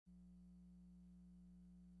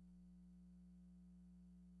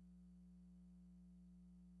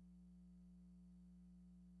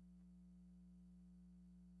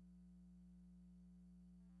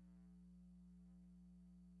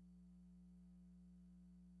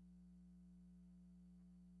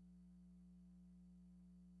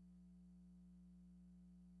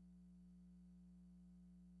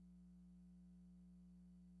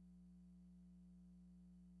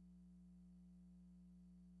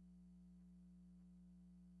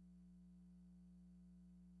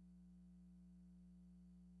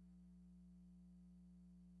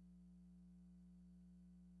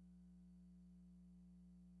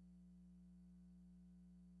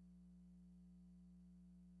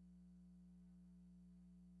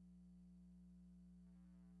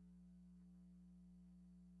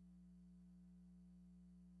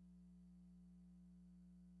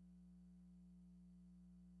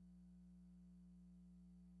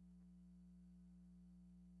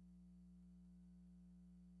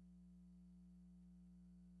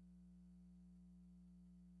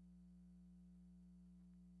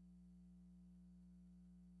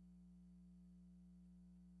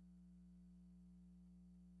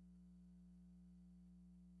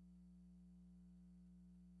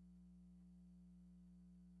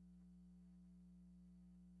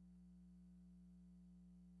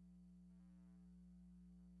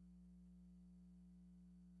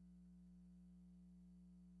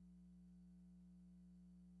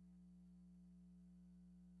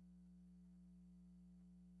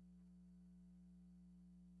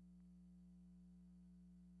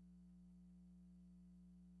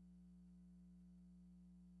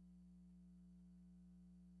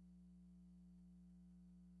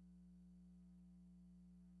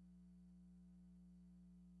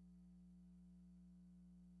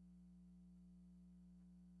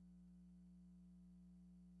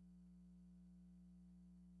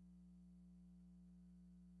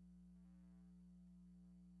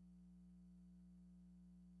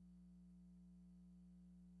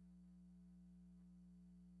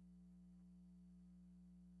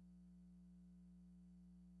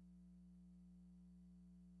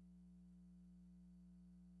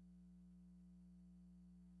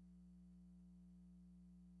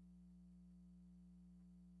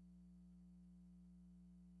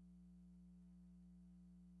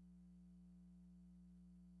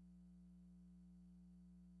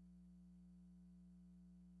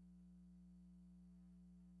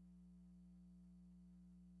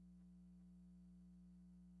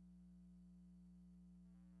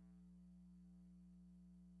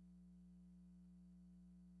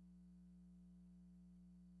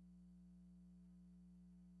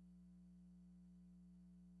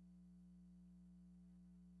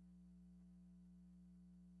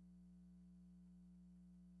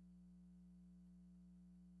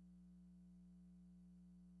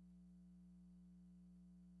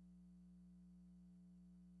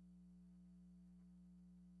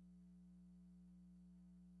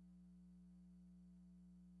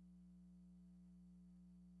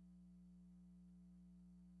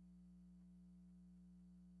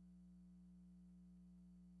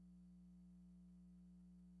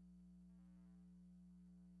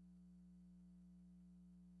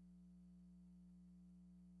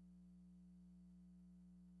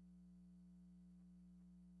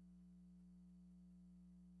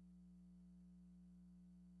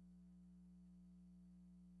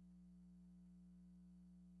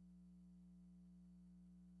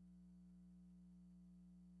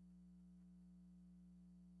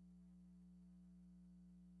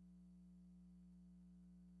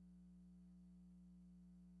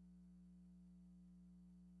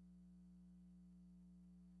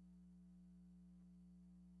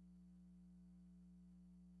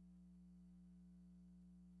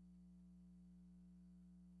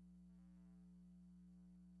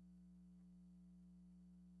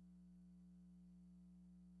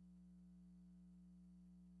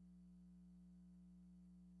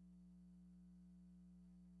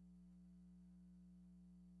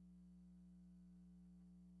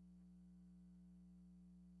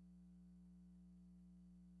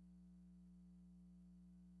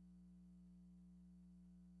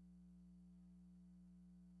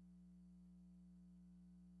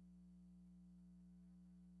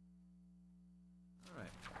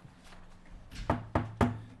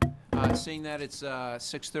Seeing that it's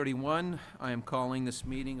 6:31, I am calling this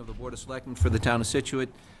meeting of the Board of Selectmen for the town of Scituate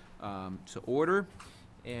to order.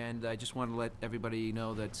 And I just want to let everybody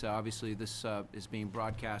know that obviously this is being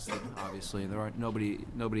broadcasted, obviously. There are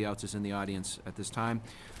nobody else is in the audience at this time.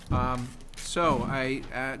 So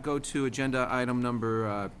I go to agenda item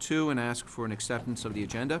number 2 and ask for an acceptance of the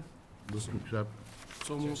agenda. Move to accept. So Is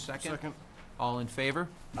there a moved. second? All in favor?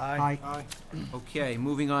 Aye. Okay,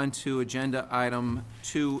 moving on to agenda item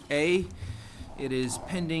 2A. It is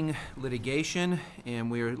pending litigation,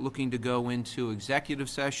 and we are looking to go into executive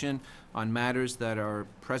session on matters that are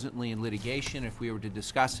presently in litigation. If we were to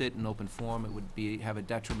discuss it in open forum, it would have a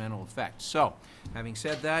detrimental effect. So, having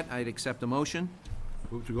said that, I'd accept a motion.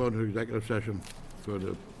 Move to go into executive session for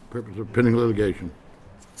the purpose of pending litigation.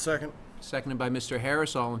 Second. Seconded by Mr.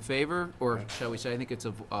 Harris. All in favor? Or shall we say, I think it's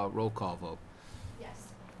a roll call vote.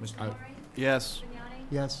 Yes. Mr. Aye. Yes. Vignani?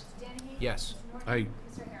 Yes. Mr. Danahy? Yes. Mr. Morgan? Aye.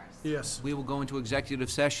 Mr. Harris? Yes. We will go into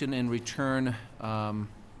executive session and return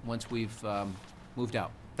once we've moved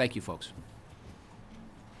out. Thank you, folks.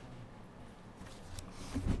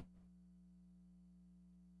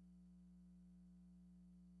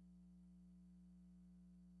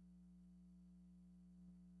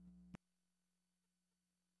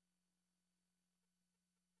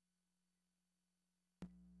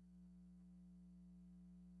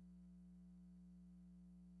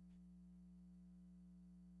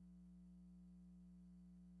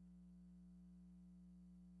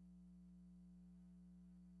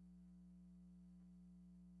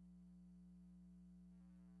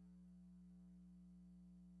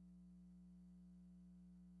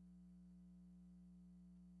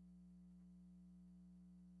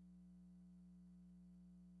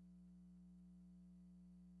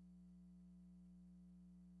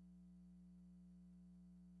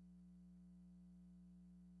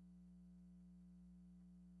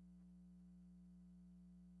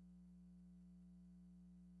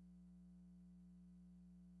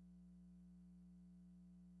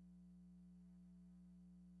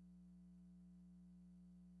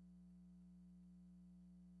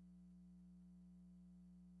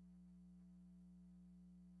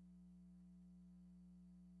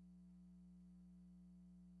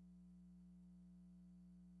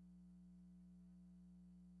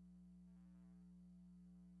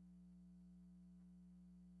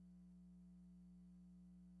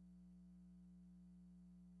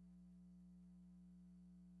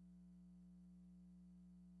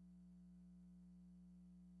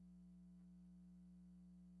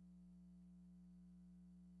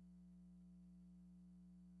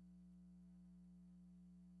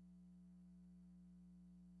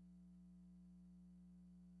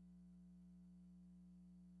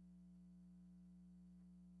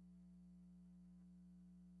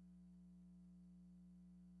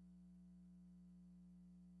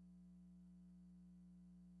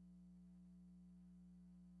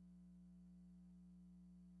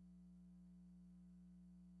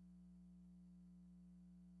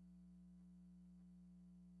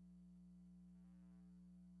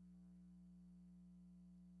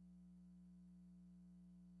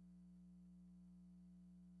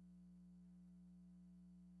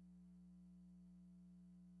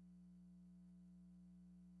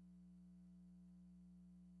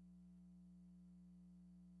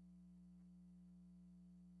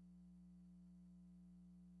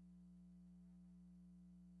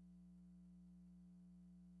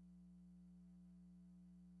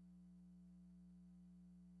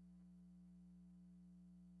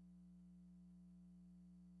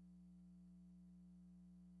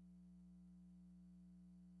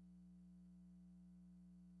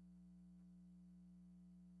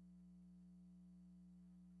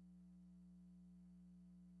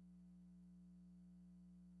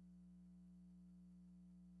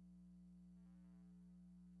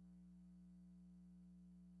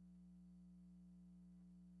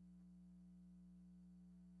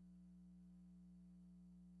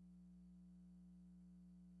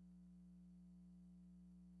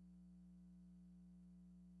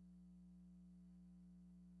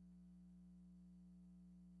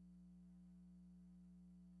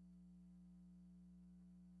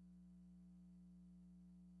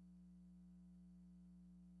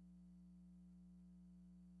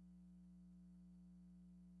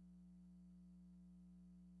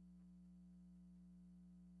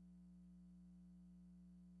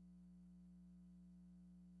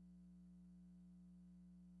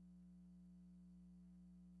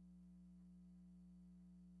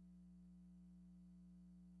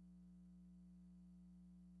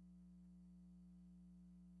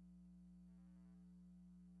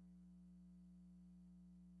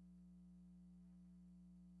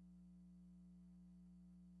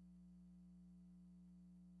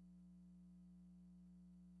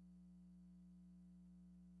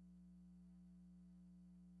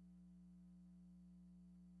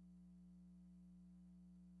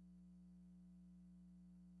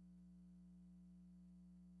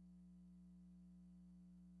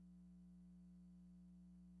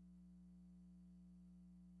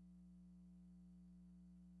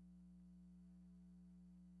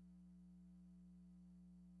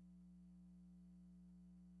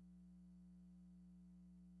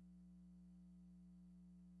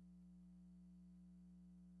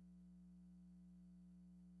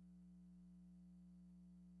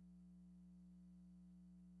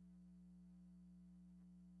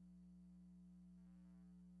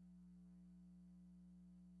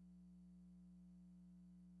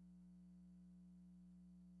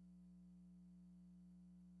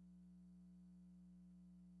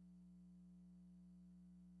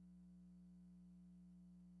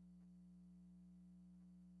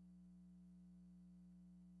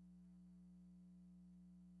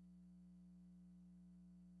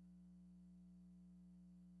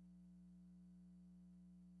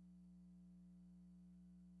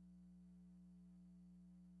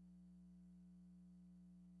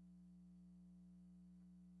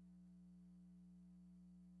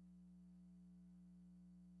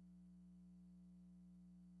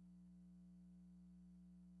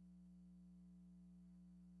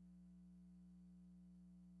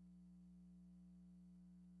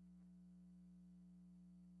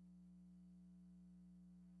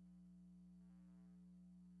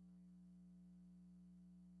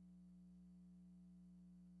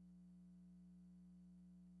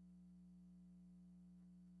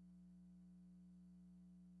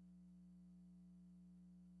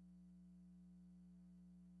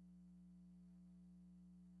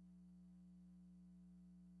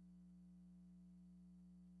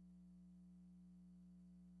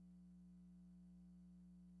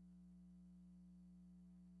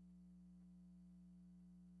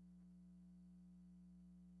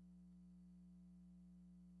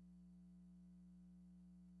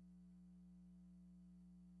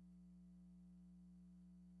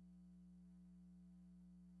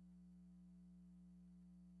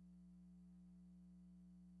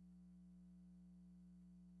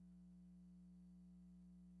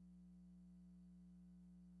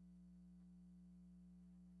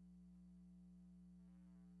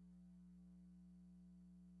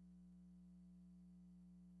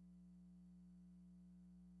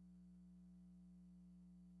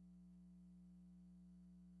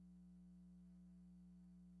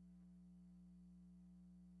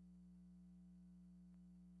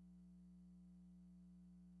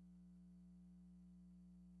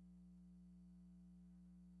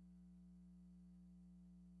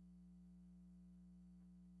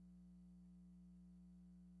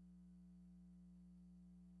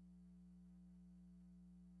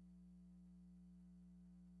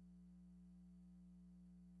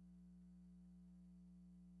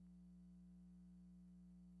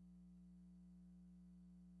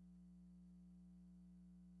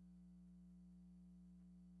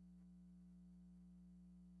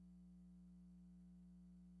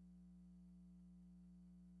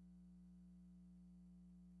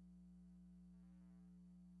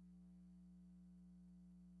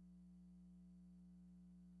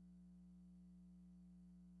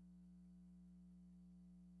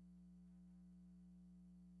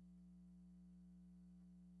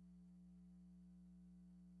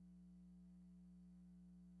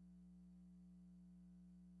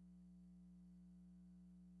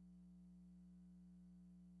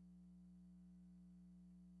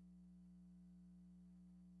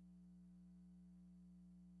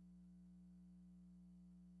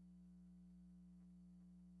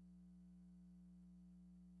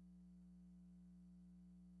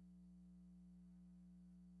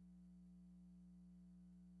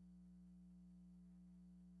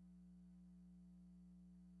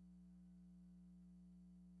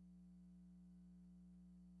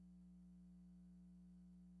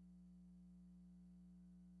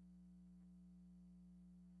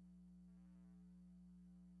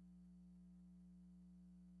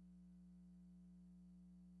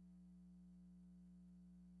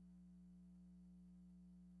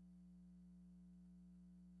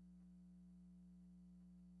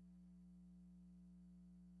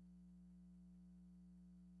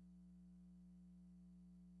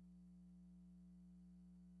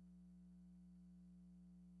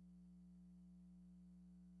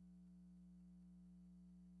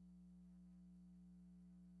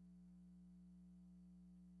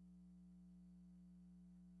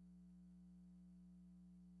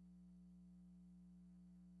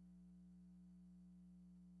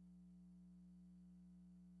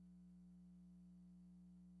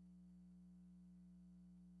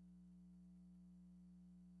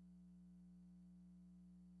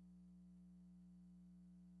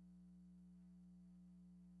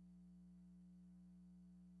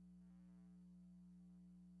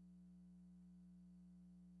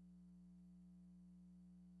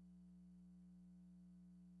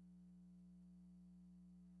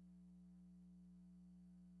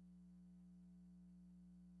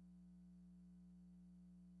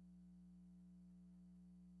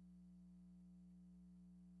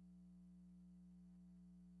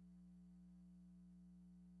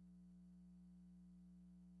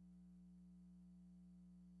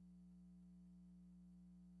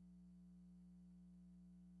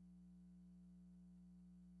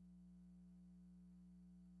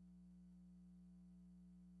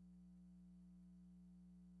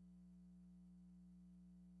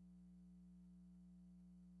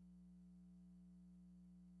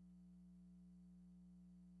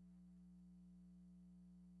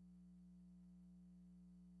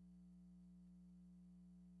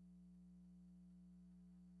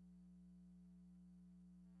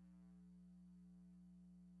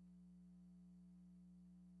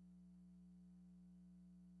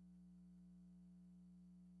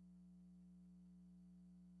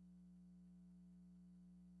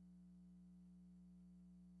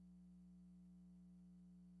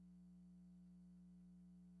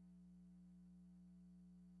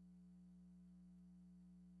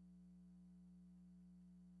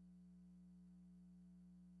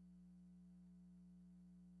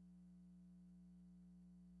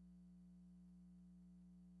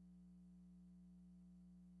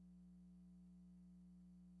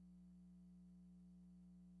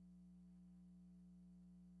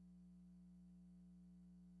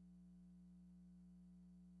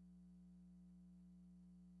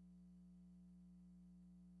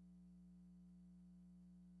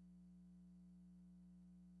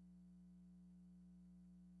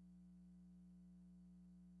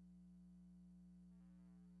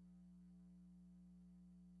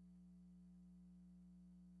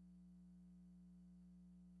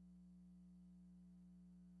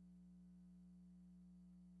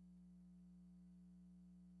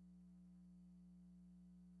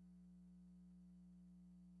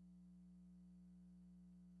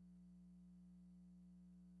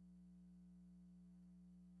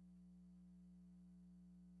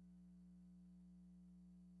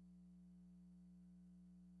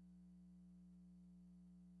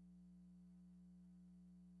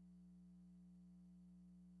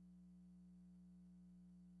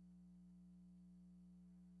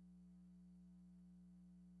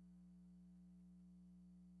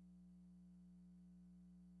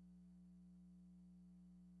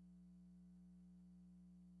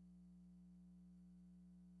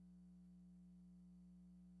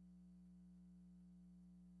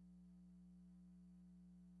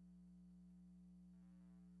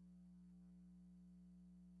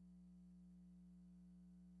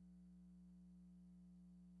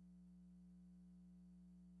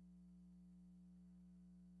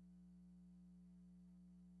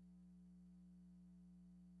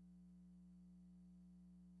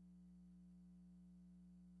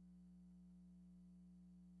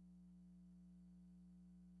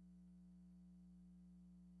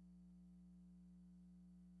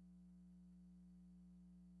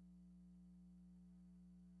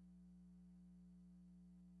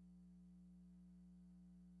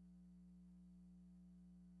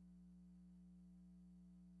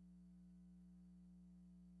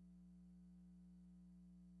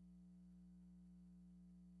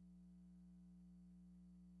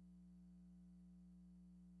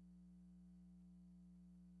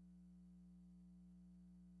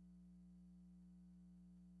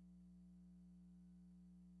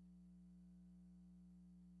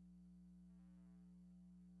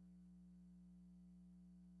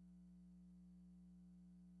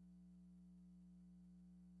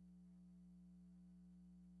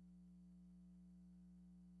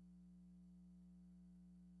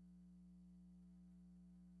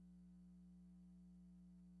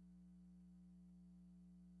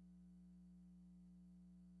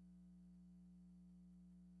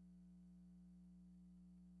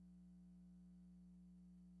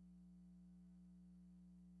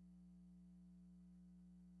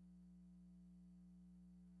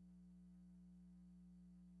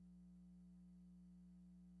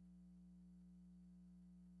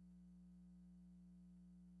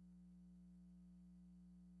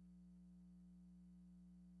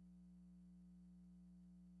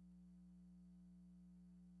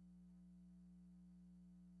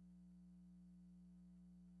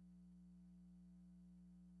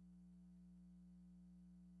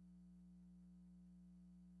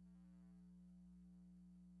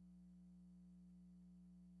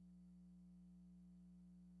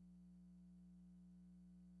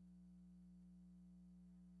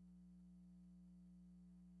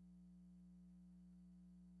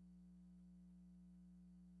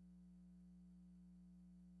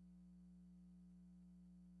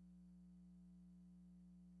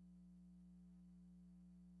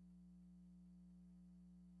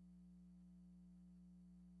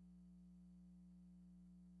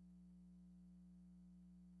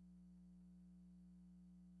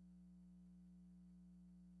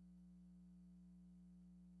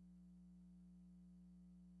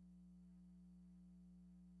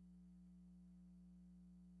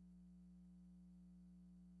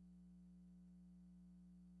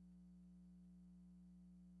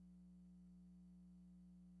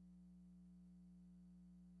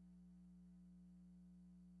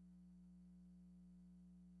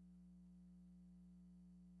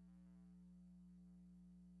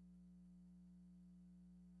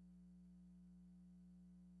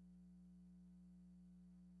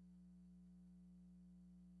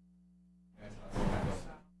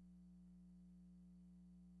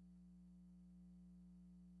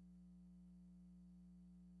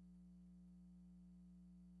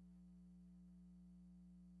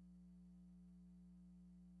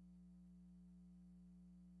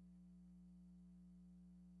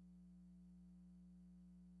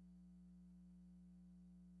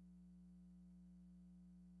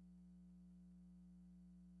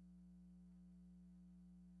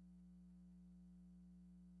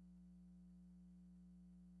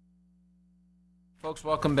 Folks,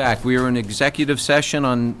 welcome back. We are in executive session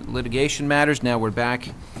on litigation matters. Now we're back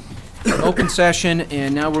in open session,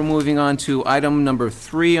 and now we're moving on to item number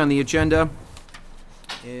 3 on the agenda,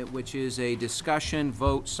 which is a discussion,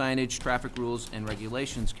 vote, signage, traffic rules, and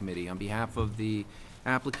regulations committee. On behalf of the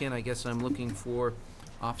applicant, I guess I'm looking for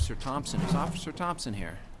Officer Thompson. Is Officer Thompson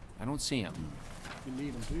here? I don't see him. You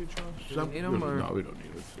need them, do you, John? Need 'em, or- No, we don't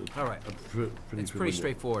need it. All right. It's pretty familiar.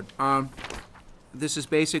 straightforward. This is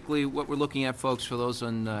basically what we're looking at, folks, for those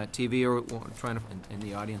on TV or trying to, in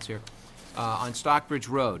the audience here. On Stockbridge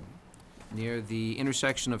Road, near the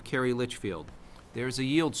intersection of Cary Litchfield, there's a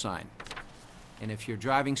yield sign. And if you're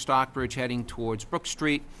driving Stockbridge heading towards Brook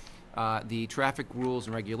Street, the Traffic Rules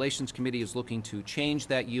and Regulations Committee is looking to change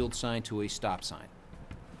that yield sign to a stop sign.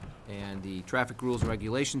 And the Traffic Rules and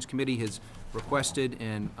Regulations Committee has requested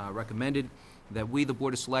and recommended that we, the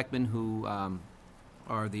Board of Selectmen, who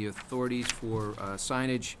are the authorities for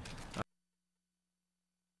signage.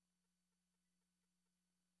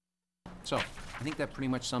 So, I think that pretty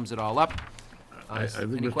much sums it all up. I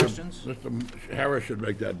think Any Mr. questions? Mr. Harris should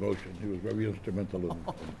make that motion. He was very instrumental in Been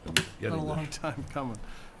a getting long this. time coming.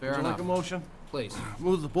 Fair Would you like a enough. motion? Please.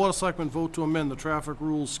 Move the Board of Selectmen vote to amend the traffic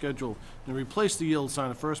rules schedule and replace the yield sign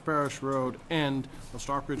at First Parish Road and the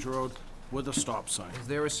Stockbridge Road with a stop sign. Is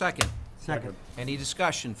there a second? Second. Any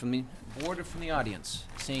discussion from the board or from the audience?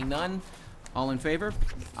 Seeing none, all in favor?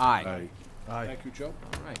 Aye. Aye. Thank you, Joe.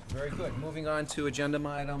 All right, very good. Moving on to agenda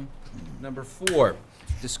item number 4,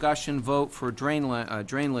 discussion vote for drain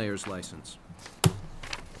layers license.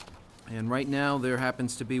 And right now, there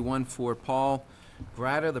happens to be one for Paul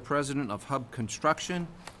Gratta, the president of Hub Construction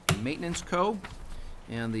and Maintenance Co.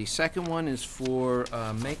 And the second one is for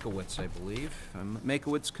Makowitz, I believe,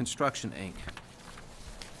 Makowitz Construction, Inc.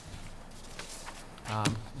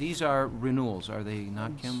 These are renewals, are they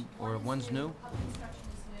not, Kim? Or one's new?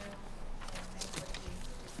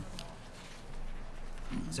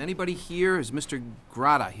 Is anybody here? Is Mr.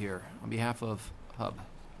 Gratta here on behalf of Hub?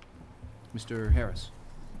 Mr. Harris?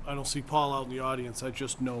 I don't see Paul out in the audience, I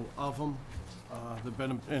just know of him. They've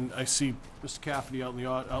been, and I see Mr. Cafferty out in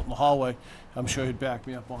the hallway, I'm sure he'd back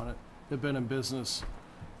me up on it. They've been in business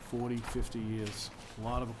 40, 50 years, a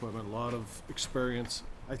lot of equipment, a lot of experience.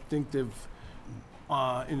 I think they've,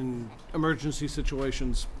 in emergency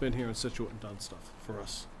situations, been here in Scituate and done stuff for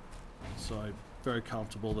us. So I'm very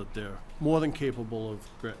comfortable that they're more than capable of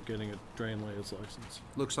getting a drain layers license.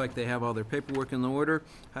 Looks like they have all their paperwork in order.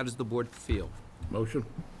 How does the board feel? Motion?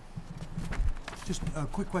 Just a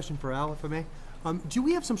quick question for Al, if I may. Do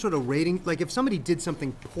we have some sort of rating? Like, if somebody did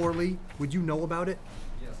something poorly, would you know about it?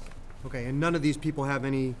 Yes. Okay, and none of these people have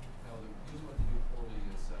any... Now, usually what they do poorly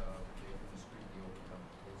is, they open the street, they open up,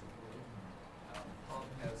 close it poorly. Help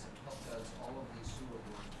does all of the sewer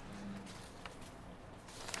work in,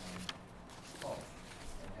 Hull,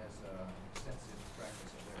 and has, extensive practice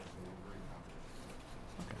of there, so we're very confident.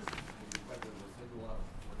 They do a lot of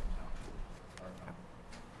work in town, our town.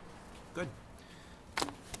 Good.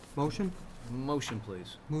 Motion? Motion,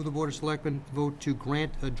 please. Move the Board of Selectmen vote to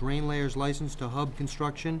grant a drain layers license to Hub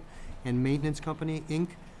Construction and Maintenance Company, Inc.,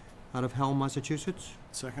 out of Hull, Massachusetts.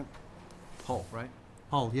 Second? Hull, right?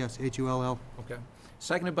 Hull, yes, H-U-L-L. Okay.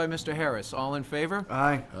 Seconded by Mr. Harris. All in favor?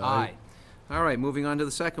 Aye. Aye. All right, moving on to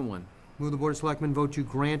the second one. Move the Board of Selectmen vote to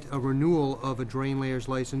grant a renewal of a drain layers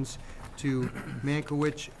license to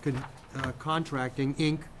Mankiewicz Contracting,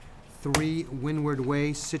 Inc., 3 Windward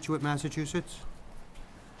Way, Scituate, Massachusetts.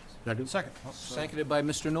 Second? Second. Seconded by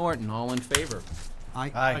Mr. Norton. All in favor?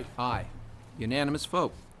 Aye. Aye. Aye. Unanimous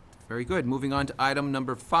vote. Very good. Moving on to item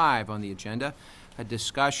number 5 on the agenda, a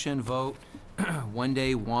discussion vote,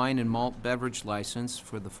 one-day wine and malt beverage license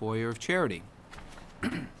for the Foyer of Charity.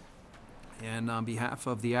 And on behalf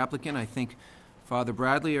of the applicant, I think, Father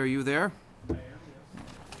Bradley, are you there? I am, yes.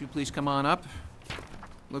 Could you please come on up?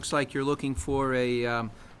 Looks like you're looking for a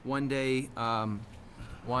one-day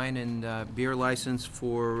wine and beer license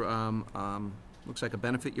for, looks like a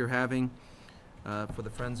benefit you're having for the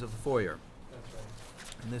Friends of the Foyer. That's right.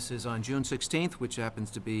 And this is on June 16th, which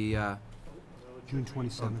happens to be, June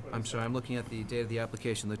 27th. I'm sorry, I'm looking at the date of the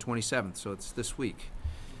application, the 27th, so it's this week,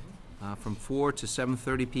 from 4 to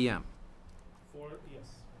 7:30 p.m. Yes.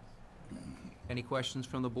 Any questions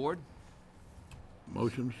from the board?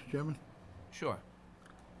 Motion, Mr. Chairman? Sure.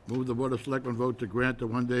 Move the Board of Selectmen vote to grant the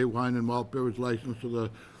one-day wine and malt beverage license to the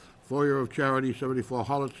Foyer of Charity, 74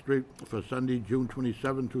 Hollitt Street, for Sunday, June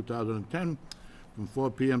 27, 2010, from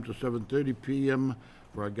 4 p.m. to 7:30 p.m.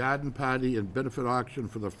 for a garden party and benefit auction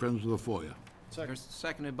for the Friends of the Foyer.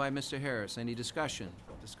 Seconded by Mr. Harris. Any discussion?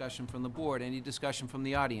 Discussion from the board? Any discussion from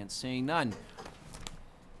the audience? Seeing none.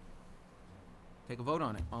 Take a vote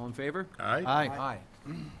on it. All in favor? Aye? Aye.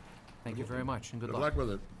 Thank you very much, and good Good luck. luck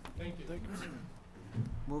with it. Thank you.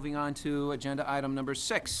 Moving on to agenda item number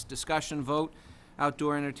 6, discussion vote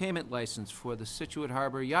outdoor entertainment license for the Scituate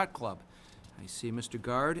Harbor Yacht Club. I see Mr.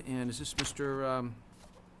 Guard, and is this Mr.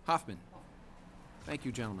 Hoffman? Thank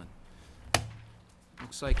you, gentlemen.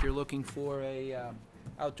 Looks like you're looking for a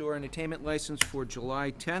outdoor entertainment license for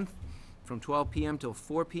July 10th from 12 PM till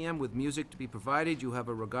 4 PM with music to be provided. You have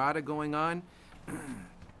a regatta going on,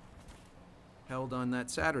 held on that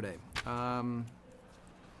Saturday.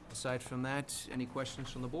 Aside from that, any questions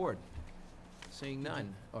from the board? Seeing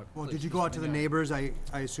none. Well, did you go out to the neighbors? I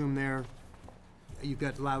assume you've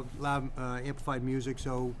got loud, amplified music,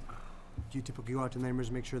 so do you typically go out to the neighbors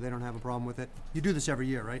and make sure they don't have a problem with it? You do this every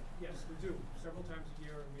year, right? Yes, we do, several times a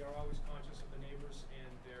year, and we are always conscious of the neighbors,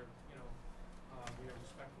 and they're, we are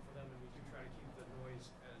respectful for them, and we do try to keep the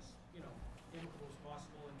noise as, amicable as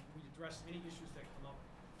possible, and we address any issues that come up,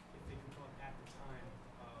 if they can come up at the time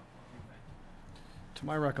of the event. To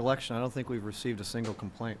my recollection, I don't think we've received a single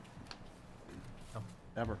complaint.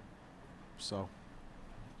 Ever. So,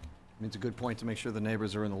 I mean, it's a good point to make sure the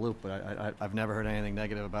neighbors are in the loop, but I've never heard anything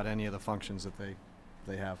negative about any of the functions that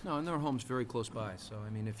they have. No, and their home's very close by, so, I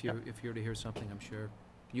mean, if you're to hear something, I'm sure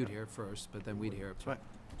you'd hear it first, but then we'd hear it. That's right.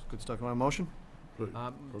 It's good stuff. You want a motion?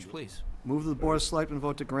 Please. Move that the Board of Selectmen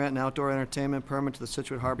vote to grant an outdoor entertainment permit to the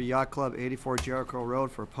Scituate Harbor Yacht Club, 84 Jericho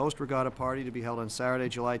Road, for a post-regatta party to be held on Saturday,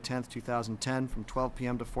 July 10th, 2010, from 12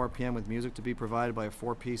 PM to 4 PM, with music to be provided by a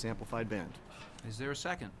 4-piece amplified band. Is there a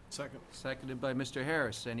second? Second. Seconded by Mr.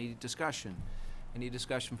 Harris. Any discussion? Any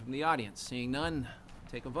discussion from the audience? Seeing none,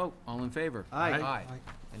 take a vote. All in favor? Aye. Aye.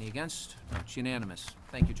 Any against? No, it's unanimous.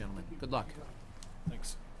 Thank you, gentlemen. Good luck.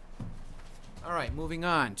 Thanks. All right, moving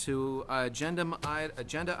on to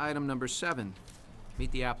agenda item number 7,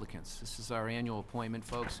 meet the applicants. This is our annual appointment,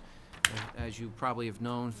 folks. As you probably have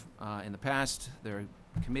known in the past, there are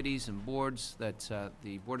committees and boards that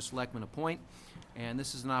the Board of Selectmen appoint, and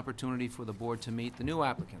this is an opportunity for the board to meet the new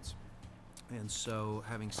applicants. And so,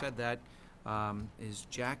 having said that, is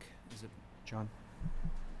Jack, is it? John?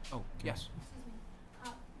 Oh, yes. Excuse me.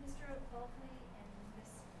 Mr. Bulkley and Ms.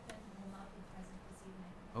 Fenton will not be present this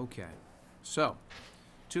evening. Okay. So,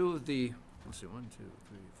 2 of the, let's see, 1, 2, 3,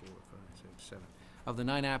 4, 5, 6, 7, of the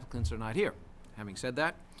 9 applicants are not here. Having said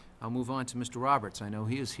that, I'll move on to Mr. Roberts. I know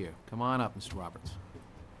he is here. Come on up, Mr. Roberts.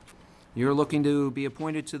 You're looking to be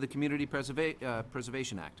appointed to the Community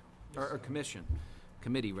Preservation Act, or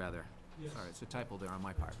committee, rather. Yes. Sorry, it's a typo there on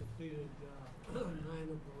my part. Completed 9 of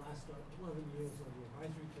the last 11 years on the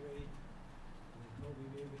advisory committee, and they told me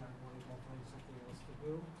maybe I want to go find something else to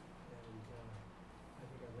do, and I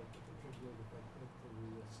think I'd like to contribute if I could to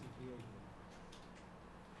the CPA group.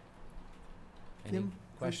 Any Tim,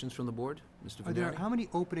 questions from the board? Mr. Vignani? How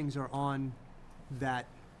many openings are on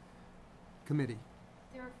that committee?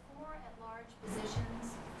 There are 4 at-large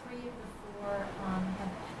positions. 3 of the 4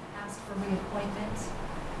 have asked for reappointment,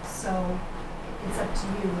 so it's up to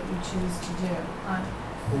you what you choose to do.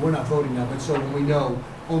 Well, we're not voting now, but so when we know,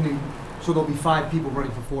 so there'll be 5 people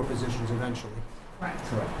running for 4 positions eventually. Right.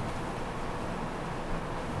 Correct.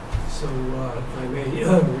 So, if I may,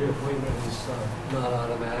 reappointment is not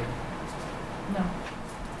automatic? No.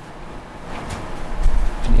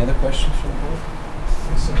 Any other questions from the board?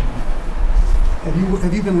 Yes, sir.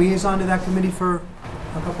 Have you been liaison to that committee for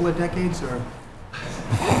a couple of decades, or?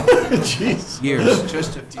 Jeez. Years,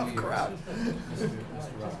 just a few years.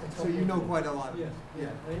 So you know quite a lot. Yeah, I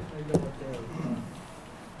know what the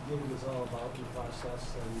giving is all about, the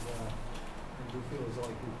process, and do feel as though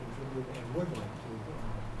I can contribute and would like to,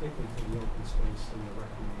 particularly to the open space and the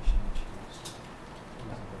recreation issues.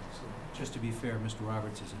 Just to be fair, Mr.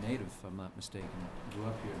 Roberts is a native, if I'm not mistaken. Grew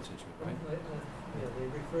up here in Scituate, right? Yeah, they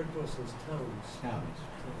refer to us as towns. Towns.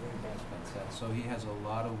 So very much. So he has a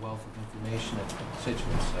lot of wealth of information at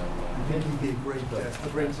Scituate, so, I think he'd be a great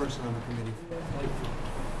person on the committee. Thank you.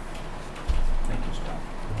 thank you, Scott.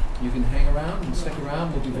 You can hang around and stick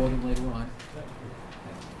around, we'll be voting later on. Thank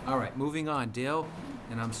you. All right, moving on, Dale,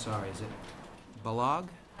 and I'm sorry, is it Balog?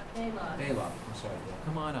 Baylog. Balog, I'm sorry, Dale,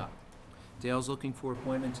 come on up. Dale's looking for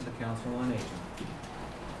appointment to the Council on Aging.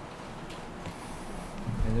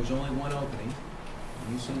 And there's only one opening.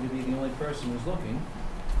 You seem to be the only person who's looking.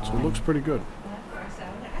 So it looks pretty good.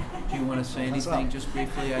 Do you want to say anything just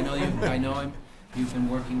briefly? I know you've been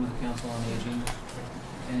working with the Council on Aging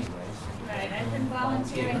anyways. Right, I've been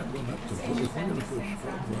volunteering at the senior center since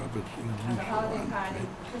the holiday party,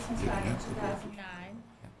 Christmas party in 2009.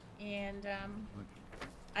 And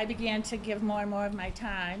I began to give more and more of my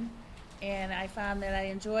time, and I found that I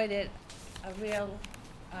enjoyed it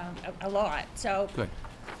a lot. So Good.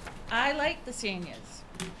 I like the seniors.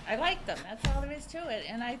 I like them, that's all there is to it.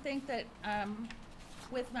 And I think that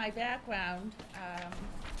with my background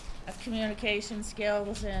of communication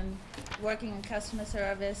skills and working in customer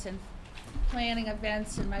service and planning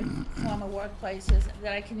events in my former workplaces,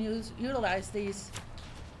 that I can utilize these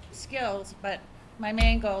skills, but my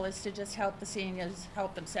main goal is to just help the seniors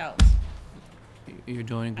help themselves. You're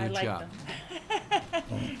doing a I good like job.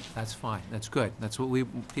 them. That's fine, that's good. That's what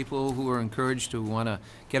people who are encouraged to want to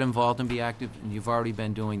get involved and be active, and you've already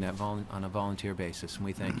been doing that on a volunteer basis, and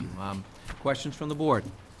we thank you. Questions from the board?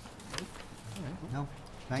 No?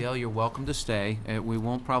 Thank Dale, you're welcome to stay. We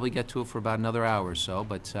won't probably get to it for about another hour or so,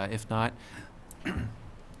 but if not, you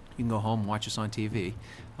can go home and watch us on TV.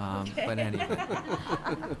 But anyway.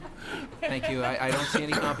 Thank you. I don't see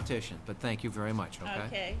any competition, but thank you very much, okay?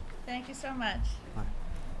 Okay, thank you so much.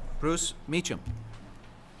 Bruce Meacham.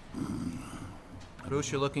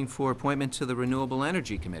 Bruce, you're looking for appointment to the Renewable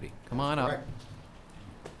Energy Committee. Come on up.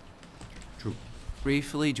 True.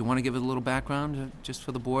 Briefly, do you want to give it a little background, just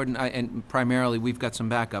for the board? And primarily, we've got some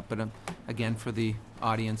backup, but again, for the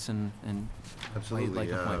audience and why you'd like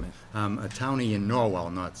Absolutely. appointment. A townie in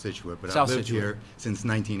Norwell, not Scituate, but South I've lived Scituate. here since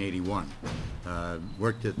 1981.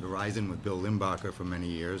 Worked at Verizon with Bill Limbacher for many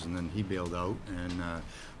years, and then he bailed out, and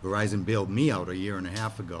Verizon bailed me out a year and a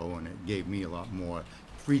half ago, and it gave me a lot more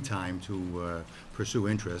free time to pursue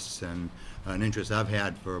interests. And an interest I've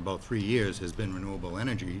had for about 3 years has been renewable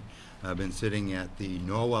energy. I've been sitting at the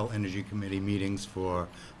Norwell Energy Committee meetings for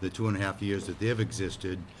the 2.5 years that they've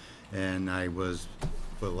existed, and I was,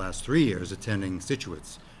 for the last 3 years, attending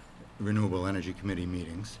Scituate's Renewable Energy Committee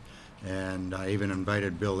meetings. And I even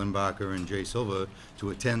invited Bill Limbacher and Jay Silva to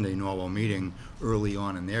attend a Norwell meeting early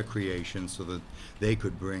on in their creation so that they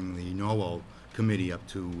could bring the Norwell committee up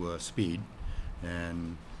to speed.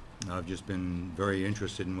 And I've just been very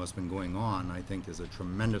interested in what's been going on. I think there's a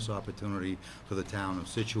tremendous opportunity for the town of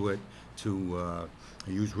Scituate to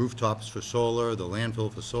use rooftops for solar, the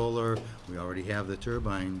landfill for solar. We already have the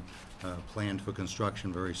turbine planned for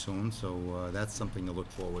construction very soon, so that's something to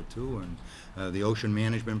look forward to. And the ocean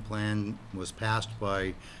management plan was passed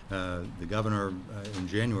by the governor in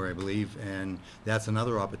January, I believe, and that's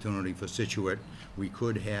another opportunity for Scituate. We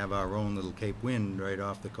could have our own little Cape Wind right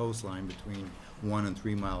off the coastline between 1 and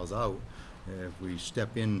 3 miles out. If we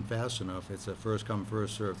step in fast enough, it's a first come,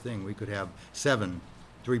 first served thing. We could have 7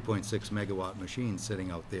 3.6 megawatt machines sitting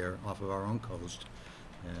out there off of our own coast,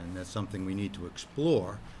 and that's something we need to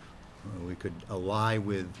explore. We could ally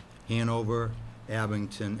with Hanover,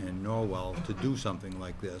 Abington, and Norwell to do something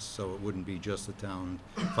like this, so it wouldn't be just the town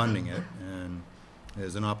funding it, and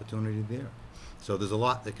there's an opportunity there. So there's a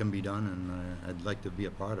lot that can be done, and I'd like to be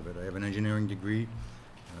a part of it. I have an engineering degree,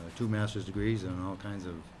 2 master's degrees, and all kinds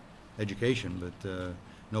of education, but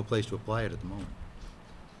no place to apply it at the moment.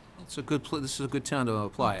 It's a good, this is a good town to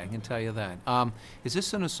apply, I can tell you that. Is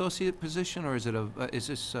this an associate position, or is it is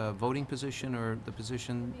this a voting position, or the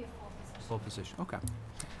position? Be a full position. Full position,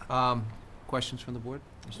 okay. Questions from the board?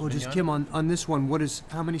 Mr. Well, just Vignon? Kim, on this one,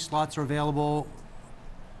 how many slots are available?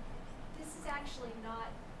 This is actually not,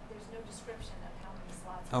 there's no description of how many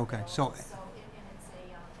slots are Okay, available. so- And it's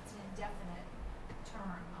it's an indefinite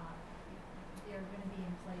term. They're gonna be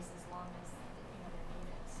in place as long as, they're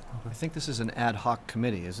needed, so. I think this is an ad hoc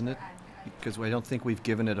committee, isn't it? Because I don't think we've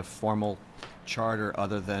given it a formal charter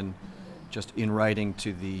other than just in writing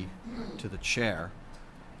to the chair,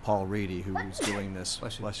 Paul Reedy, who is doing this.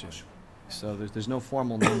 Bless you. Bless you. So there's no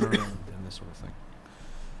formal number and this sort of thing.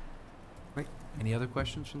 Any other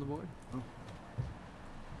questions from the board?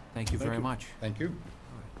 Thank you very much. Thank you.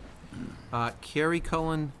 Carrie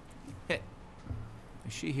Cullen Hitt.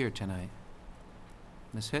 Is she here tonight?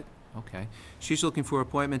 Ms. Hitt? Okay. She's looking for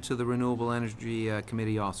appointment to the Renewable Energy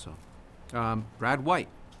Committee also. Brad White.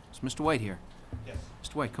 Is Mr. White here? Yes.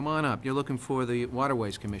 Mr. White, come on up. You're looking for the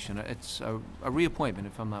Waterways Commission. It's a reappointment,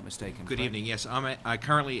 if I'm not mistaken. Good correct? evening. Yes, I'm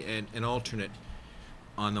currently an alternate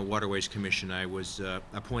on the Waterways Commission. I was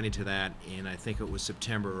appointed to that in, I think it was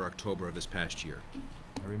September or October of this past year.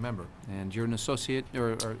 I remember. And you're an associate,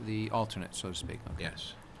 or the alternate, so to speak. Okay.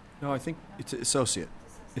 Yes. No, I think it's associate.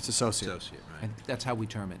 It's associate. Associate, right. And that's how we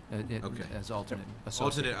term it, Okay. as alternate.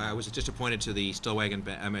 associate. Alternate, I was just appointed to the Stillwagon,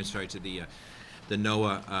 to the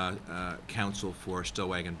NOAA Council for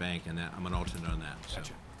Stillwagon Bank, and I'm an alternate on that, so.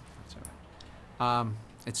 Gotcha. That's all right.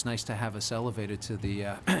 It's nice to have us elevated to the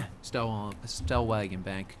Stellwagen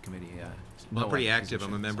Bank Committee. Well, I'm pretty NOAA active. I'm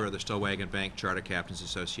a position, member so- of the Stillwagon Bank Charter Captains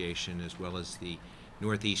Association, as well as the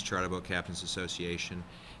Northeast Charter Boat Captains Association,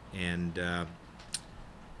 and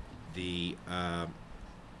the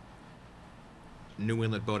New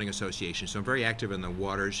Inlet Boating Association. So I'm very active in the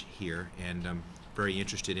waters here, and I'm very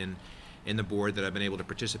interested in the board that I've been able to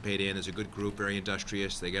participate in. There's a good group, very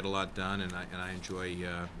industrious. They get a lot done, and I enjoy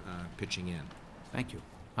pitching in. Thank you.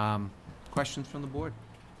 Questions from the board?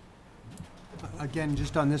 Again,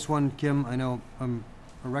 just on this one, Kim, I know I'm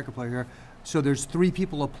a record player here. So there's 3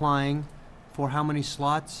 people applying for how many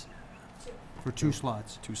slots? For 2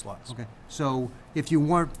 slots. 2 slots. Okay. So if you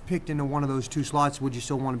weren't picked into one of those 2 slots, would you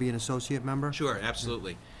still want to be an associate member? Sure,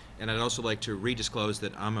 absolutely. And I'd also like to redisclose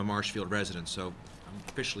that I'm a Marshfield resident, so I'm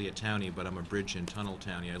officially a townie, but I'm a bridge and tunnel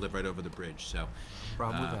townie. I live right over the bridge, so.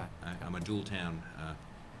 Problem with that? I'm a dual town.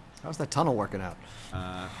 How's that tunnel working out?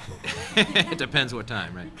 It depends what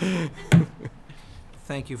time, right?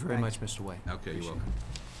 Thank you very much, Mr. Way. Okay, you're welcome.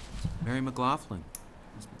 Mary McLaughlin.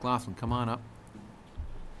 Ms. McLaughlin, come on up.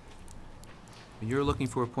 You're looking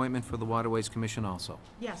for appointment for the Waterways Commission also.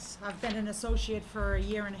 Yes, I've been an associate for a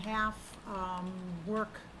year and a half, work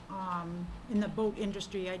in the boat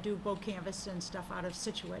industry. I do boat canvas and stuff out of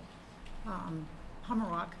Scituate,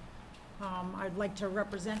 Hummerock. I'd like to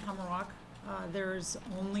represent Hummerock. There's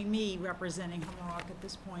only me representing Hummerock at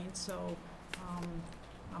this point, so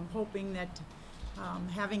I'm hoping that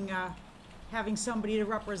having somebody to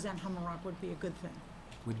represent Hummerock would be a good thing.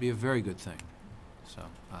 Would be a very good thing. So,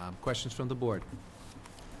 questions from the board?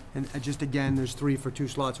 And just again, there's 3 for 2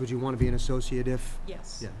 slots. Would you want to be an associate if?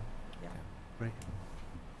 Yes. Yeah. Right.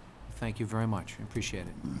 Thank you very much. I appreciate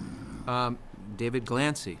it. David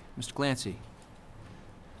Glancy. Mr. Glancy.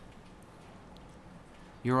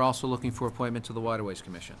 You're also looking for appointment to the Waterways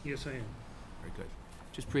Commission. Yes, I am. Very good.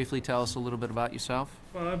 Just briefly tell us a little bit about yourself.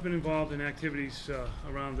 Well, I've been involved in activities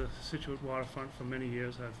around the Scituate waterfront for many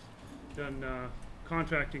years. I've done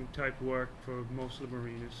contracting type work for most of the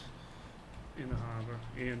marinas in the harbor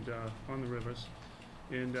and on the rivers.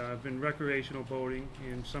 And I've been recreational boating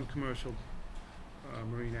and some commercial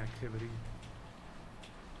marine activity.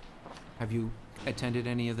 Have you attended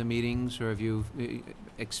any of the meetings, or have you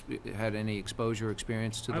had any exposure or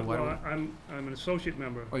experience to the Waterways? I'm an associate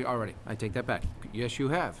member. Oh, already. I take that back. Yes, you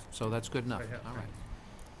have. So that's good enough. I have. All right.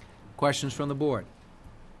 Questions from the board?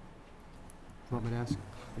 You want me to ask?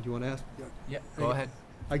 Do you want to ask? Yeah. Go ahead.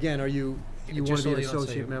 Again, are you want Just to be so an you don't say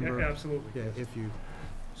associate you're- member? Absolutely. Yeah, if you.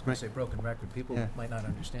 I was going to say broken record. People Yeah. might not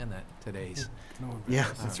understand that today's. Yeah,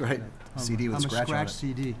 that's right. CD with scratch on I'm a it. scratch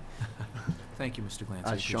CD. Thank you, Mr.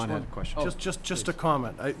 Glancy. Sean had a question. Just a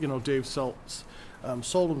comment. Dave sold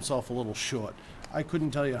himself a little short. I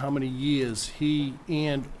couldn't tell you how many years he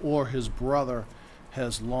or his brother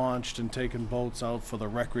has launched and taken boats out for the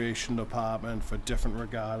recreation department, for different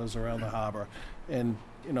regattas around the harbor. And,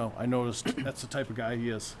 I noticed that's the type of guy he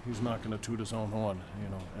is. He's not gonna toot his own horn,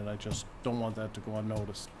 and I just don't want that to go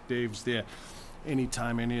unnoticed. Dave's there.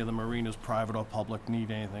 Anytime any of the marinas, private or public,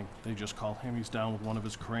 need anything, they just call him. He's down with one of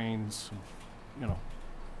his cranes,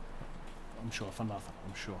 I'm sure for nothing,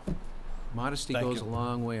 I'm sure. Modesty Thank goes a you.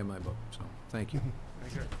 long way in my book, so thank you.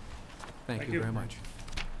 Thank you. Thank Thank you you. very much.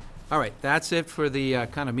 All right, that's it for the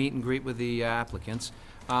kind of meet and greet with the applicants.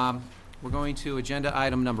 We're going to agenda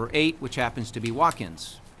item number 8, which happens to be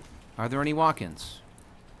walk-ins. Are there any walk-ins?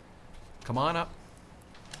 Come on up.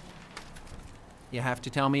 You have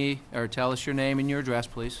to tell me, or tell us your name and your address,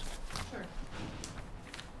 please.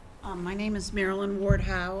 Sure. My name is Marilyn Ward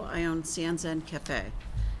Howe. I own Sands End Cafe.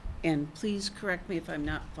 And please correct me if I'm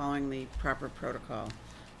not following the proper protocol,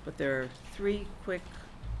 but there are 3 quick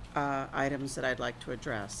items that I'd like to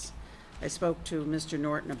address. I spoke to Mr.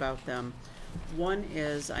 Norton about them. One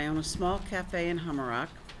is I own a small cafe in Hummerock,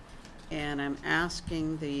 and I'm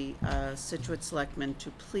asking the Scituate Selectmen to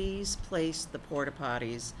please place the porta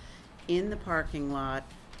potties in the parking lot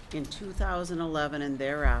in 2011 and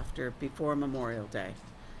thereafter before Memorial Day.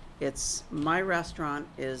 My restaurant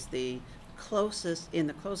is in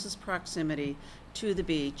the closest proximity to the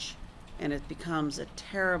beach, and it becomes a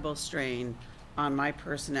terrible strain on my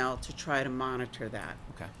personnel to try to monitor that.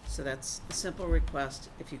 Okay. So that's a simple request,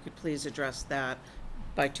 if you could please address that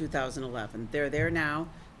by 2011. They're there now,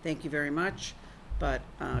 thank you very much, but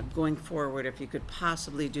going forward, if you could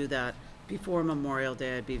possibly do that before Memorial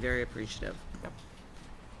Day, I'd be very appreciative. Yep.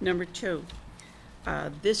 Number 2,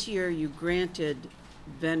 this year you granted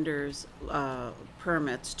vendors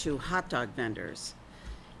permits to hot dog vendors.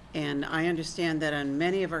 And I understand that on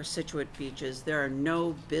many of our Scituate beaches, there are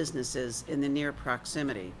no businesses in the near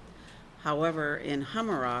proximity. However, in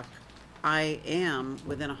Hummerock, I am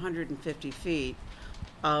within 150 feet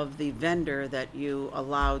of the vendor that you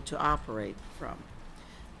allowed to operate from.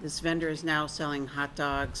 This vendor is now selling hot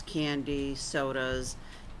dogs, candy, sodas,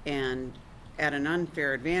 and at an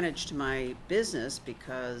unfair advantage to my business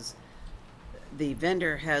because the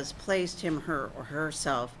vendor has placed him, her, or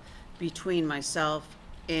herself between myself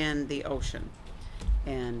and the ocean.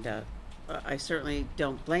 And I certainly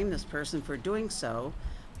don't blame this person for doing so,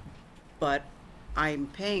 but I'm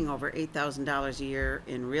paying over $8,000 a year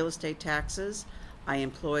in real estate taxes. I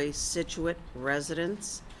employ Scituate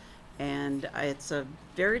residents, and it's a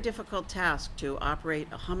very difficult task to operate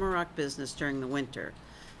a Hummerock business during the winter.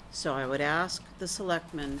 So I would ask the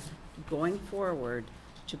selectmen, going forward,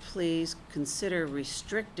 to please consider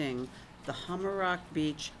restricting the Hummerock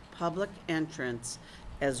Beach public entrance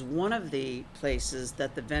as one of the places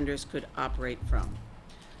that the vendors could operate from.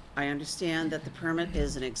 I understand that the permit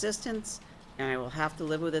is in existence, and I will have to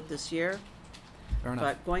live with it this year. Fair enough.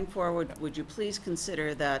 But going forward, would you please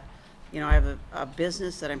consider that, you know, I have a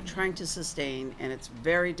business that I'm trying to sustain, and it's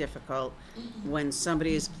very difficult when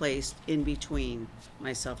somebody is placed in between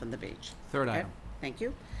myself and the beach. Third Okay? item. Thank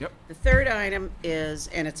you. Yep. The third item is,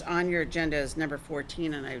 and it's on your agenda, is number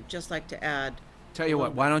 14, and I'd just like to add. Tell you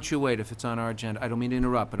what, why don't you wait if it's on our agenda? I don't mean to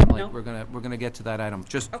interrupt, but I'm No. like, we're gonna get to that item.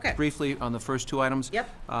 Just Okay. briefly on the first two items. Yep.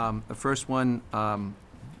 The first one,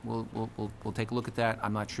 we'll take a look at that.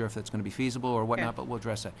 I'm not sure if that's gonna be feasible or whatnot, Okay. but we'll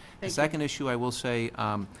address that. The Thank you. second issue, I will say,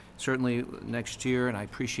 certainly next year, and I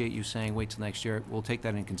appreciate you saying wait till next year, we'll take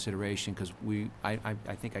that in consideration, because I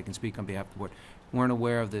think I can speak on behalf of the board, weren't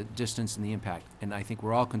aware of the distance and the impact. And I think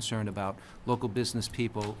we're all concerned about local business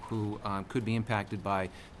people who could be impacted by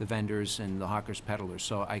the vendors and the hawkers, peddlers.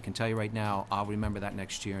 So I can tell you right now, I'll remember that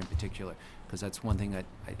next year in particular, because that's one thing that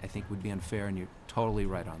I think would be unfair, and you're totally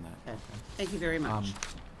right on that. Okay. Thank you very much.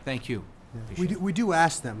 Thank you. We do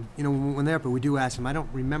ask them, you know, when they're up, but we do ask them. I don't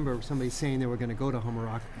remember somebody saying they were gonna go to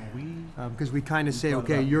Hummerock. Because we kinda say,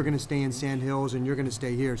 okay, you're gonna stay in Sand Hills and you're gonna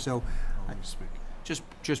stay here, so. Just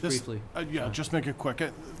This- briefly. Yeah, just make it quick.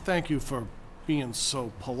 Thank you for being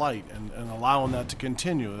so polite and allowing that to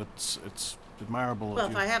continue. It's admirable Well,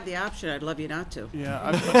 of if you. I have the option, I'd love you not to.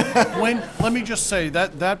 Yeah, let me just say,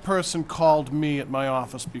 that person called me at my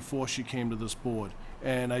office before she came to this board,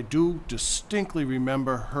 and I do distinctly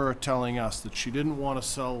remember her telling us that she didn't want to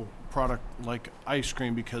sell product like ice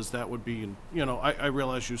cream because that would be, you know, I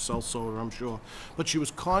realize you sell soda, I'm sure, but she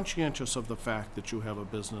was conscientious of the fact that you have a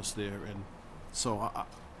business there, and so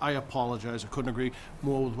I apologize, I couldn't agree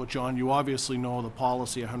more with what John, you obviously know the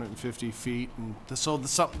policy, 150 feet, and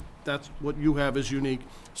that's what you have is unique,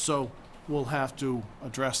 so we'll have to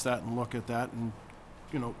address that and look at that and,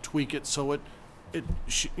 you know, tweak it so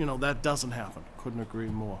you know, that doesn't happen. Couldn't agree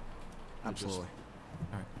more. Absolutely.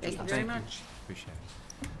 All right. Thank you very much. Appreciate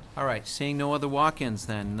it. All right, seeing no other walk-ins,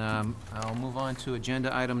 then I'll move on to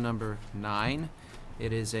agenda item number 9.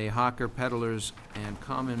 It is a hawker peddlers and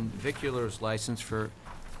common viculars license for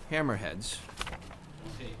Hammerheads.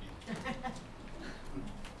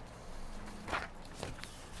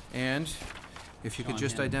 And if you could Sean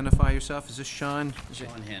just Hannon. identify yourself, is this Sean? Is it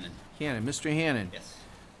Sean Hannon. Hannon, Mr. Hannon? Yes.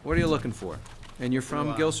 What are you looking for? And you're from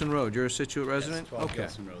Well, Gilson Road, you're a Situate resident? Yes, 12 Okay.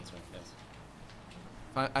 Gilson Road, sir,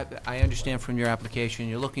 yes. I understand from your application,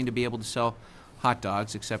 you're looking to be able to sell hot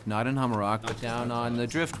dogs, except not in Hummerock, but just down hot on the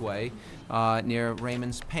dogs. Driftway, near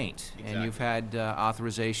Raymond's Paint. And you've had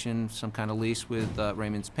authorization, some kind of lease with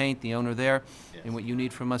Raymond's Paint, the owner there. Yes. And what you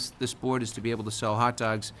need from us, this board, is to be able to sell hot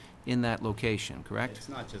dogs in that location, correct? It's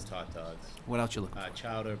not just hot dogs. What else you looking for?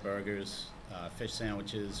 Chowder, burgers, fish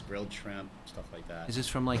sandwiches, grilled shrimp, stuff like that. Is this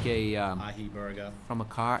from like a, Ahi burger. from a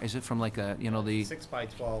car? Is it from like a, you know, the?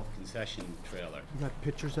 6x12 concession trailer. You got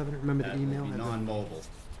pictures of it? Remember the That email? will be Had the- non-mobile.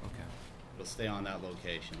 Okay. It'll stay on that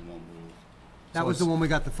location, it won't move. That was the one we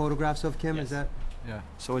got the photographs of, Kim, is Yes. that? Yeah.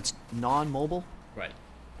 So it's non-mobile, Right.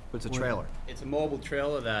 but it's a What- trailer. It's a mobile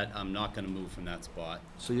trailer that I'm not gonna move from that spot.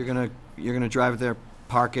 So you're gonna drive there,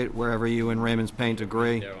 park it wherever you and Raymond's Paint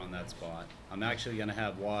agree? There on that spot. I'm actually gonna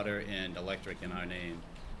have water and electric in our name,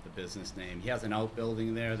 the business name. He has an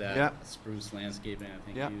outbuilding there Yeah. that Spruce Landscaping, I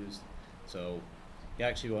think, Yeah. used. So he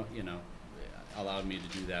actually, you know, allowed me to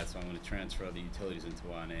do that, so I'm gonna transfer the utilities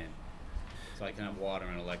into our name. So I can have water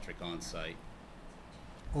and electric on site.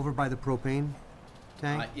 Over by the propane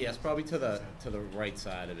tank? Yes, probably to the right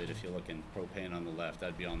side of it, if you're looking propane on the left,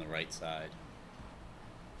 that'd be on the right side.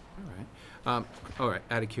 All right,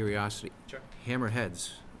 out of curiosity. Sure.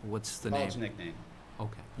 Hammerheads, what's the name? College nickname.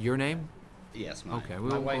 Okay. Your name? Yes, mine. Okay, we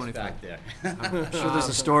My won't go wife's any back there. I'm sure there's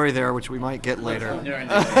a story there, which we might get later. All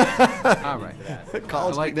right. I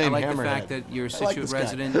College like nickname the Hammerhead. fact that you're a I like Situate this guy.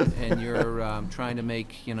 resident and you're trying to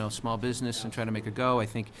make, you know, small business and trying to make a go. I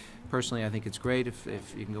think, personally, I think it's great if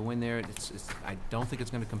you can go in there. I don't think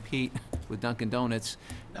it's gonna compete with Dunkin' Donuts.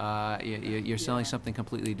 You're selling something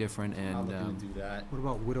completely different, I'm and looking to do that. What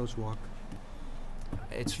about Widow's Walk?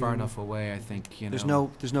 it's far enough away, I think, you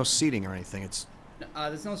know. There's no seating or anything, it's,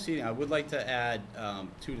 There's no seating. I would like to add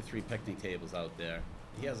 2 to 3 picnic tables out there.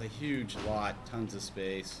 He has a huge lot, tons of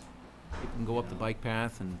space. You can go up the bike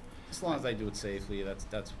path and, As long as I do it safely, that's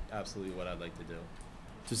absolutely what I'd like to do.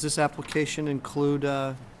 Does this application include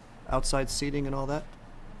outside seating and all that?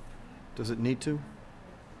 Does it need to?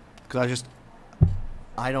 Because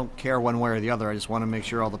I don't care one way or the other. I just want to make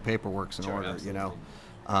sure all the paperwork's in Sure, order, you know?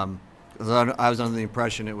 absolutely. 'Cause I was under the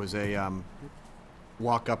impression it was a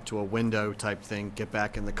walk up to a window type thing, get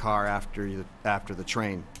back in the car after the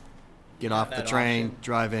train. Get You off have the that train, option.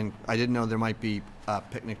 drive in. I didn't know there might be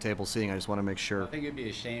picnic table seating. I just want to make I sure. think it'd be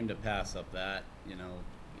a shame to pass up that, you know.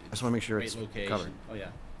 just wanna make sure great it's location. covered. Oh, yeah.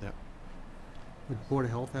 Yeah. Would Board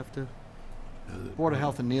of Health have to? Board of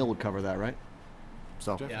Health and Neil would cover that, right?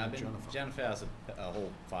 So. Yeah, Jennifer has a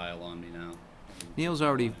whole file on me now. Neil's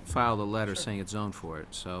already filed a letter saying it's zoned for it,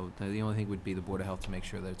 so the only thing would be the Board of Health to make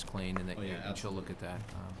sure that it's clean and that Oh, yeah, and she'll look at that.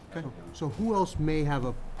 Okay. So who else may have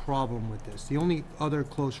a problem with this? The only other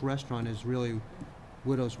close restaurant is really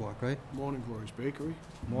Widow's Walk, right? Morning Glory's Bakery.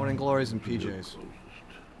 Morning Glories and PJs.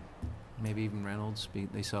 Maybe even Reynolds,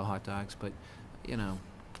 they sell hot dogs, but, you know,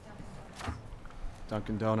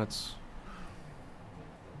 Dunkin' Donuts.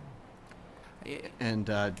 And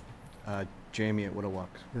Jamie at Widow Walk.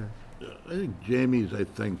 I think Jamie's,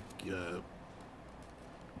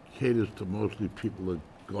 caters to mostly people that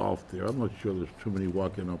golf there. I'm not sure there's too many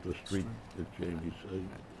walking up the street at Jamie's.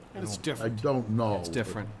 It's I different. don't know. It's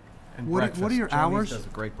different. And What are breakfast. your Jamie's hours? does a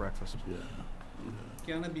great breakfast. Yeah.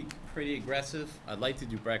 Gonna be pretty aggressive. I'd like to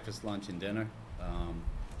do breakfast, lunch, and dinner.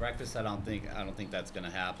 Breakfast, I don't think that's gonna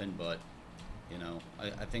happen, but, you know,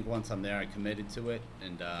 I think once I'm there, I committed to it,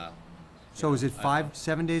 and, So is it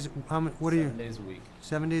 7 days, what are you, 7 days a week.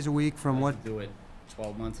 7 days a week from I'd what, like to do it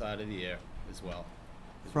 12 months out of the year as well.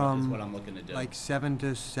 Is From, what I'm looking to do. like 7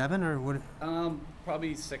 to 7, or what?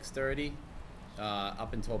 Probably 6:30,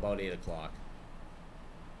 up until about 8 o'clock.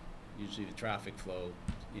 Usually the traffic flow,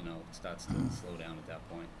 you know, starts to slow down at that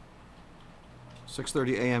point,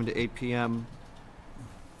 6:30 a.m. to 8 p.m.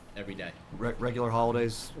 every day. Regular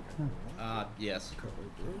holidays. Yes.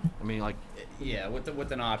 I mean, like, Yeah,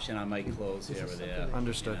 with an option, I might close here or there. you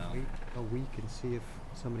Understood. know. Wait a week and see if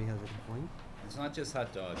somebody has a complaint? It's not just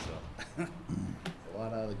hot dogs, though. A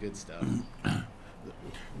lot of other good stuff.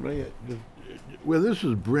 Well, this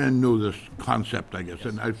is brand new, this concept, I guess,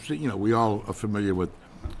 and I've seen, we all are familiar with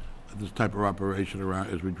this type of operation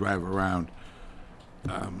around, as we drive around.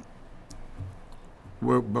 But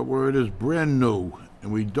where it is brand new,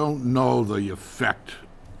 and we don't know the effect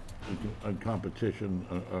on competition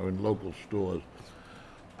or in local stores,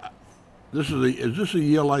 is this a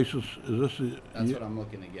year license? Is this That's what I'm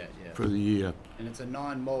looking to get, yeah. for the year? And it's a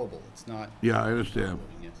non-mobile, it's not. Yeah, I understand.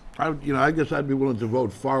 Yes. I guess I'd be willing to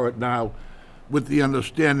vote for it now, with the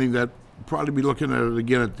understanding that probably be looking at it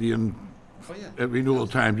again at the end, Oh, yeah. at renewal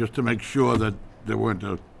time, just to make sure that there weren't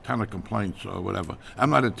a ton of complaints or whatever. I'm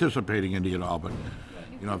not anticipating any at all, but,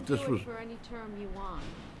 if this was, for any term you want.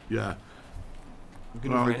 yeah, we can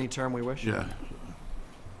do Well, for any term we wish. yeah.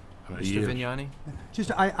 Mr. Vignani?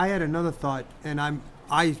 Just, I had another thought, and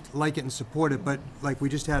I like it and support it, but like we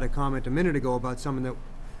just had a comment a minute ago about something that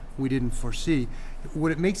we didn't foresee.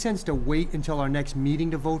 Would it make sense to wait until our next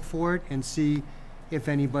meeting to vote for it and see if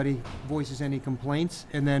anybody voices any complaints,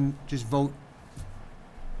 and then just vote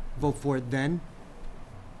for it then?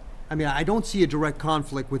 I mean, I don't see a direct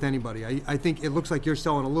conflict with anybody. I think it looks like you're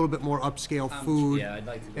selling a little bit more upscale food. Yeah, I'd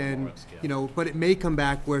like to go And, more upscale. but it may come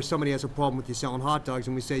back where somebody has a problem with you selling hot dogs,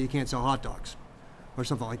 and we say you can't sell hot dogs, or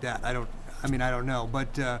something like that. I don't know,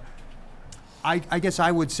 but, I guess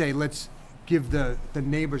I would say let's give the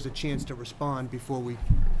neighbors a chance to respond before we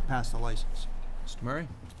pass the license. Mr. Murray?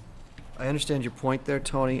 I understand your point there,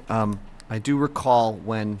 Tony. I do recall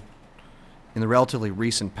when, in the relatively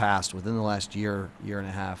recent past, within the last year and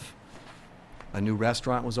a half, a new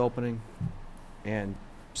restaurant was opening, and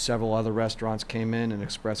several other restaurants came in and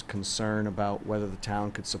expressed concern about whether the town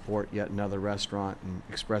could support yet another restaurant, and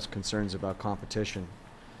expressed concerns about competition.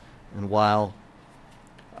 And while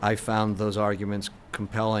I found those arguments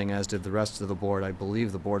compelling, as did the rest of the board, I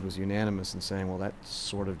believe the board was unanimous in saying, well, that's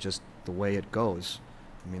sort of just the way it goes.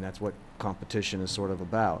 I mean, that's what competition is sort of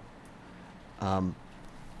about.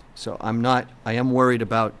 So I am worried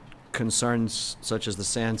about concerns such as the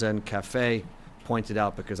Sands End Cafe pointed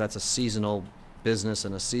out, because that's a seasonal business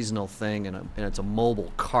and a seasonal thing, and it's a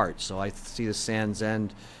mobile cart. So I see the Sands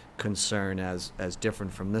End concern as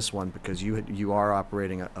different from this one, because you are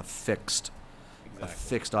operating a fixed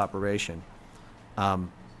operation,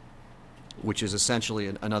 which is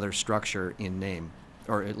essentially another structure in name,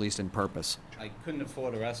 or at least in purpose. I couldn't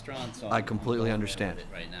afford a restaurant, so I I'm completely going understand. with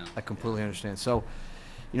it right now. I completely understand. So,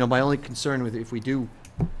 my only concern with if we do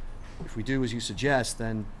if we do as you suggest,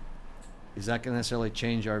 then is that gonna necessarily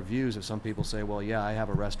change our views if some people say, well, yeah, I have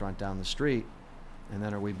a restaurant down the street, and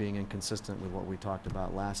then are we being inconsistent with what we talked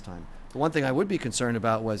about last time? The one thing I would be concerned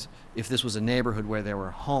about was if this was a neighborhood where there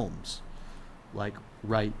were homes, like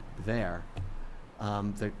right there,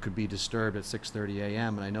 that could be disturbed at 6:30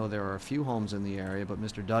 a.m. And I know there are a few homes in the area, but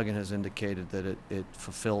Mr. Duggan has indicated that it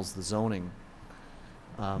fulfills the zoning.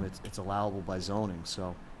 It's allowable by zoning,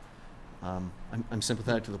 so I'm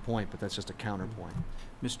sympathetic to the point, but that's just a counterpoint.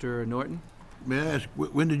 Mr. Norton? May I ask,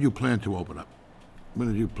 when did you plan to open up? When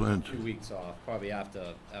did you plan to? 2 weeks off, probably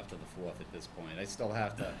after the 4th at this point. I still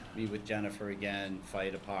have to meet with Jennifer again,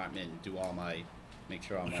 fire department, do all my, make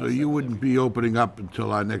sure I'm all So set you with wouldn't everything. be opening up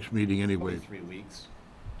until our next meeting Probably anyway? 3 weeks.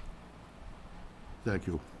 Thank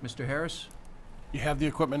you. Mr. Harris? You have the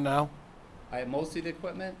equipment now? I have most of the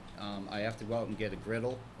equipment. I have to go out and get a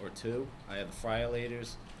griddle or two. I have the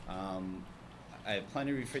fryolators. I have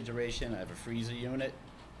plenty of refrigeration. I have a freezer unit,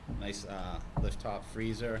 nice lift-top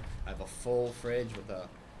freezer. I have a full fridge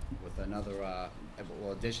with another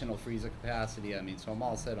additional freezer capacity. I mean, so I'm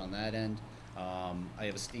all set on that end. I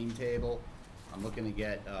have a steam table. I'm looking to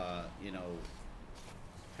get kind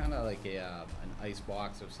of like an ice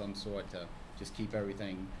box of some sort to just keep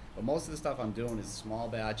everything. But most of the stuff I'm doing is small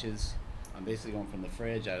batches. I'm basically going from the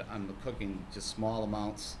fridge. I'm cooking just small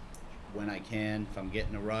amounts when I can. If I'm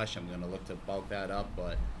getting a rush, I'm going to look to bulk that up.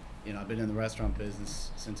 But, I've been in the restaurant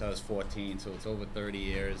business since I was 14, so it's over 30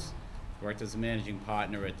 years. Worked as a managing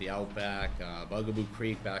partner at the Outback, Bugaboo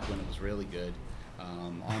Creek back when it was really good.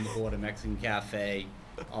 On the board of Mexican Cafe,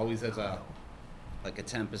 always as a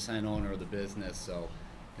 10% owner of the business. So,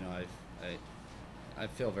 I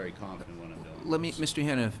feel very confident what I'm doing. Let me, Mr.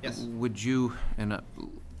 Hanna, Yes. would you, and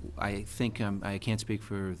I think, I can't speak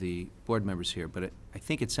for the board members here, but I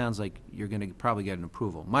think it sounds like you're gonna probably get an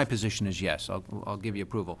approval. My position is yes, I'll give you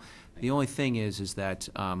approval. The only thing is that,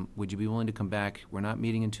 would you be willing to come back? We're not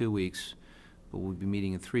meeting in 2 weeks, but we'll be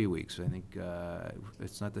meeting in 3 weeks. I think,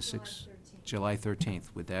 it's not the 6th, July 13th.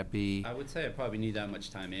 Would that be? I would say I probably need that much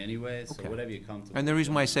time anyway, so Okay. whatever you're comfortable. And the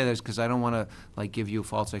reason why I doing. say that is because I don't want to, give you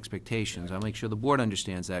false expectations. I'll make sure the board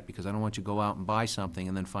understands that, because I don't want you to go out and buy something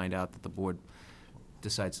and then find out that the board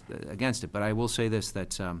decides against it. But I will say this,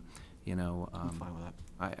 that, I'm fine with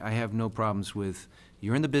that. I have no problems with,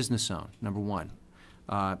 you're in the business zone, number one.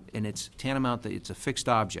 And it's tantamount that it's a fixed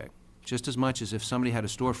object, just as much as if somebody had a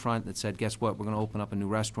storefront that said, guess what, we're going to open up a new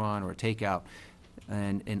restaurant or a takeout.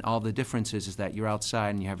 And all the difference is that you're outside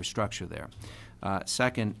and you have a structure there.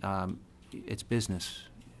 Second, it's business.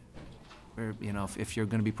 If you're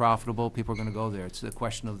going to be profitable, people are going to go there. It's the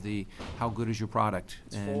question of how good is your product.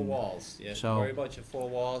 It's 4 walls. Yeah, so- worry about your 4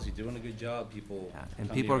 walls. You're doing a good job. People. Yeah, and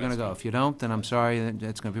come people are your going to go. restaurant. If you don't, then I'm sorry,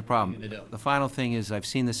 it's going to be a problem. You're gonna do. The final thing is, I've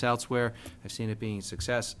seen this elsewhere. I've seen it being a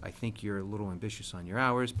success. I think you're a little ambitious on your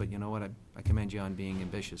hours, but you know what? I commend you on being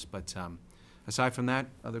ambitious. But aside from that,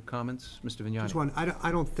 other comments? Mr. Vignani? Just one,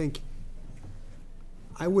 I don't think,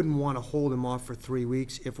 I wouldn't want to hold him off for 3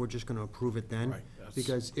 weeks if we're just going to approve it then. Right, that's-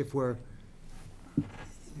 Because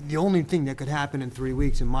the only thing that could happen in 3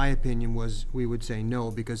 weeks, in my opinion, was we would say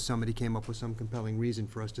no because somebody came up with some compelling reason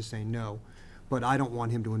for us to say no. But I don't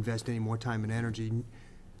want him to invest any more time and energy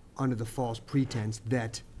under the false pretense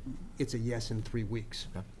that it's a yes in 3 weeks.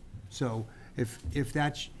 Okay. So if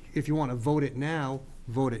you want to vote it now,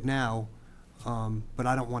 vote it now. But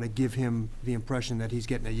I don't want to give him the impression that he's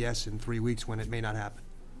getting a yes in 3 weeks when it may not happen.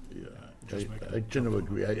 Yeah, I tend to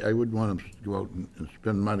agree. I wouldn't want him to go out and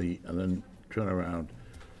spend money and then turn around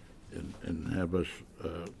and have us,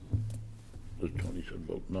 as Tony said,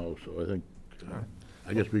 vote no. So I think,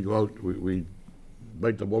 I guess we go out, we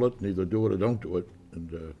bite the bullet and either do it or don't do it.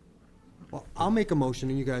 And Well, I'll make a motion,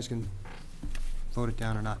 and you guys can vote it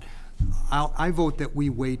down or not. I vote that we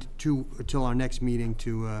wait till our next meeting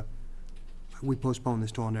we postpone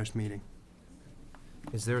this till our next meeting.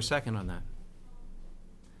 Is there a second on that?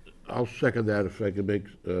 I'll second that if I can make,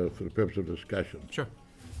 for the purpose of discussion. Sure.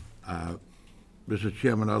 Mr.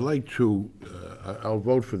 Chairman, I'd like to, I'll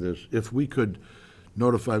vote for this. If we could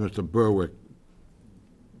notify Mr. Berwick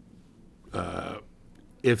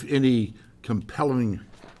if any compelling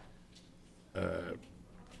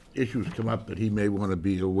issues come up that he may want to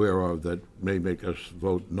be aware of that may make us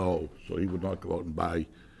vote no, so he would not go out and buy,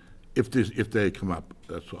 if they come up,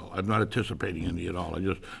 that's all. I'm not anticipating any at all. I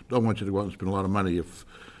just don't want you to go out and spend a lot of money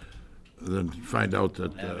then find out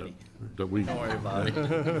that, that we... Don't worry about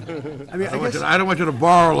it. I mean, I don't want you to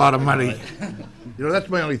borrow a lot of money. That's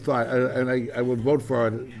my only thought, and I would vote for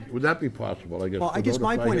it. Would that be possible, I guess? Well, I to guess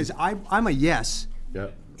my notify point him? is, I'm a yes, Yeah,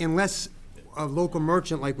 unless a local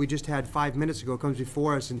merchant like we just had 5 minutes ago comes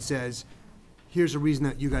before us and says, here's a reason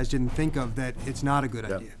that you guys didn't think of that it's not a good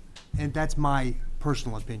Yeah. idea. And that's my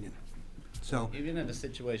personal opinion. So, Even in a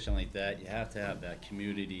situation like that, you have to have that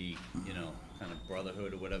community, you know, kind of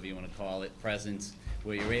brotherhood or whatever you want to call it, presence,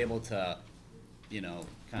 where you're able to, you know,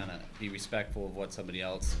 kind of be respectful of what somebody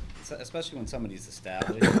else, especially when somebody's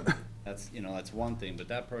established. That's, you know, that's one thing, but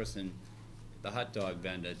that person, the hot dog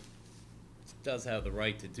vendor, does have the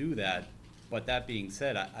right to do that. But that being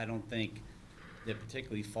said, I don't think they're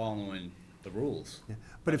particularly following the rules. yeah.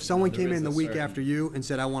 But if you know, someone there came is in a the week certain- after you and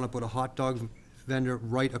said, I want to put a hot dog vendor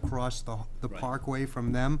right across the Right. parkway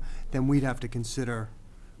from them, then we'd have to consider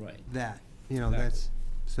Right. that, you know, Exactly. that's,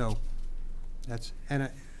 so, that's, and,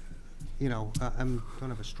 you know, I'm, don't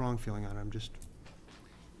have a strong feeling on it, I'm just,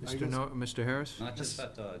 Mr. Harris? Not just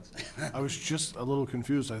hot dogs. I was just a little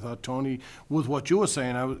confused. I thought Tony, with what you were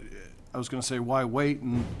saying, I was gonna say, why wait?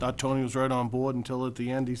 And thought Tony was right on board until at the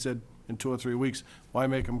end, he said, in 2 or 3 weeks, why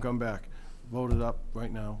make him come back? Vote it up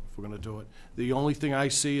right now if we're gonna do it. The only thing I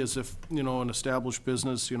see is if, you know, an established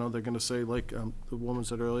business, you know, they're gonna say, like, the woman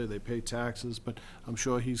said earlier, they pay taxes, but I'm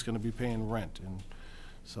sure he's gonna be paying rent, and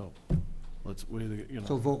so, let's, you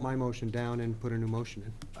so know, vote my motion down and put a new motion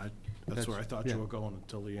in. that's where I thought you yeah. were going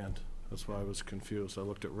until the end. That's why I was confused. I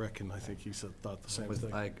looked at Rick, and I think he thought the same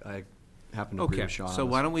thing. I happen to agree Okay, with Sean. so on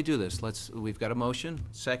why this. don't we do this? We've got a motion,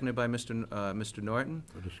 seconded by Mr. Norton.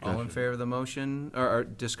 All in discussion. favor of the motion, or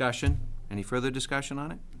discussion? Any further discussion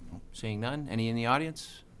on it? Seeing none? Any in the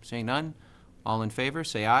audience? Seeing none? All in favor,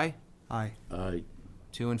 say aye. Aye. Aye.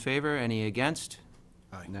 2 in favor, any against?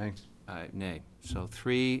 Nay. Nay. So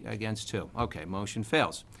 3 against 2. Okay, motion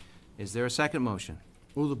fails. Is there a second motion?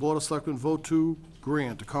 Move the Board of Selectmen vote to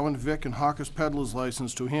grant a common vic and hawker's peddler's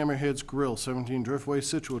license to Hammerhead's Grill, 17 Driftway,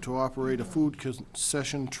 Scituate, to operate a food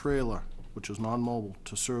concession trailer, which is non-mobile,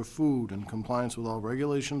 to serve food in compliance with all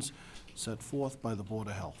regulations set forth by the Board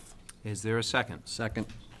of Health. Is there a second? Second.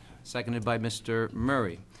 Seconded by Mr.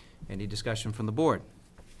 Murray. Any discussion from the board?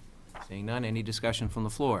 Seeing none, any discussion from the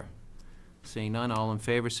floor? Seeing none, all in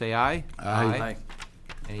favor, say aye. Aye.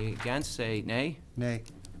 Any against, say nay. Nay.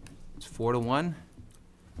 It's 4 to 1.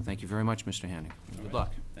 Thank you very much, Mr. Hanning. Good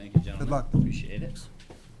luck. Thank you, gentlemen. luck. Appreciate it.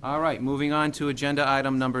 All right, moving on to agenda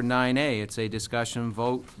item number 9A. It's a discussion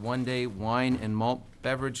vote, one-day wine and malt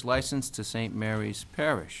beverage license to St. Mary's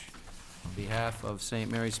Parish. On behalf of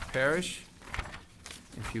St. Mary's Parish,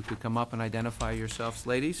 if you could come up and identify yourselves,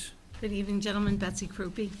 ladies. Good evening, gentlemen. Betsy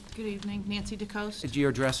Krupe. Good evening, Nancy DeCoste. Your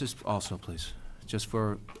addresses also, please, just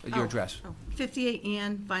for your address. 58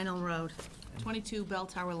 Ann Vinyl Road, 22 Bell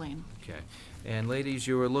Tower Lane. Okay. And ladies,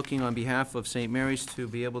 you are looking on behalf of St. Mary's to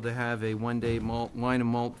be able to have a one-day wine and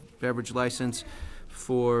malt beverage license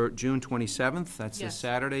for June 27th. That's this Yes.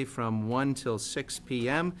 Saturday from 1 till 6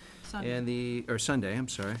 p.m. Sunday. And or Sunday, I'm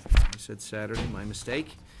sorry. I said Saturday, my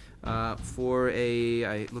mistake. For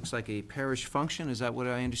it looks like a parish function, is that what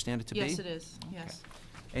I understand it to be? Yes, it is, yes.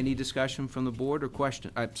 Any discussion from the board or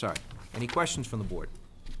question, I'm sorry, any questions from the board?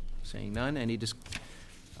 Saying none, any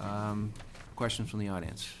questions from the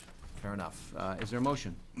audience? Fair enough. Is there a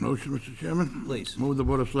motion? Motion, Mr. Chairman? Please. Move the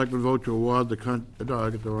Board of Selectmen vote to award I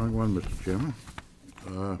get the wrong one, Mr. Chairman.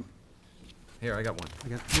 Here, I got one. I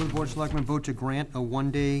got, move the Board of Selectmen vote to grant a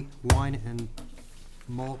one-day wine and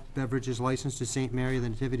malt beverages license to St. Mary the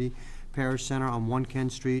Nativity Parish Center on 1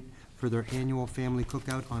 Kent Street for their annual family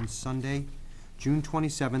cookout on Sunday, June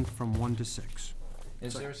 27th, from 1 to 6.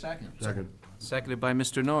 Is there a second? Second. Seconded by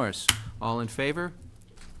Mr. Norris. All in favor?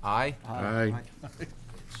 Aye. Aye.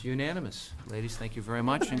 It's unanimous. Ladies, thank you very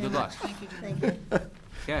much, and good luck. Thank you, gentlemen.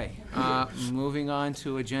 Okay, moving on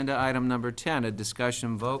to agenda item number 10, a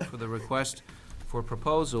discussion vote for the request for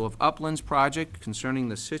proposal of Uplands project concerning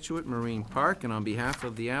the Scituate Marine Park, and on behalf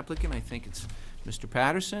of the applicant, I think it's Mr.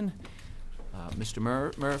 Patterson, Mr.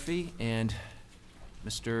 Murphy, and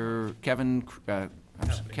Mr. Kevin,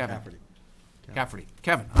 Cafferty.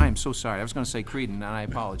 Kevin, I am so sorry. I was going to say Creedon, and I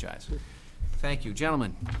apologize. Thank you.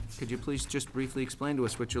 Gentlemen, could you please just briefly explain to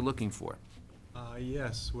us what you're looking for?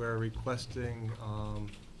 Yes, we're requesting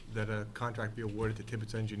that a contract be awarded to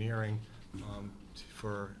Tibbetts Engineering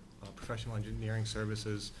for professional engineering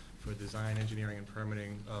services for design, engineering, and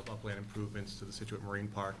permitting of upland improvements to the Scituate Marine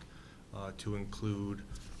Park, to include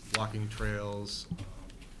walking trails,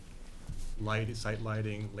 site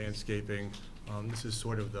lighting, landscaping. This is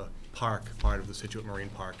sort of the park part of the Scituate Marine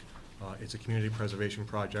Park. It's a community preservation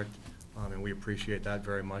project, and we appreciate that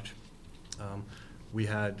very much. We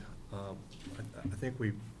had, I think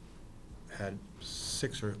we had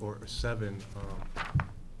 6 or 7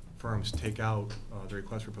 firms take out the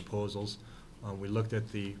request for proposals. We looked at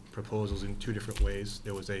the proposals in 2 different ways.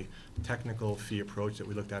 There was a technical fee approach that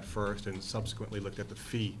we looked at first, and subsequently looked at the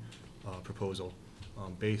fee proposal,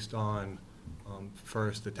 based on,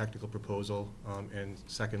 first, the technical proposal, and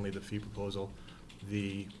secondly, the fee proposal.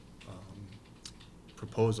 The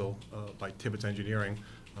proposal by Tibbetts Engineering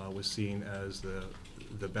was seen as the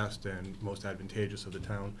best and most advantageous of the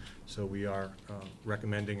town. So we are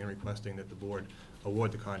recommending and requesting that the board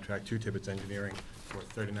award the contract to Tibbetts Engineering for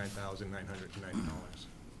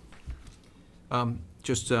 $39,990.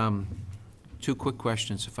 Just two quick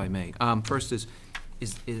questions, if I may. First is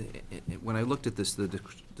when I looked at this, the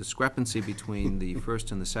discrepancy between the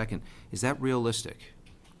first and the second, is that realistic?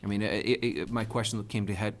 I mean, my question that came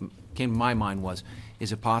to my mind was,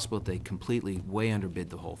 is it possible that they completely way underbid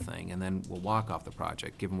the whole thing and then will walk off the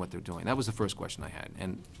project, given what they're doing? That was the first question I had,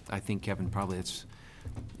 and I think, Kevin, probably it's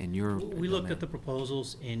in your... We looked at the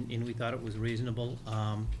proposals, and we thought it was reasonable.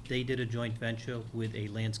 They did a joint venture with a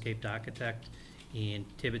landscaped architect, and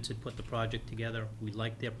Tibbetts had put the project together. We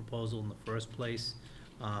liked their proposal in the first place.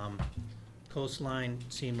 Coastline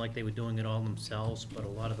seemed like they were doing it all themselves, but a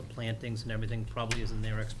lot of the plantings and everything probably isn't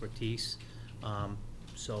their expertise.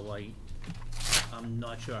 So I'm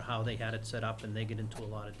not sure how they had it set up, and they get into a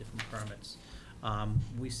lot of different permits.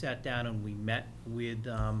 We sat down and we met with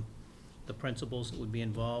the principals that would be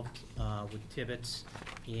involved, with Tibbetts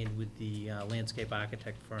and with the landscape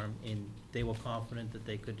architect firm, and they were confident that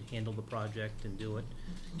they could handle the project and do it.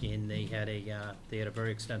 And they had a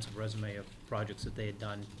very extensive resume of projects that they had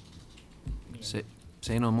done. Say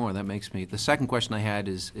no more, that makes me... The second question I had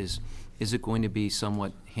is it going to be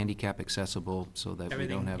somewhat handicap accessible so that we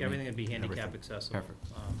don't have... Everything would be handicap accessible.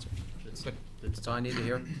 Perfect. That's all I need to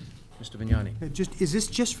hear. Mr. Vignani? Is this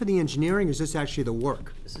just for the engineering, or is this actually the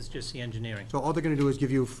work? This is just the engineering. So all they're gonna do is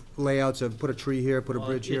give you layouts of put a tree here, put a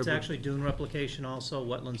bridge here? It's actually dune replication also,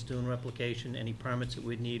 wetlands dune replication, any permits that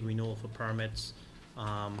we'd need, renewal for permits,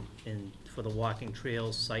 and for the walking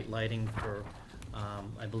trails, site lighting for,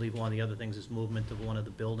 I believe one of the other things is movement of one of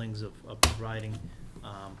the buildings of providing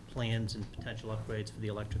plans and potential upgrades for the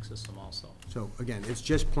electric system also. So again, it's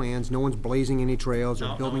just plans, no one's blazing any trails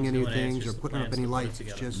No, or building no any one's doing it, it's things or just the putting up plans any to put it lights,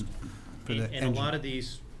 it's together. just for the And a lot engine. of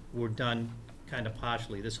these were done kind of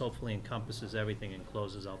partially. This hopefully encompasses everything and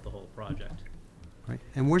closes out the whole project. Right,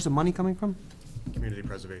 and where's the money coming from? Community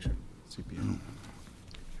preservation. CPA.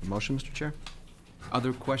 Motion, Mr. Chair?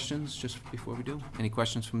 Other questions, just before we do? Any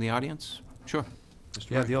questions from the audience? Sure. Mr.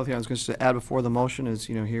 Yeah, Wright. the only thing I was going to add before the motion is,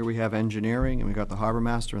 here we have engineering, and we got the harbor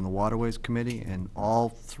master and the waterways committee, and all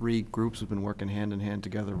three groups have been working hand in hand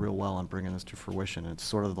together real well on bringing this to fruition. It's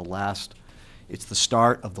sort of it's the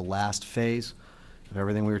start of the last phase of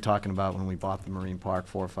everything we were talking about when we bought the Marine Park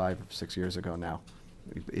 4 or 5 or 6 years ago now.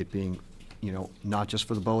 It being, not just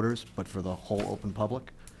for the boaters, but for the whole open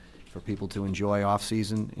public, for people to enjoy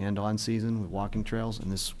off-season and on-season with walking trails, and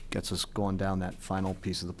this gets us going down that final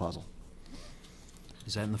piece of the puzzle.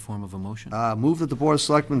 Is that in the form of a motion? Move that the Board of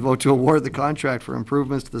Selectmen vote to award the contract for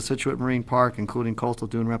improvements to the Scituate Marine Park, including coastal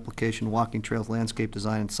dune replication, walking trails, landscape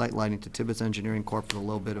design, and site lighting to Tibbetts Engineering Corp. for the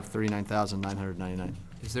low bid of $39,999.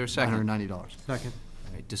 Is there a second? $990. Second.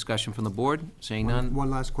 All right, discussion from the board? Seeing none? One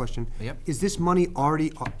last question. Yep. Is this money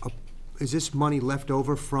already, is this money left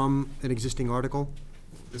over from an existing article?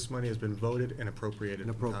 This money has been voted and appropriated. And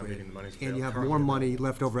appropriated. Meeting the money's And you have currently more money available.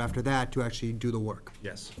 left over after that to actually do the work?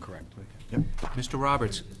 Yes. Correct. Mr.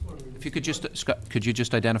 Roberts, if you could could you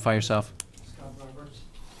just identify yourself? Scott Roberts.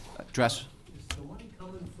 Address? Is the money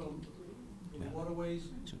coming from the waterways?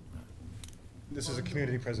 This is a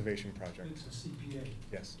community preservation project. It's a CPA.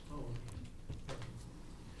 Yes. Oh,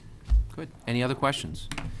 Good. Any other questions?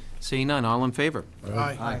 Seeing none, all in favor?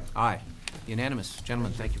 Aye. Aye. Unanimous.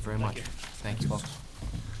 Gentlemen, thank you very much. Thank you, folks.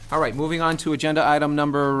 All right, moving on to agenda item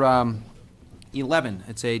number 11.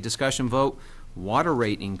 It's a discussion vote, water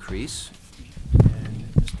rate increase. And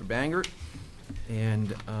Mr. Bangert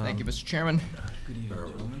and... Thank you, Mr. Chairman.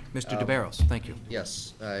 Mr. DeBarros, thank you.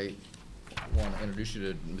 Yes, I want to introduce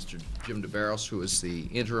you to Mr. Jim DeBarros, who is the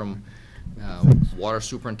interim water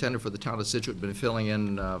superintendent for the town of Scituate. Been filling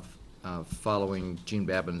in following Gene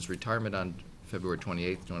Babin's retirement on February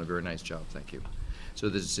 28th. Doing a very nice job, thank you. So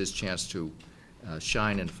this is his chance to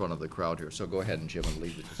shine in front of the crowd here. So go ahead and Jim and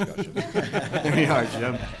lead the discussion. There you are,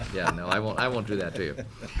 Jim. Yeah, no, I won't do that to you.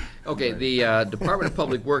 Okay, the Department of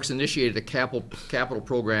Public Works initiated a capital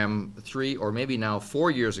program 3 or maybe now 4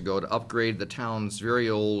 years ago to upgrade the town's very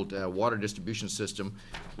old water distribution system,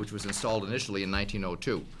 which was installed initially in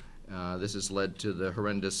 1902. This has led to the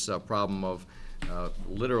horrendous problem of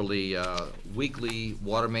literally weekly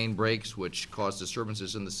water main breaks, which cause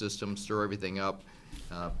disturbances in the system, stir everything up.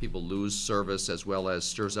 People lose service, as well as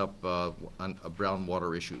stirs up brown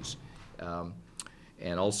water issues.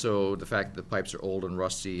 And also the fact that the pipes are old and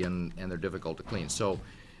rusty and they're difficult to clean. So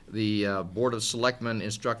The Board of Selectmen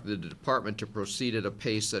instructed the department to proceed at a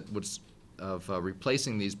pace that was of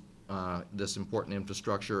replacing this important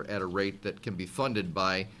infrastructure at a rate that can be funded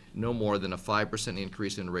by no more than a 5%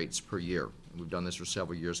 increase in rates per year. We've done this for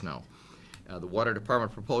several years now. The Water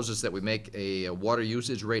Department proposes that we make a water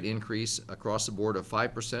usage rate increase across the board of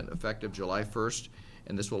 5% effective July 1st,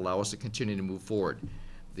 and this will allow us to continue to move forward.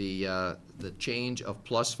 The change of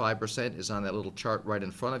plus 5% is on that little chart right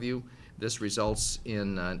in front of you. This results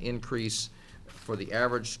in an increase for the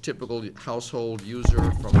average typical household user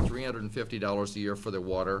from $350 a year for their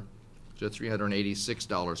water to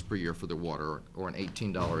 $386 per year for their water, or an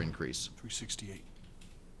 $18 increase. 368.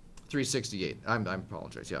 368, I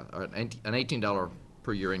apologize, yeah, an $18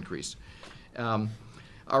 per year increase.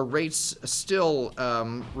 Our rates still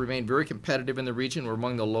remain very competitive in the region. We're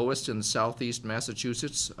among the lowest in southeast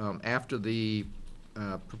Massachusetts. After the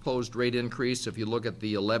proposed rate increase, if you look at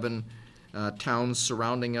the 11 towns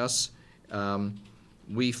surrounding us,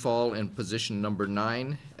 we fall in position number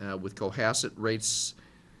 9 with Cohasset rates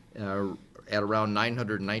at around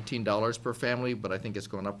 $919 per family, but I think it's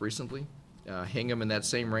gone up recently. Hingham in that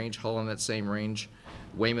same range, Hull in that same range,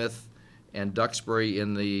 Weymouth and Duxbury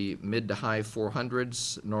in the mid to high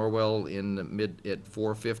 400s, Norwell in the mid at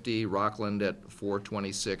 450, Rockland at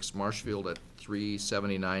 426, Marshfield at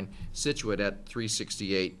 379, Scituate at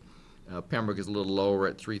 368. Pembroke is a little lower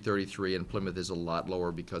at 333, and Plymouth is a lot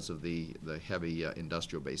lower because of the heavy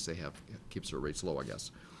industrial base they have. Keeps their rates low, I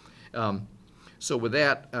guess. So with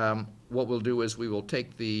that, what we'll do is we will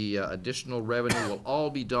take the additional revenue, will all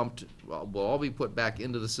be dumped, will all be put back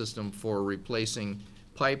into the system for replacing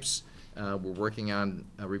pipes. We're working on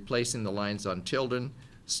replacing the lines on Tilden,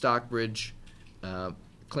 Stockbridge,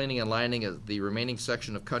 cleaning and lining of the remaining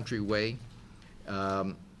section of Country Way,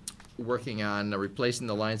 working on replacing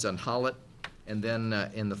the lines on Hollitt, and then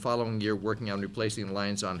in the following year, working on replacing the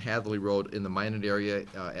lines on Hadley Road in the Minot area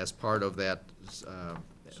as part of that,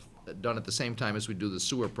 done at the same time as we do the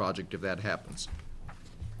sewer project, if that happens.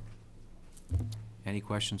 Any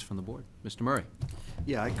questions from the board? Mr. Murray?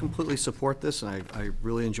 Yeah, I completely support this, and I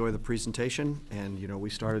really enjoy the presentation. And, you know, we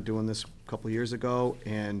started doing this a couple of years ago,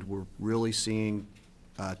 and we're really seeing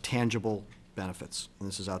tangible benefits, and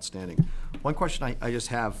this is outstanding. One question I just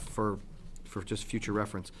have for just future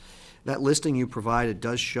reference. That listing you provided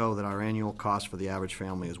does show that our annual cost for the average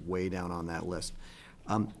family is way down on that list.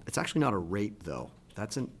 It's actually not a rate, though.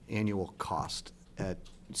 That's an annual cost.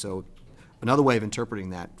 So another way of interpreting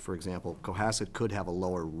that, for example, Cohasset could have a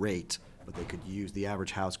lower rate, but they could use, the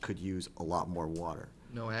average house could use a lot more water.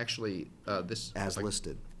 No, actually, this... As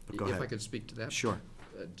listed. But go ahead. If I could speak to that? Sure.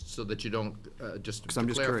 So that you don't, just to I'm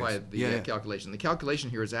just clarify curious. the calculation. The calculation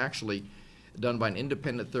here is actually done by an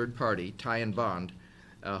independent third party, Ty and Bond,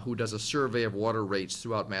 who does a survey of water rates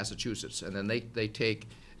throughout Massachusetts. And then they take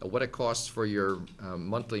what it costs for your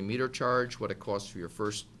monthly meter charge, what it costs for your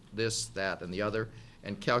first this, that, and the other,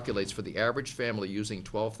 and calculates for the average family using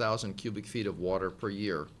 12,000 cubic feet of water per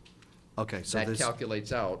year. Okay, so that this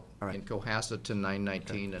calculates out all right. in Cohasset to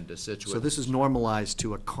 919 and to Scituate. So this is normalized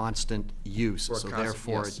to a constant use, For a so constant,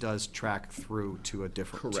 therefore yes. it does track through to a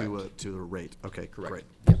different, to the rate. Okay, Correct. great.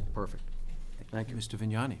 Yep, perfect. Thank you. Mr.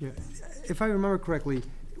 Vignani? Yeah, if I remember correctly,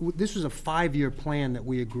 this was a 5-year plan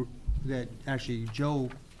that that actually Joe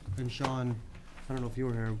and Sean, I don't know if you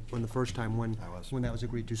were here when the first time when that was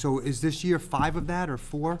agreed to. So is this year 5 of that or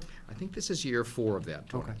 4? I think this is year 4 of that,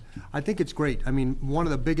 Tony. Okay. I think it's great. I mean, one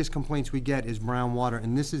of the biggest complaints we get is brown water,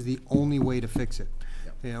 and this is the only way to fix it.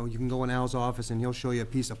 Yep. You know, you can go in Al's office and he'll show you a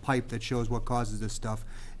piece of pipe that shows what causes this stuff.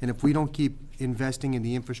 And if we don't keep investing in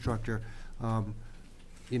the infrastructure,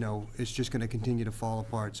 you know, it's just gonna continue to fall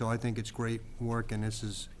apart. So I think it's great work, and this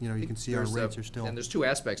is, you know, you can see our rates are still. And there's 2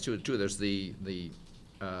 aspects to it, too. There's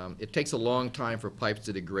it takes a long time for pipes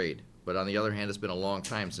to degrade, but on the other hand, it's been a long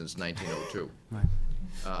time since 1902. Right.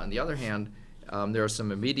 On the other hand, there are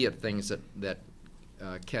some immediate things that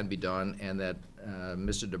can be done, and that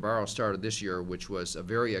Mr. DeBarro started this year, which was a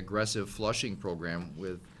very aggressive flushing program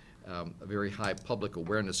with a very high public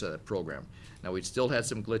awareness of that program. Now, we still had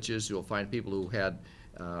some glitches. You'll find people who had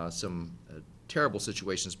some terrible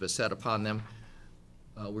situations beset upon them.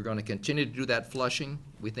 We're going to continue to do that flushing.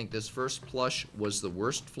 We think this first flush was the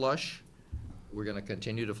worst flush. We're going to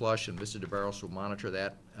continue to flush, and Mr. DeBarros will monitor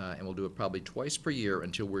that, and we'll do it probably twice per year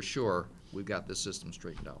until we're sure we've got this system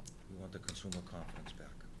straightened out. We want the consumer confidence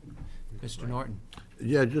back. Mr. Norton?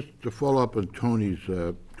 Yeah, just to follow up on Tony's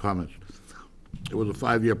comments. It was a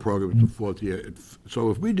 5-year program, it's the 4th year.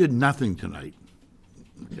 So if we did nothing tonight,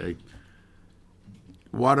 okay,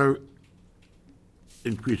 water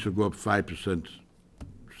increase would go up 5%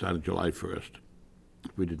 starting July 1st.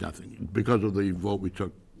 If we did nothing, because of the vote we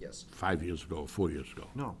took Yes. Yes. 5 years ago, or 4 years ago.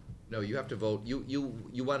 No. No, you have to vote, you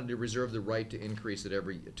wanted to reserve the right to increase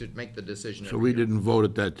it to make the decision So every we year. didn't vote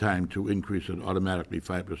at that time to increase it automatically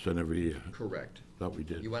 5% every year. Correct. Thought we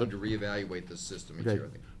did. You wanted to reevaluate the system each Okay, year, I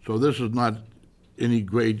think. so this is not any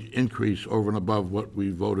great increase over and above what we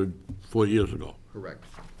voted 4 years ago. Correct.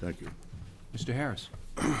 Thank you. Mr. Harris?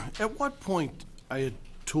 At what point, I had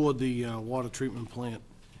toured the water treatment plant,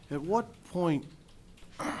 at what point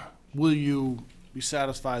will you be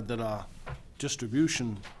satisfied that our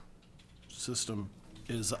distribution system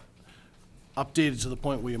is updated to the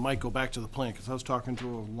point where you might go back to the plant? Because I was talking to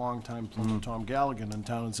a longtime plumber, Tom Galligan, in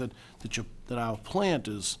town, and said that our plant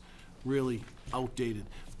is really outdated.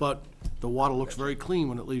 But the water looks very clean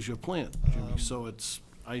when it leaves your plant, Jimmy, so it's,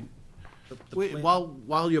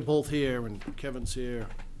 while you're both here and Kevin's here,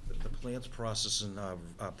 The plant's processing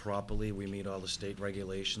properly. We meet all the state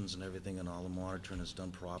regulations and everything, and all the monitoring is done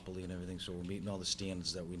properly and everything, so we're meeting all the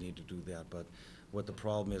standards that we need to do that. But what the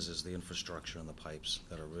problem is the infrastructure and the pipes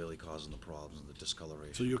that are really causing the problems and the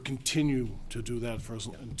discoloration. so you'll continue to do that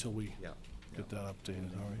until we Yeah. get that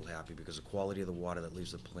updated, all right? We're happy because the quality of the water that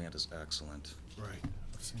leaves the plant is excellent. Right,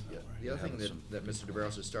 I've seen that, right. The other thing having some- that Mr.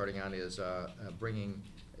 DeBarros is starting on is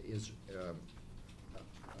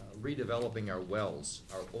redeveloping our wells.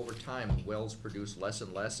 Over time, wells produce less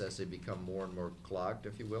and less as they become more and more clogged,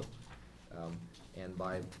 if you will. And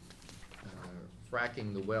by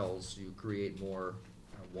fracking the wells, you create more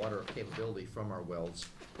water capability from our wells,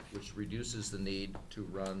 which reduces the need to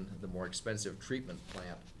run the more expensive treatment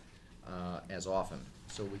plant as often.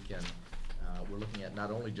 So we're looking at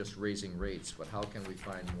not only just raising rates, but how can we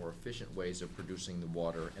find more efficient ways of producing the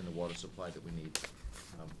water and the water supply that we need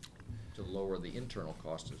to lower the internal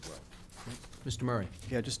cost as well. Mr. Murray?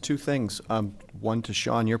 Yeah, just two things. One, to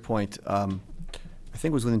Sean, your point, I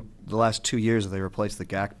think it was within the last 2 years that they replaced the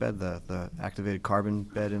GAC bed, the activated carbon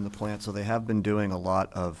bed in the plant. So they have been doing a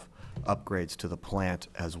lot of upgrades to the plant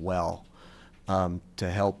as well,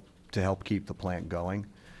 to help keep the plant going.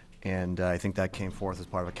 And I think that came forth as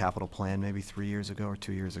part of a capital plan maybe 3 years ago or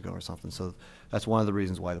 2 years ago or something. So that's one of the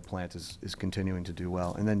reasons why the plant is continuing to do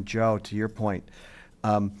well. And then, Joe, to your point,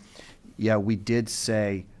 yeah, we did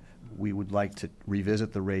say we would like to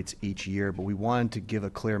revisit the rates each year, but we wanted to give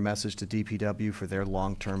a clear message to DPW for their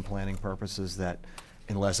long-term planning purposes that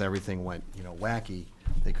unless everything went, wacky,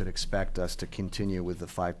 they could expect us to continue with the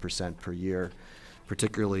 5% per year,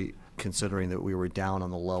 particularly considering that we were down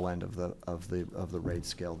on the low end of the rate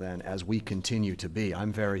scale then, as we continue to be.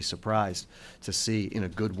 I'm very surprised to see, in a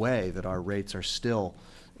good way, that our rates are still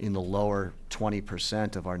in the lower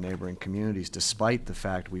 20% of our neighboring communities, despite the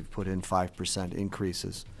fact we've put in 5%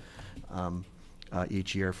 increases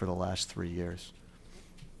each year for the last 3 years.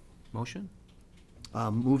 Motion?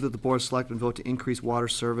 Move that the Board of Selectmen vote to increase water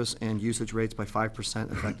service and usage rates by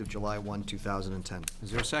 5% effective July 1, 2010. Is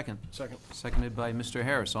there a second? Second. Seconded by Mr.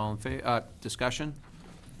 Harris. All in favor, discussion?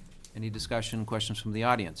 Any discussion, questions from the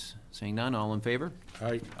audience? Seeing none, all in favor?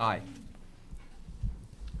 Aye. Aye.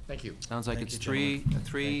 Thank you. Sounds like Thank it's you, gentlemen.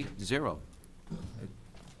 3-0.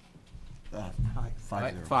 Aye.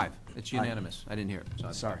 5-0. 5. It's unanimous. I didn't hear it.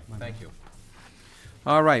 So Sorry. Thank you.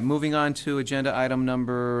 All right, moving on to agenda item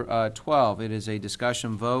number 12. It is a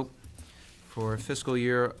discussion vote for fiscal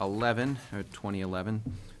year 11, or 2011,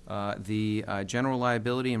 the general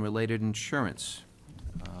liability and related insurance.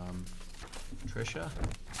 Tricia, would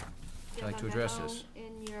you like to address this?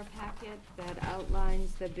 In your packet that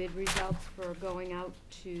outlines the bid results for going out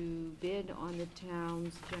to bid on the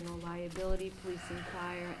town's general liability, police and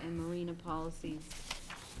fire, and marina policies.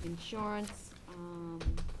 Insurance,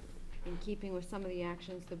 in keeping with some of the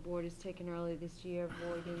actions the board has taken earlier this year,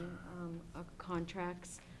 voiding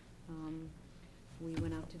contracts. We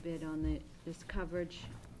went out to bid on this coverage,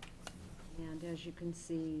 and as you can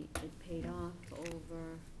see, it paid off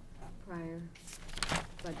over prior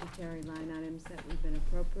budgetary line items that we've been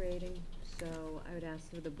appropriating. So I would ask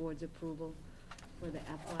for the board's approval for the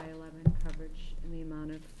FY11 coverage in the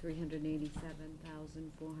amount of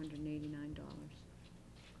 $387,489.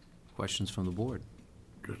 Questions from the board?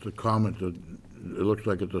 Just a comment that it looks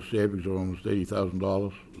like it's a savings of almost $80,000.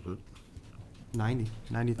 Is it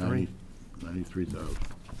 93. 93,000.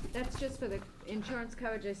 That's just for the insurance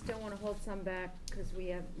coverage. I still want to hold some back because we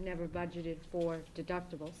have never budgeted for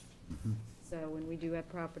deductibles. So when we do have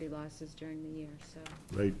property losses during the year, so.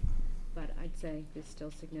 Right, But I'd say there's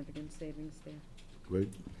still significant savings there. great.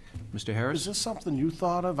 Mr. Harris? Is this something you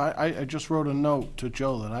thought of? I just wrote a note to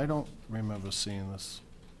Joe that I don't remember seeing this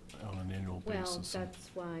on an annual Well, basis.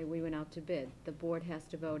 that's why we went out to bid. The board has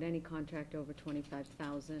to vote any contract over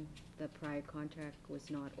 25,000. The prior contract was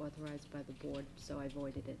not authorized by the board, so I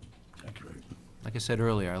voided it. Thank you. Like I said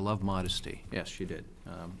earlier, I love modesty. Yes, you did.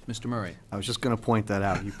 Mr. Murray? I was just going to point that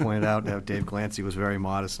out. You pointed out how Dave Glancy was very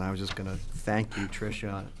modest, and I was just going to thank you,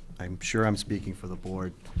 Tricia. I'm sure I'm speaking for the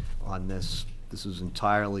board on this. This was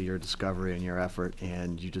entirely your discovery and your effort,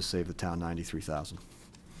 and you just saved the town $93,000.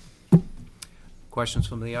 Questions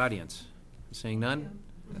from the audience? Seeing none?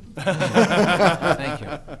 Thank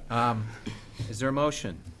you. Is there a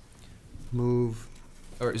motion? Move.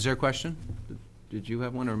 Or is there a question? Did you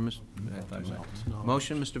have one, or Ms.?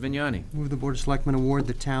 Motion, Mr. Vignani. Move the Board of Selectmen award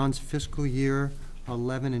the town's fiscal year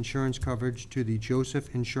 11 insurance coverage to the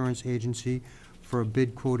Joseph Insurance Agency for a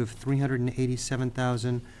bid quote of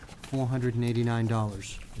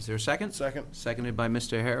 $387,489. Is there a second? Second. Seconded by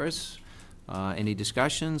Mr. Harris. Any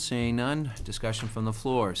discussion? Seeing none. Discussion from the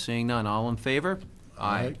floor. Seeing none. All in favor?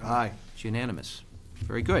 Aye. Aye. It's unanimous.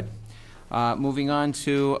 Very good. Moving on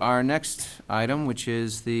to our next item, which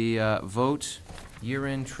is the vote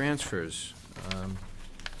year-end transfers.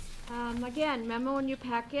 Again, memo in your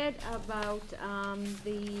packet about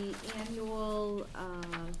the annual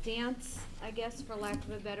dance, I guess, for lack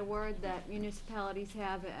of a better word, that municipalities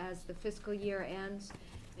have as the fiscal year ends,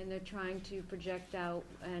 and they're trying to project out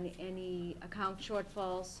any account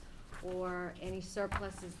shortfalls or any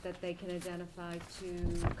surpluses that they can identify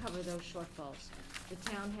to cover those shortfalls. The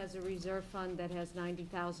town has a reserve fund that has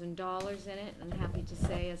 $90,000 in it. I'm happy to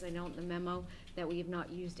say, as I note in the memo, that we have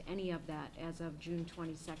not used any of that as of June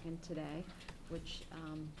 22nd today, which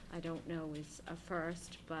I don't know is a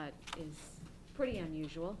first, but is pretty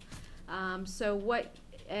unusual. So what,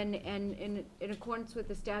 and in accordance with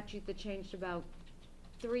the statute that changed about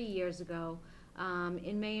 3 years ago,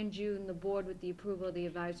 in May and June, the board, with the approval of the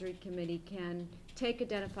advisory committee, can take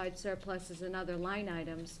identified surpluses and other line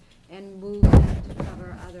items and move them to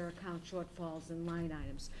cover other account shortfalls and line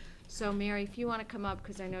items. So Mary, if you want to come up,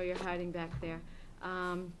 because I know you're hiding back there.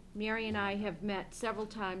 Mary and I have met several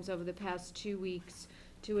times over the past 2 weeks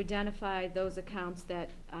to identify those accounts that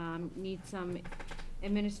need some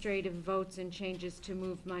administrative votes and changes to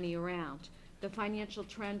move money around. The financial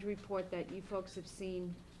trend report that you folks have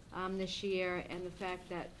seen this year, and the fact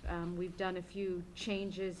that we've done a few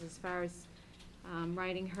changes as far as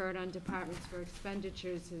writing herd on departments for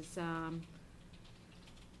expenditures has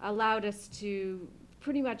allowed us to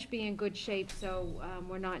pretty much be in good shape, so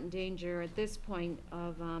we're not in danger at this point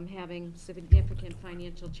of having significant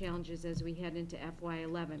financial challenges as we head into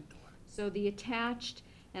FY11. So the attached,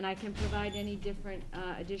 and I can provide any different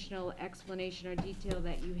additional explanation or detail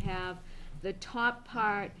that you have, the top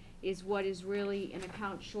part is what is really an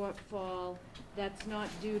account shortfall that's not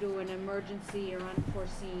due to an emergency or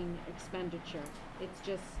unforeseen expenditure. It's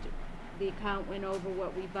just the account went over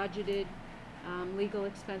what we budgeted. Legal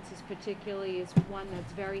expenses particularly is one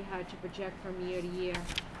that's very hard to project from year to year.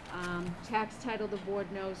 Tax title the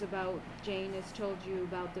board knows about. Jane has told you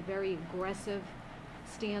about the very aggressive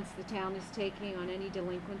stance the town is taking on any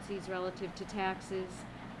delinquencies relative to taxes.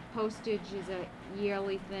 Postage is a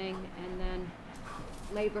yearly thing, and then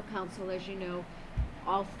Labor Council, as you know,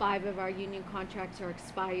 all 5 of our union contracts are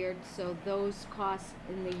expired, so those costs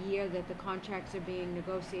in the year that the contracts are being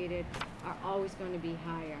negotiated are always going to be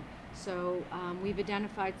higher. So we've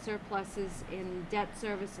identified surpluses in debt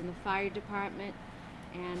service in the fire department,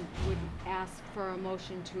 and would ask for a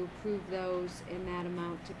motion to approve those in that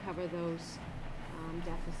amount to cover those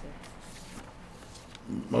deficits.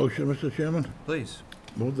 Motion, Mr. Chairman? Please.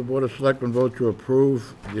 Move the Board of Selectmen vote to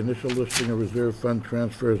approve the initial listing of reserve fund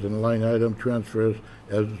transfers and line item transfers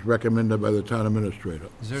as recommended by the town administrator.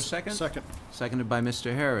 Is there a second? Second. Seconded by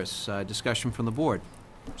Mr. Harris. Discussion from the board.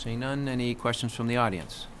 Seeing none, any questions from the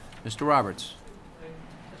audience? Mr. Roberts?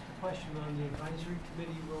 Just a question on the advisory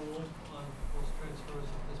committee role on those transfers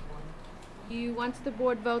at this point. Once the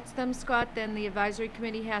board votes them, Scott, then the advisory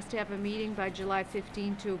committee has to have a meeting by July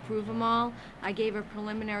 15 to approve them all. I gave a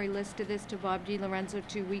preliminary list of this to Bob DiLorenzo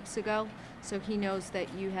 2 weeks ago, so he knows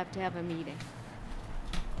that you have to have a meeting.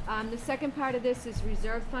 The second part of this is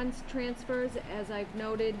reserve funds transfers. As I've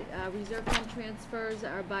noted, reserve fund transfers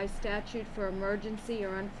are by statute for emergency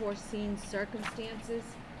or unforeseen circumstances.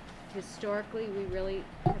 Historically, we really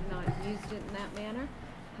have not used it in that manner.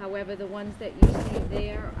 However, the ones that you see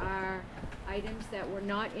there are items that were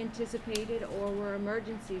not anticipated or were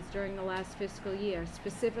emergencies during the last fiscal year.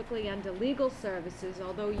 Specifically under legal services,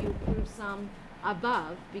 although you approved some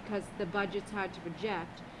above because the budget's hard to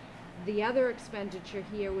project, the other expenditure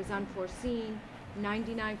here was unforeseen.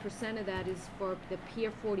 99% of that is for the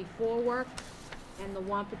Pier 44 work and the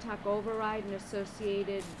Wampatuck override and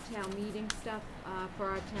associated town meeting stuff for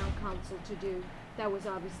our town council to do. That was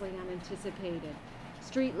obviously unanticipated.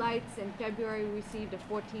 Street lights, in February we received a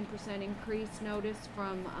 14% increase notice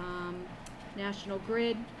from National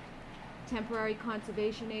Grid, temporary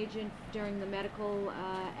conservation agent during the medical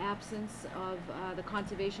absence of the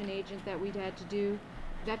conservation agent that we'd had to do,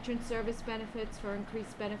 veteran service benefits for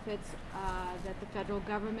increased benefits that the federal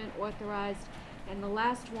government authorized, and the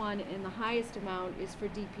last one and the highest amount is for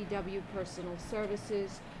DPW personal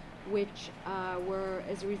services, which were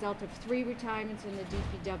as a result of 3 retirements in the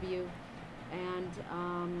DPW and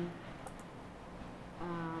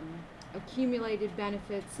accumulated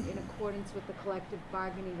benefits in accordance with the collective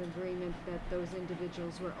bargaining agreement that those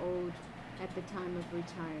individuals were owed at the time of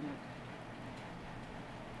retirement.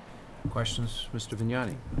 Questions, Mr.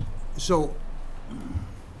 Vignani? So,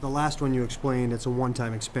 the last one you explained, it's a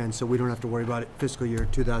one-time expense, so we don't have to worry about it fiscal year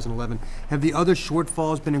 2011. Have the other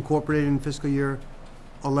shortfalls been incorporated in fiscal year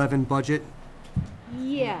 11 budget?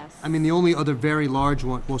 Yes. I mean, the only other very large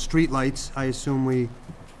one, well, streetlights, I assume we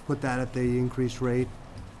put that at the increased rate.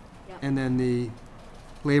 Yep. And then the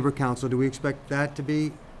Labor Council, do we expect that to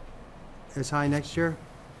be as high next year?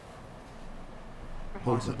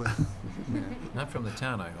 Possibly. Not from the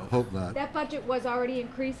town, I hope. Hope not. That budget was already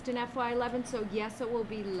increased in FY11, so yes, it will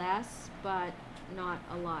be less, but not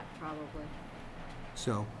a lot, probably.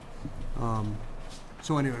 So,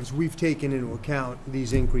 so anyways, we've taken into account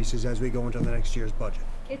these increases as we go into the next year's budget.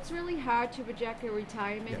 It's really hard to project a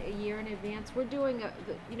retirement a year in advance. We're doing,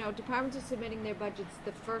 departments are submitting their budgets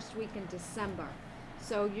the first week in December.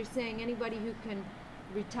 So you're saying anybody who can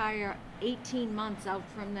retire 18 months out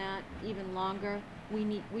from that, even longer,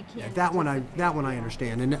 we can't. That one I anticipate.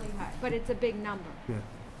 understand, It's and really hard, but it's a big number. yeah.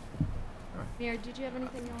 Mayor, did you have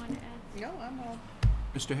anything you wanted to add? No, I'm all.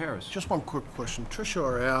 Mr. Harris? Just one quick question. Tricia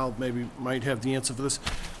or Al maybe might have the answer for this.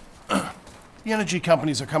 The energy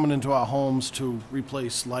companies are coming into our homes to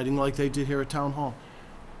replace lighting like they did here at Town Hall.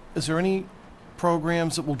 Is there any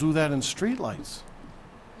programs that will do that in streetlights?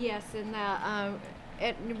 Yes, and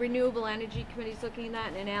the Renewable Energy Committee's looking at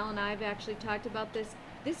that, and Al and I have actually talked about this.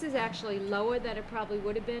 This is actually lower than it probably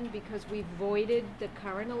would have been because we voided the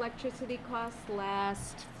current electricity costs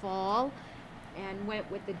last fall and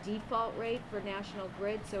went with the default rate for National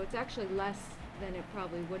Grid, so it's actually less than it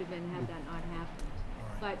probably would have been had that not happened.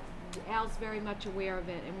 But Al's very much aware of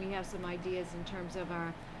it, and we have some ideas in terms of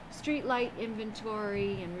our street light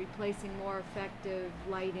inventory and replacing more effective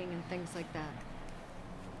lighting and things like that.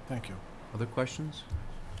 Thank you. Other questions?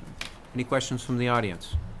 Any questions from the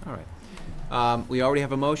audience? All right. We already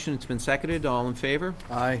have a motion. It's been seconded. All in favor?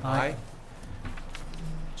 Aye. Aye.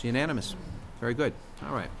 It's unanimous. Very good.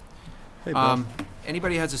 All right. Hey, Bill.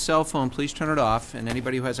 Anybody who has a cell phone, please turn it off, and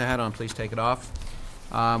anybody who has a hat on, please take it off.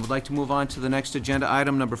 Would like to move on to the next agenda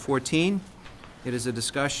item, number 14. It is a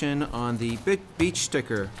discussion on the beach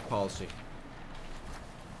sticker policy.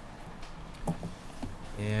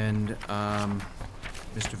 And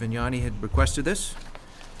Mr. Vignani had requested this,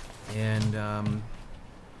 and I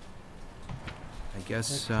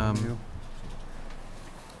guess if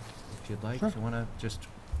you'd like, if you want to just,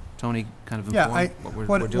 Tony, kind of inform what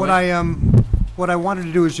we're doing. What I wanted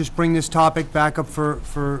to do is just bring this topic back up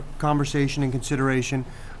for conversation and consideration.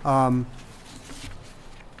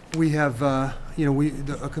 We have, a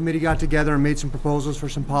committee got together and made some proposals for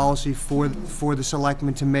some policy for the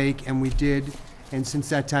selectmen to make, and we did. And since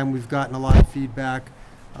that time, we've gotten a lot of feedback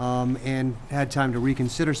and had time to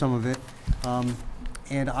reconsider some of it.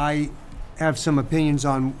 And I have some opinions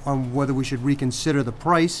on whether we should reconsider the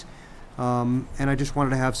price, and I just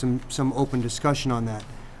wanted to have some open discussion on that.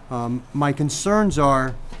 My concerns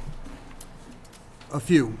are a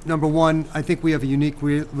few. Number one, I think we have a unique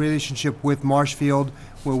relationship with Marshfield,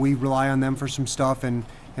 where we rely on them for some stuff, and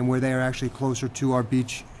where they are actually closer to our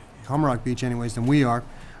beach, Hummerock Beach anyways, than we are.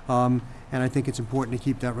 And I think it's important to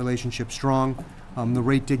keep that relationship strong. The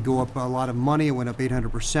rate did go up a lot of money. It went up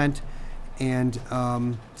 800%. And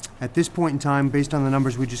at this point in time, based on the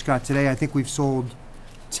numbers we just got today, I think we've sold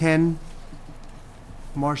 10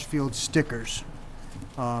 Marshfield stickers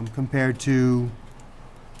compared to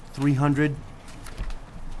 300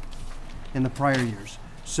 in the prior years.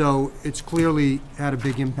 So it's clearly had a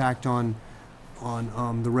big impact on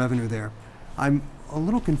the revenue there. I'm a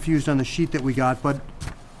little confused on the sheet that we got, but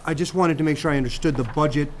I just wanted to make sure I understood the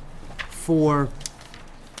budget for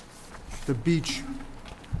the beach.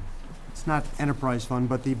 It's not enterprise fund,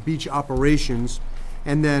 but the beach operations.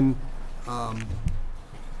 And then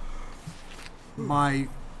my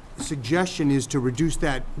suggestion is to reduce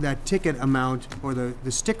that ticket amount, or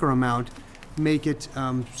the sticker amount, make it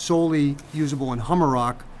solely usable in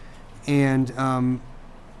Hummerock, and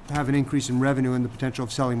have an increase in revenue and the potential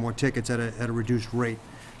of selling more tickets at a reduced rate.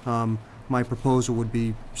 My proposal would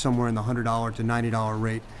be somewhere in the $100 to $90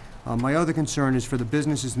 rate. My other concern is for the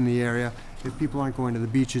businesses in the area. If people aren't going to the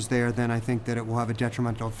beaches there, then I think that it will have a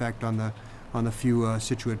detrimental effect on the few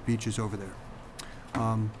Scituate beaches over there.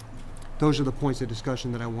 Those are the points of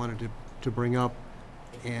discussion that I wanted to bring up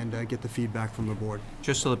and get the feedback from the board.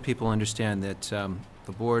 Just so that people understand that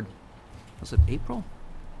the board, was it April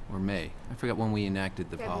or May? I forgot when we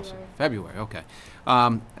enacted the policy. February, okay.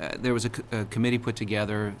 There was a committee put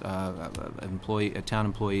together, town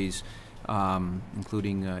employees,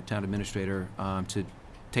 including town administrator, to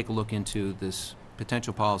take a look into this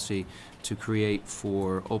potential policy to create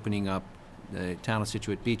for opening up the town of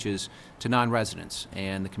Scituate beaches to non-residents.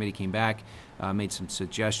 And the committee came back, made some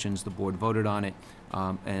suggestions, the board voted on it.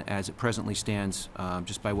 And as it presently stands,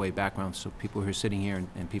 just by way of background, so people who are sitting here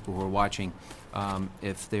and people who are watching,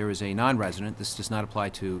 if there is a non-resident, this does not apply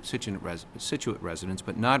to Scituate residents,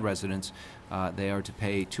 but non-residents, they are to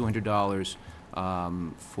pay $200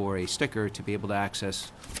 for a sticker to be able to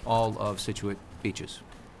access all of Scituate beaches.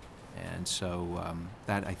 And so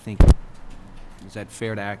that, I think, is that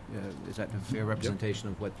fair to act, is that a fair representation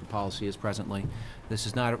of what the policy is presently? This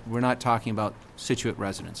is not, we're not talking about Scituate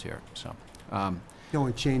residents here, so. The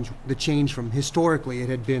only change, from historically, it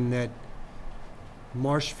had been that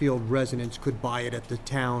Marshfield residents could buy it at the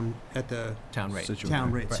town Town rate. Town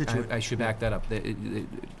rate, Scituate. I should back that up.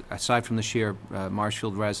 Aside from this year,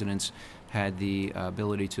 Marshfield residents had the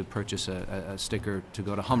ability to purchase a sticker to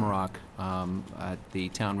go to Hummerock at the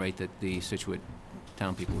town rate that the Scituate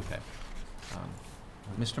town people would pay.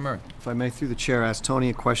 Mr. Murray. If I may, through the chair, ask Tony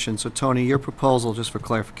a question. So Tony, your proposal, just for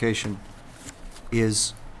clarification,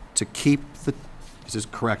 is to keep the, is this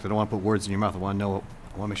correct? I don't want to put words in your mouth. I want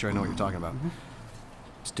to make sure I know what you're talking about.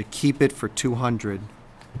 Is to keep it for 200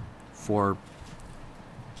 for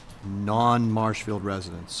non-Marshfield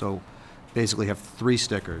residents. So basically have 3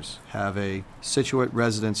 stickers. Have a Scituate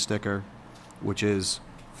resident sticker, which is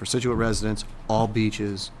for Scituate residents, all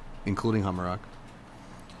beaches, including Hummerock.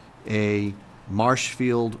 A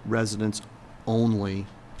Marshfield residents only,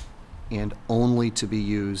 and only to be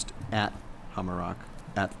used at Hummerock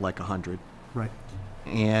at like 100. Right.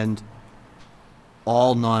 And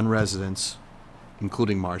all non-residents,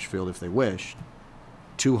 including Marshfield if they wish,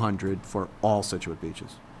 200 for all Scituate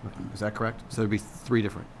beaches. Right. Is that correct? So there'd be 3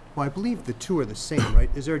 different. Well, I believe the 2 are the same, right?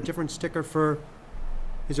 Is there a different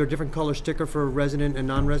color sticker for resident and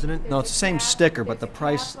non-resident? No, it's the same sticker, but the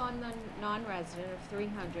price. There's a cap on the non-resident of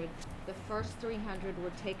 300. The first 300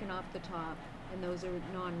 were taken off the top, and those are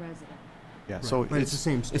non-resident. Yeah, so Right, it's the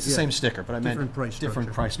same It's the same sticker, but I meant Different price different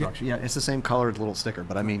structure. price structure. Yeah, it's the same colored little sticker,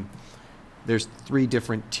 but I mean, there's 3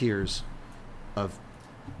 different tiers of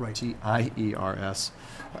Right. TIERS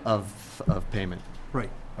of payment. Right,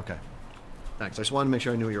 Okay. Thanks. I just wanted to make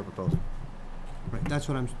sure I knew what you were proposing. right. That's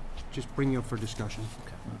what I'm just bringing up for discussion.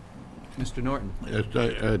 Mr. Norton. Yes,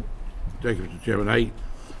 thank you, Mr. Chairman. I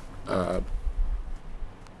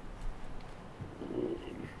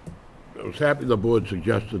was happy the board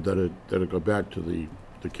suggested that it go back to the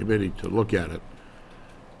committee to look at it.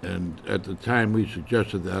 And at the time we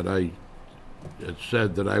suggested that, I had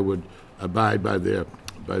said that I would abide by their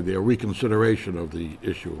reconsideration of the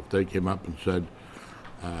issue. If they came up and said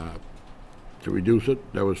to reduce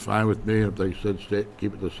it, that was fine with me. If they said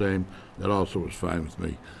keep it the same, that also was fine with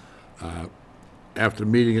me. After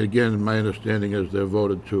meeting again, my understanding is they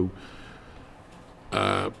voted to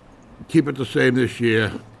keep it the same this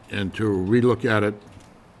year and to relook at it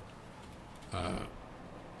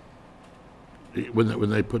when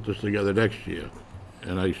they put this together next year.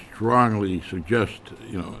 And I strongly suggest,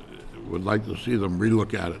 would like to see them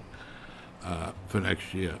relook at it for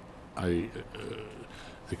next year. I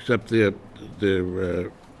accept their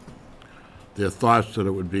thoughts that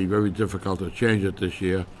it would be very difficult to change it this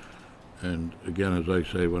year. And again, as I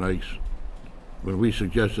say, when we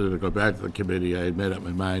suggested to go back to the committee, I had made up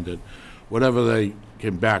my mind that whatever they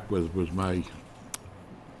came back with was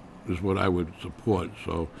what I would support.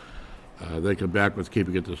 So they come back with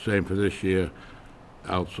keeping it the same for this year.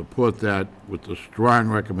 I'll support that with the strong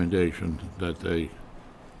recommendation that they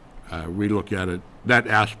relook at it, that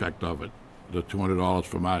aspect of it, the $200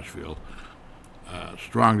 for Marshfield.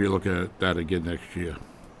 Strongly look at that again next year.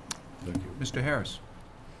 Thank you. Mr. Harris.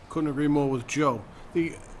 Couldn't agree more with Joe.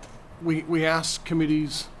 We ask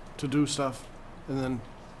committees to do stuff, and then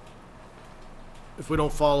if we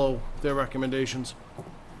don't follow their recommendations,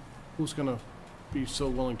 who's gonna be so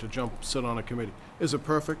willing to sit on a committee? Is it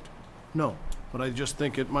perfect? No, but I just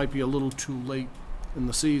think it might be a little too late in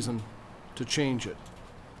the season to change it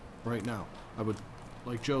right now. I would,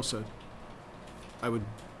 like Joe said, I would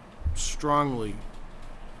strongly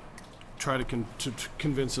try to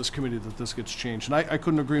convince this committee that this gets changed. And I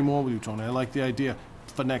couldn't agree more with you, Tony. I like the idea.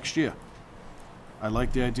 for next year. I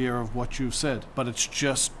like the idea of what you said, but it's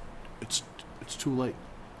just, it's too late.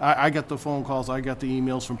 I get the phone calls, I get the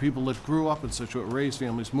emails from people that grew up in Scituate, raised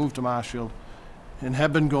families, moved to Marshfield, and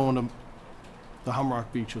have been going to the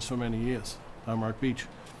Humrock beaches for many years, Humrock Beach.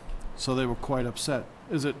 So they were quite upset.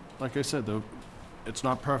 Is it, like I said, it's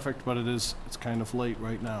not perfect, but it's kind of late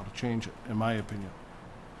right now to change it, in my opinion.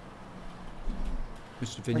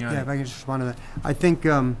 Mr. Yeah, if Vignani? I can just respond to that. I think,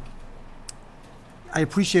 I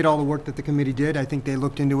appreciate all the work that the committee did. I think they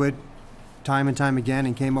looked into it time and time again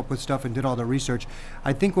and came up with stuff and did all the research.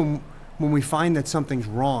 I think when we find that something's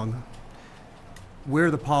wrong, we're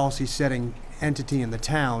the policy-setting entity in the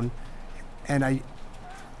town, and I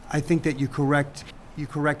think that you correct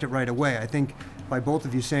it right away. I think by both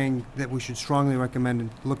of you saying that we should strongly recommend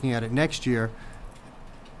looking at it next year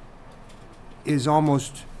is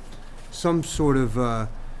almost some sort of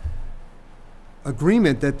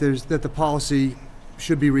agreement that the policy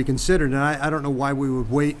should be reconsidered, and I don't know why we would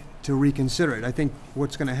wait to reconsider it. I think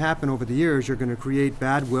what's going to happen over the years, you're going to create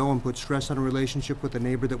bad will and put stress on a relationship with the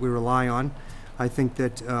neighbor that we rely on. I think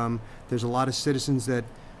that there's a lot of citizens that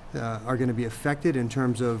are going to be affected in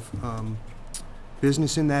terms of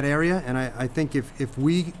business in that area, and I think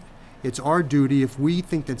it's our duty, if we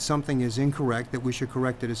think that something is incorrect, that we should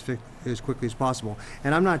correct it as quickly as possible.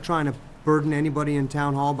 And I'm not trying to burden anybody in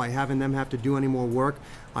town hall by having them have to do any more work.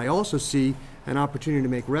 I also see an opportunity to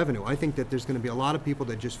make revenue. I think that there's going to be a lot of people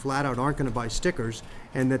that just flat out aren't going to buy stickers,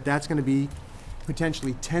 and that's going to be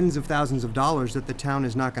potentially tens of thousands of dollars that the town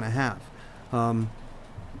is not going to have.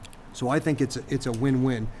 So I think it's a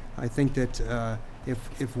win-win. I think that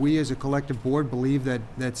if we as a collective board believe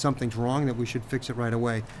that something's wrong, that we should fix it right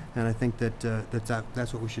away. And I think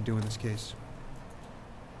that's what we should do in this case.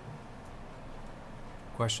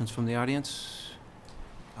 Questions from the audience?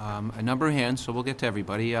 A number of hands, so we'll get to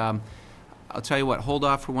everybody. I'll tell you what, hold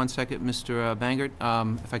off for 1 second, Mr. Bangert.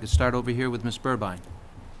 If I could start over here with Ms. Burbine.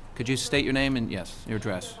 Could you state your name and, yes, your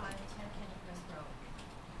address?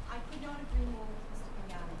 I could not agree more with Mr.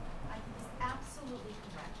 Vignani. I think he's absolutely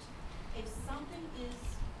correct. If something is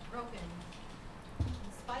broken,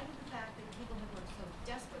 in spite of the fact that people have worked so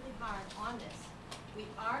desperately hard on this, we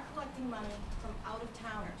are collecting money from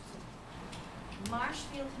out-of-towners.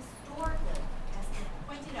 Marshfield historically, as has been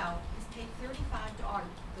pointed out, has paid $35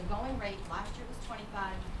 the going rate. Last year it was $25,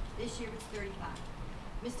 this year it's $35.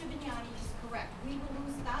 Mr. Vignani is correct. We will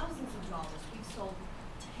lose thousands of dollars. We've sold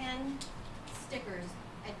 10 stickers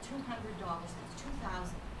at $200. That's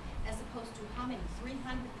 2,000, as opposed to how many?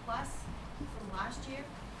 300 plus from last year?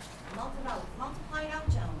 Multiply it out,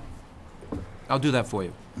 gentlemen. I'll do that for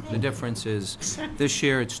you. The difference is, this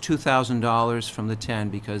year it's $2,000 from the 10,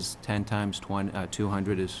 because 10 times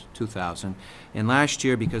 200 is 2,000. And last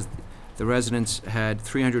year, because the residents had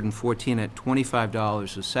 314 at $25,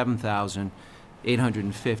 so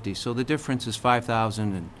 7,850. So the difference is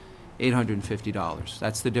 $5,850.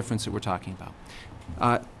 That's the difference that we're talking about.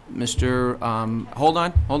 Hold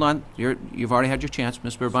on. You've already had your chance.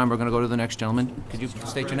 Ms. Burbine, we're going to go to the next gentleman. Could you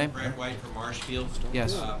state your name? Brad White from Marshfield.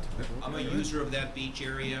 Yes. I'm a user of that beach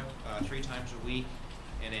area 3 times a week,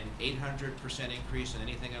 and an 800% increase in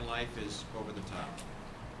anything in life is over the top.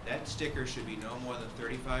 That sticker should be no more than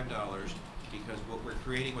 $35, because what we're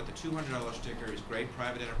creating with the $200 sticker is great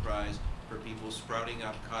private enterprise for people sprouting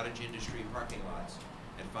up cottage industry parking lots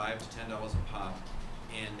at $5 to $10 a pop,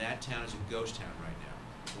 and that town is a ghost town right now.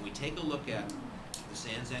 When we take a look at the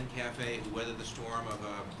Sands End Cafe, who weathered the storm of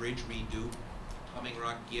a bridge redo, Humming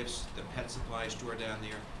Rock Gifts, the pet supply store down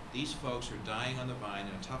there, these folks are dying on the vine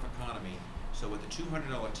in a tough economy. So with the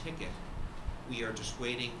 $200 ticket, we are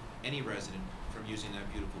dissuading any resident from using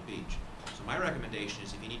that beautiful beach. So my recommendation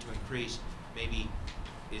is, if you need to increase, maybe,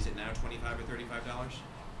 is it now $25 or $35?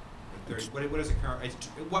 What is it current?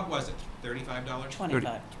 What was it? $35?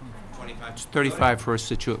 25. 25. It's 35 for a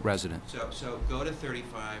Scituate resident. So go to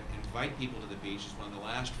 35. Invite people to the beach. It's one of the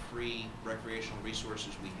last free recreational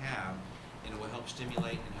resources we have, and it will help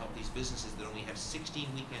stimulate and help these businesses that only have 16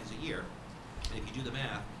 weekends a year. And if you do the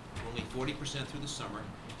math, we're only 40% through the summer.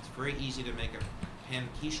 It's very easy to make a pen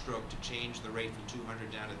keystroke to change the rate from 200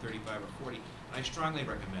 down to 35 or 40. And I strongly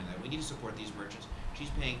recommend that. We need to support these merchants. She's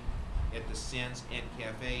paying at the Sands End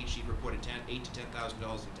Cafe. She reported $8,000 to $10,000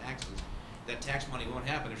 in taxes. That tax money won't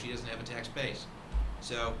happen if she doesn't have a tax base.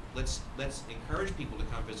 So let's encourage people to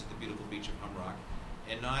come visit the beautiful beach of Humrock,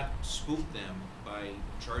 and not spook them by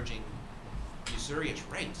charging usurious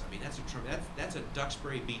rates. I mean, that's a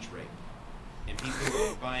Duxbury Beach rate, and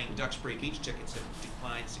people buying Duxbury Beach tickets have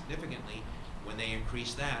declined significantly when they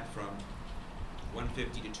increase that from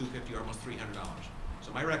 $150 to $250, almost $300.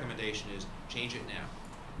 So my recommendation is change it now.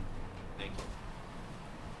 Thank you.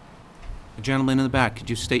 The gentleman in the back, could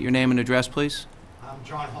you state your name and address, please? I'm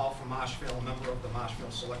John Hall from Marshfield, a member of the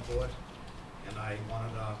Marshfield Select Board, and I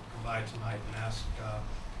wanted to come by tonight and ask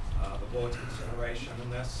the board's consideration in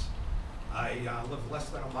this. I live less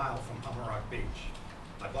than a mile from Hummerock Beach.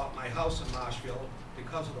 I bought my house in Marshfield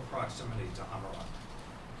because of the proximity to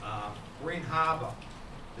Hummerock. Green Harbor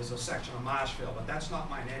is a section of Marshfield, but that's not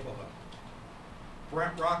my neighborhood.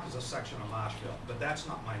 Brent Rock is a section of Marshfield, but that's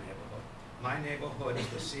not my neighborhood. My neighborhood is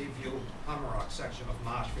the Seaview Hummerock section of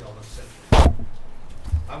Marshfield and Scituate.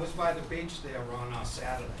 I was by the beach there on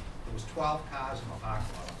Saturday. There was 12 cars in the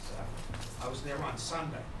parking lot on Saturday. I was there on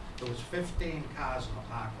Sunday. There was 15 cars in the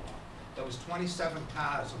parking lot. There was 27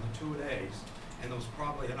 cars in the 2 days, and there was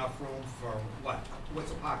probably enough room for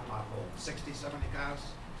what's a parking lot hold, 60, 70 cars?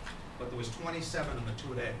 But there was 27 in the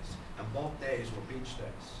 2 days, and both days were beach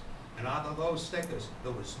days. And out of those stickers,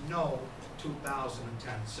 there was no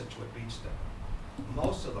 2010 Scituate beach sticker.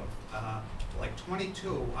 Most of them, like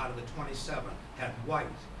 22 out of the 27, had white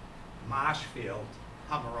Marshfield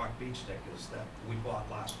Hummerock beach stickers that we bought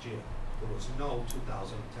last year. There was no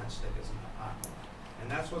 2010 stickers in the parking lot. And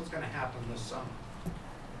that's what's going to happen this summer.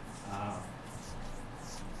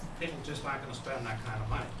 People just aren't going to spend that kind of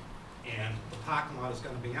money. And the parking lot is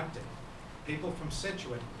going to be empty. People from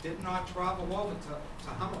Scituate did not travel over to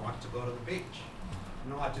Hummerock to go to the beach.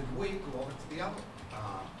 Nor did we go over to the other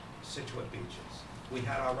Scituate beaches. We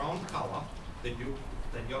had our own color that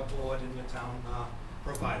your board and your town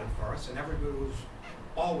provided for us, and everybody was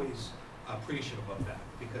always appreciative of that,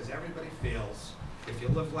 because everybody feels if you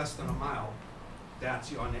live less than a mile,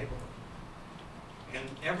 that's your neighborhood. And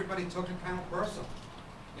everybody took it kind of personal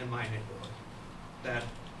in my neighborhood, that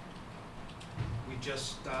we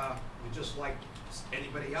just like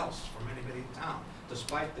anybody else from anybody in town,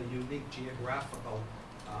 despite the unique geographical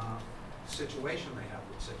situation they have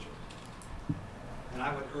with Scituate. And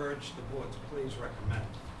I would urge the board to please recommend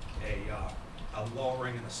a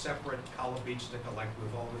lowering and a separate color beach sticker like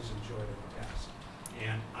we've always enjoyed in the past.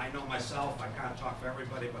 And I know myself, I can't talk for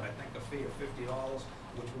everybody, but I think a fee of $50,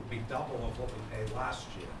 which would be double of what we paid last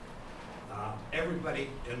year, everybody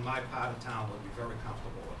in my part of town would be very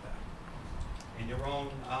comfortable with that. And your own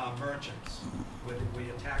merchants with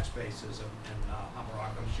your tax bases in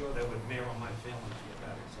Hummerock, I'm sure they would mirror my feelings with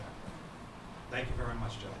that exactly. Thank you very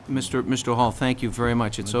much, Joe. Mr. Hall, thank you very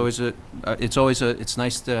much. It's it's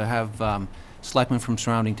nice to have selectmen from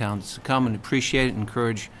surrounding towns come and appreciate it and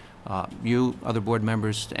encourage you, other board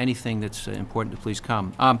members, to anything that's important to please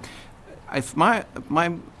come. My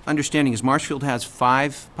understanding is Marshfield has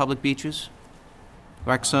 5 public beaches: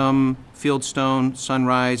 Wrexham, Fieldstone,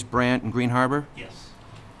 Sunrise, Brant, and Green Harbor? Yes.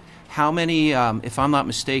 How many, if I'm not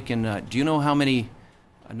mistaken, do you know how many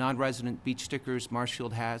non-resident beach stickers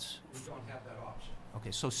Marshfield has? We don't have that option.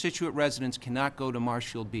 Okay, so Scituate residents cannot go to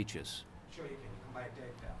Marshfield beaches? Sure you can buy a day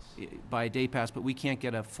pass. By a day pass, but we can't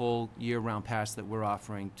get a full year-round pass that we're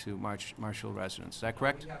offering to Marshfield residents. Is that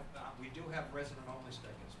correct? We do have resident-only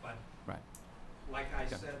stickers, but right. Like I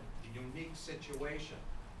said, the unique situation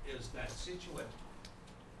is that Scituate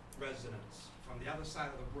residents from the other side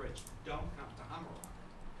of the bridge don't come to Hummerock,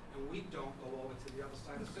 and we don't go over to the other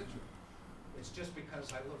side of Scituate. It's just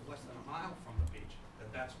because I live less than a mile from the beach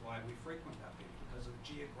that's why we frequent that beach, because of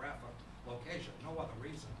geographic location, no other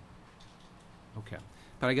reason. Okay.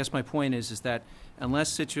 But I guess my point is that unless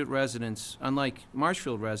Scituate residents, unlike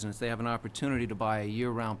Marshfield residents, they have an opportunity to buy a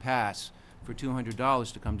year-round pass for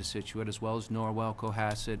 $200 to come to Scituate, as well as Norwell,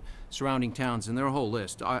 Cohasset, surrounding towns, and their whole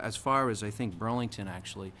list. As far as, I think, Burlington,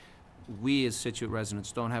 actually, we as Scituate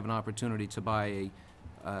residents don't have an opportunity to buy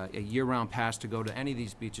a year-round pass to go to any of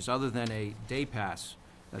these beaches other than a day pass.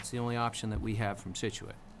 That's the only option that we have from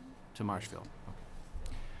Scituate to Marshfield.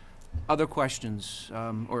 Okay. Other questions,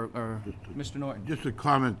 or Mr. Norton? Just a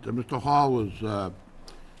comment. Mr. Hall was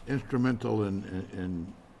instrumental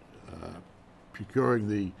in procuring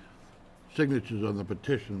the signatures on the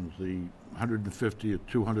petitions, the 150 or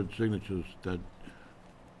 200 signatures that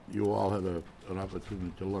you all had an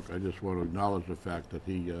opportunity to look. I just want to acknowledge the fact that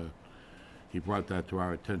he brought that to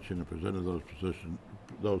our attention and presented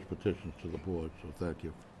those petitions to the board, so thank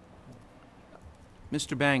you.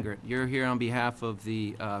 Mr. Bangert, you're here on behalf of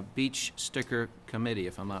the Beach Sticker Committee,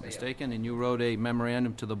 if I'm not mistaken, and you wrote a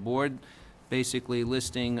memorandum to the board basically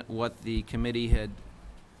listing what the committee had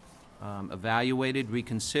evaluated,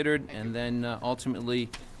 reconsidered, and then ultimately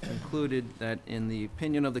concluded that in the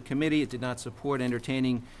opinion of the committee, it did not support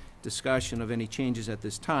entertaining discussion of any changes at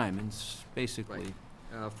this time, and basically...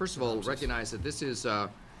 Right. First of all, recognize that this is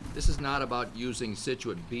not about using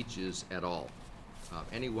Scituate beaches at all.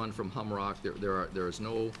 Anyone from Hummerock, there is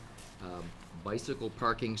no bicycle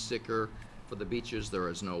parking sticker for the beaches. There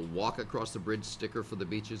is no walk across the bridge sticker for the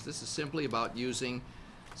beaches. This is simply about using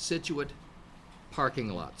Scituate parking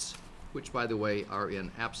lots, which, by the way, are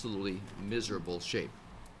in absolutely miserable shape.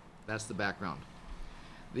 That's the background.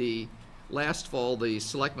 Last fall, the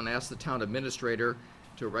selectmen asked the town administrator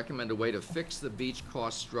to recommend a way to fix the beach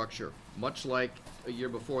cost structure. Much like a year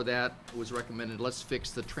before that, it was recommended, let's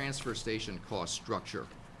fix the transfer station cost structure,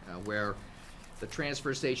 where the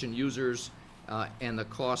transfer station users and the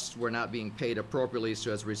costs were not being paid appropriately,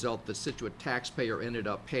 so as a result, the Scituate taxpayer ended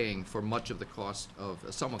up paying for much of the cost of,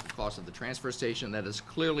 some of the cost of the transfer station. That is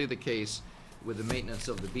clearly the case with the maintenance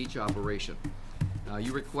of the beach operation.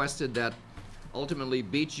 You requested that ultimately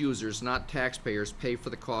beach users, not taxpayers, pay for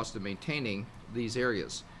the cost of maintaining these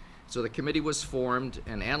areas. So the committee was formed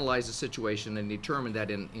and analyzed the situation and determined that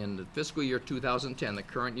in the fiscal year 2010, the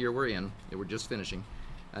current year we're in, that we're just finishing,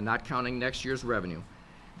 and not counting next year's revenue,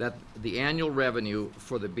 that the annual revenue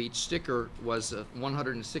for the beach sticker was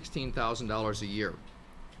 $116,000 a year.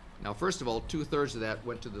 Now, first of all, 2/3 of that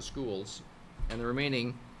went to the schools, and the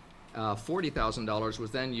remaining $40,000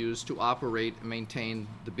 was then used to operate and maintain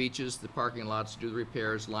the beaches, the parking lots, do the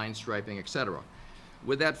repairs, line striping, etc.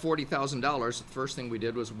 With that $40,000, the first thing we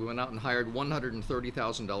did was we went out and hired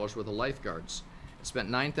 $130,000 worth of lifeguards. Spent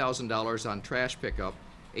 $9,000 on trash pickup,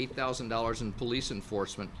 $8,000 in police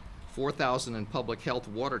enforcement, $4,000 in public health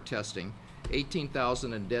water testing,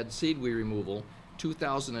 $18,000 in dead seaweed removal,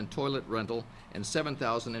 $2,000 in toilet rental, and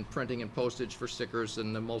 $7,000 in printing and postage for stickers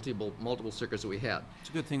and the multiple stickers that we had. It's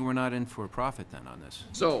a good thing we're not in for a profit then on this.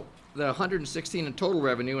 So the 116 in total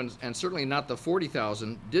revenue, and certainly not the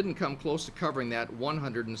 40,000, didn't come close to covering that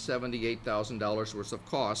 $178,000 worth of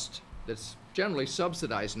cost that's generally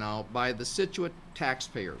subsidized now by the Scituate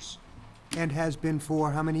taxpayers. And has been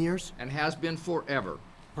for how many years? And has been forever.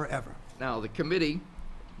 Forever. Now, the committee,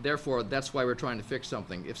 therefore, that's why we're trying to fix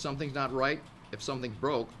something. If something's not right, if something's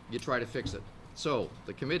broke, you try to fix it. So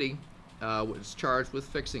the committee was charged with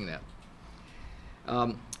fixing that.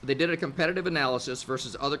 They did a competitive analysis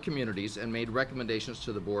versus other communities and made recommendations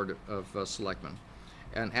to the Board of Selectmen.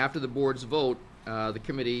 And after the board's vote, the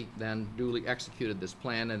committee then duly executed this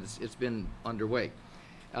plan, and it's been underway.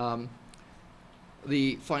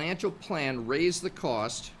 The financial plan raised the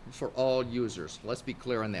cost for all users. Let's be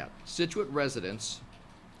clear on that. Scituate residents,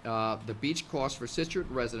 the beach cost for Scituate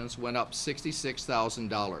residents went up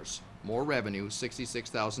 $66,000. More revenue,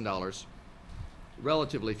 $66,000.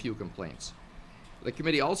 Relatively few complaints. The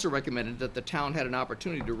committee also recommended that the town had an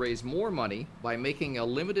opportunity to raise more money by making a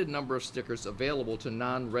limited number of stickers available to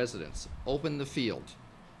non-residents. Open the field.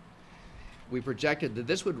 We projected that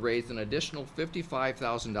this would raise an additional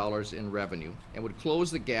 $55,000 in revenue and would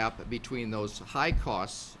close the gap between those high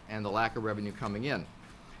costs and the lack of revenue coming in.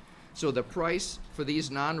 So the price for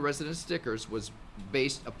these non-resident stickers was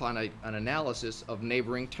based upon an analysis of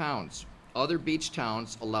neighboring towns. Other beach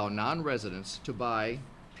towns allow non-residents to buy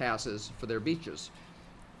passes for their beaches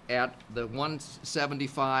at the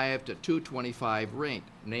 $175 to $225 range,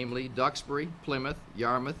 namely Duxbury, Plymouth,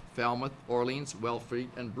 Yarmouth, Falmouth, Orleans, Wellfleet,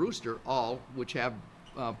 and Brewster, all which have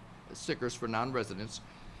stickers for non-residents,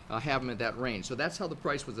 have them at that range. So that's how the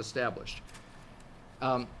price was established.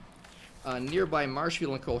 Nearby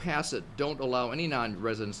Marshfield and Cohasset don't allow any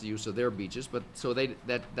non-residents use of their beaches, but so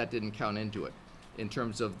that didn't count into it in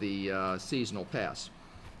terms of the seasonal pass.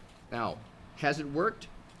 Now, has it worked?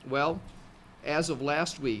 Well, as of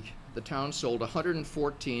last week, the town sold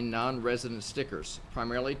 114 non-resident stickers,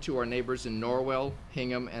 primarily to our neighbors in Norwell,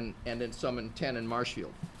 Hingham, and in some in 10 in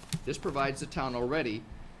Marshfield. This provides the town already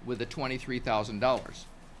with the $23,000.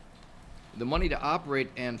 The money to operate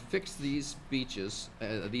and fix these beaches,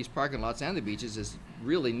 these parking lots and the beaches is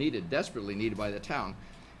really needed, desperately needed by the town.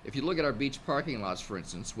 If you look at our beach parking lots, for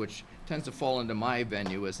instance, which tends to fall into my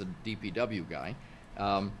venue as a DPW guy,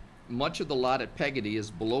 much of the lot at Peggotty is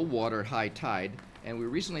below water at high tide, and we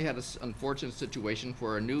recently had an unfortunate situation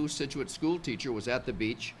where a new Scituate school teacher was at the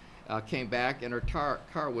beach, came back, and her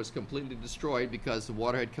car was completely destroyed because the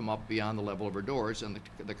water had come up beyond the level of her doors and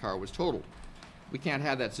the car was totaled. We can't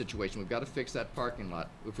have that situation. We've got to fix that parking lot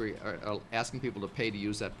if we are asking people to pay to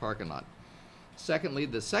use that parking lot. Secondly,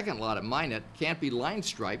 the second lot at Minot can't be line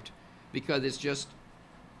striped because it's just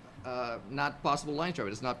not possible line stripe.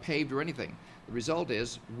 It's not paved or anything. The result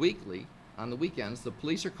is, weekly, on the weekends, the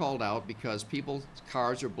police are called out because people's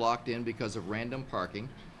cars are blocked in because of random parking,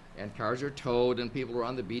 and cars are towed, and people are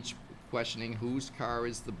on the beach questioning whose car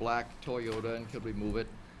is the black Toyota and could we move it,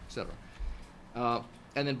 etc.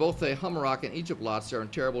 And then both the Hummerock and Egypt lots are in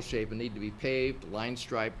terrible shape and need to be paved, line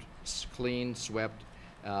striped, cleaned, swept.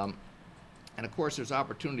 And of course, there's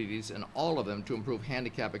opportunities in all of them to improve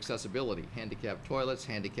handicap accessibility, handicap toilets,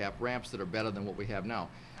 handicap ramps that are better than what we have now.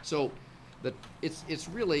 So it's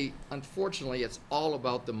really, unfortunately, it's all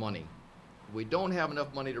about the money. We don't have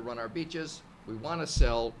enough money to run our beaches. We want to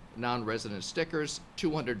sell non-resident stickers.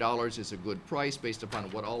 $200 is a good price based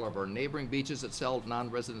upon what all of our neighboring beaches that sell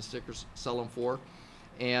non-resident stickers sell them for.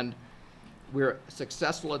 And we're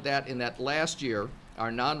successful at that. In that last year,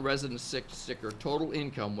 our non-resident sticker total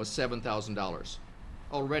income was $7,000.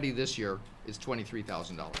 Already this year is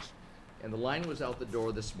 $23,000. And the line was out the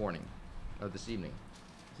door this morning, or this evening.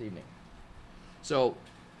 So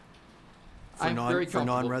I'm very For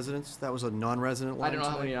comfortable. non-residents? That was a non-resident line I don't know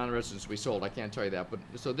how today? many non-residents we sold, I can't tell you that, but,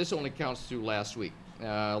 so this only counts through last week.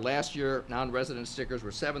 Last year, non-resident stickers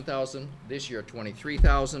were 7,000, this year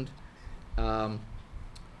 23,000.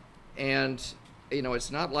 And, you know, it's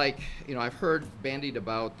not like, you know, I've heard bandied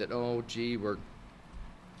about that, oh gee, we're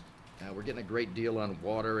getting a great deal on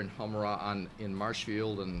water in in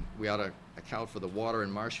Marshfield, and we ought to account for the water in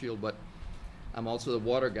Marshfield, but I'm also the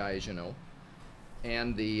water guy, as you know.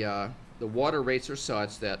 And the water rates are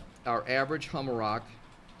such that our average Hummerock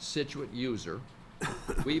Scituate user,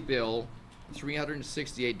 we bill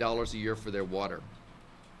 $368 a year for their water.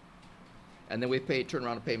 And then we turn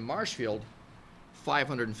around and pay Marshfield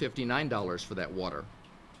 $559 for that water.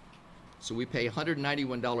 So we pay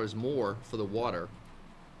 $191 more for the water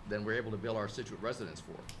than we're able to bill our Scituate residents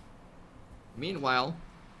for. Meanwhile,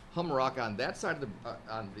 Hummerock on that side of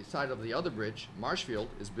on the side of the other bridge, Marshfield,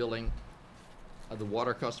 is billing the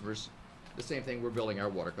water customers the same thing we're billing our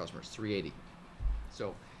water customers, $380.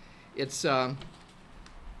 So it's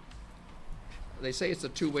they say it's a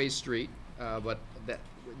two-way street, but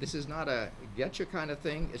this is not a getcha kind of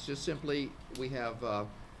thing. It's just simply we have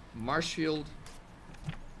Marshfield,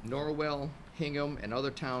 Norwell, Hingham, and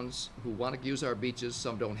other towns who want to use our beaches.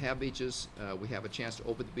 Some don't have beaches. We have a chance to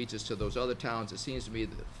open the beaches to those other towns. It seems to me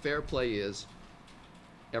that the fair play is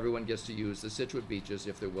everyone gets to use the Scituate beaches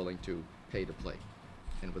if they're willing to pay to play.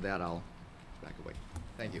 And with that, I'll back away.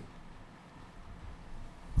 Thank you.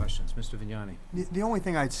 Questions, Mr. Vignani? The only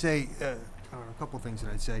thing I'd say, or a couple of things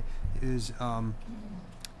that I'd say, is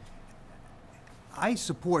I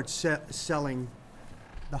support selling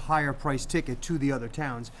the higher price ticket to the other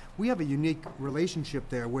towns. We have a unique relationship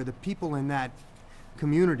there where the people in that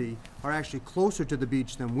community are actually closer to the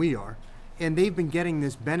beach than we are, and they've been getting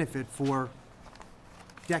this benefit for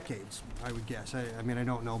decades, I would guess. I mean, I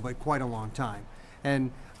don't know, but quite a long time.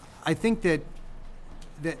 And I think that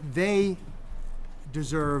they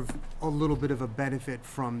deserve a little bit of a benefit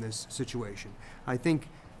from this situation. I think,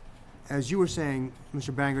 as you were saying,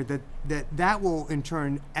 Mr. Banger, that will in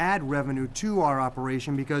turn add revenue to our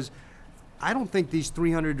operation, because I don't think these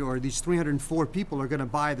 300 or these 304 people are going to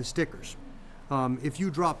buy the stickers. If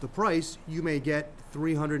you drop the price, you may get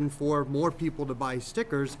 304 more people to buy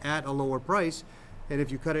stickers at a lower price, and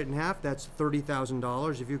if you cut it in half, that's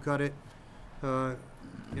 $30,000. If you cut it,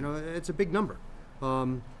 you know, it's a big number.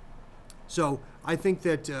 So I think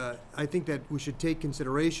that we should take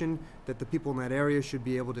consideration that the people in that area should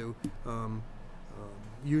be able to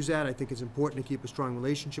use that. I think it's important to keep a strong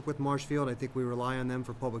relationship with Marshfield. I think we rely on them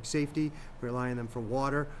for public safety, we rely on them for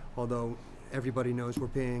water, although everybody knows we're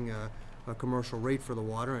paying a commercial rate for the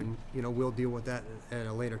water, and you know, we'll deal with that at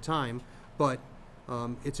a later time. But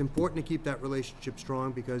it's important to keep that relationship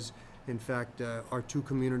strong, because in fact our two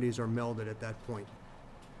communities are melded at that point.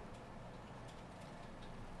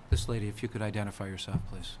 This lady, if you could identify yourself,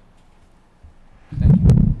 please. Thank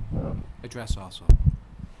you. Address also.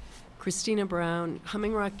 Christina Brown,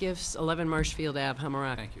 Humming Rock Gifts, 11 Marshfield Ave,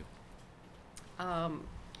 Hummerock. Thank you.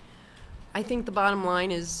 I think the bottom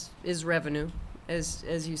line is revenue,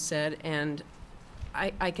 as you said, and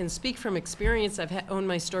I can speak from experience. I've owned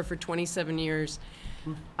my store for 27 years.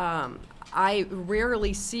 I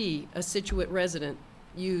rarely see a Scituate resident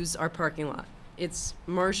use our parking lot. It's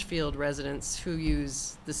Marshfield residents who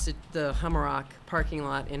use the Hummerock parking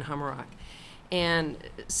lot in Hummerock. And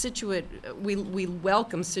Scituate, we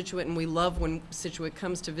welcome Scituate, and we love when Scituate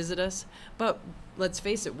comes to visit us, but let's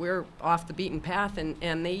face it, we're off the beaten path,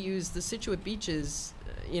 and they use the Scituate beaches,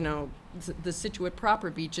 you know, the Scituate proper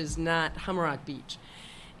beaches, not Hummerock Beach.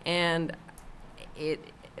 And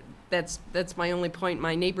that's my only point.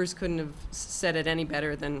 My neighbors couldn't have said it any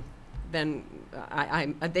better than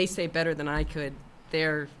they say better than I could.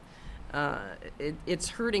 It's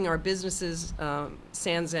hurting our businesses,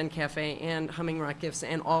 Sans Zen Cafe and Humming Rock Gifts,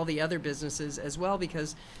 and all the other businesses as well,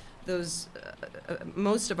 because those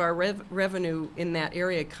most of our revenue in that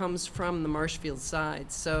area comes from the Marshfield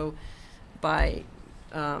side. So by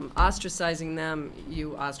ostracizing them,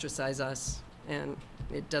 you ostracize us, and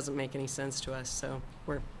it doesn't make any sense to us, so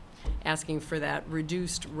we're asking for that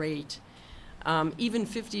reduced rate. Even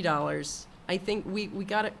 $50, I think we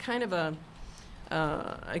got a kind of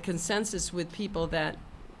a consensus with people that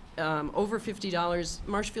over $50,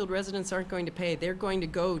 Marshfield residents aren't going to pay. They're going to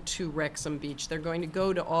go to Wrexham Beach. They're going to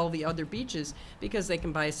go to all the other beaches because they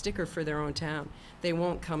can buy a sticker for their own town. They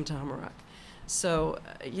won't come to Hummerock. So,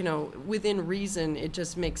 you know, within reason, it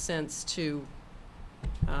just makes sense to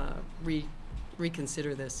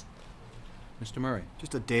reconsider this. Mr. Murray?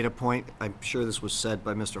 Just a data point, I'm sure this was said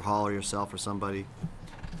by Mr. Hall or yourself or somebody.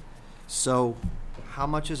 So, how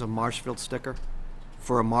much is a Marshfield sticker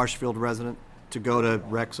for a Marshfield resident to go to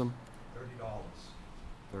Wrexham? $30.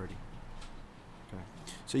 30. Okay.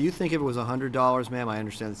 So you think if it was $100, ma'am, I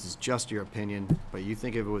understand this is just your opinion, but you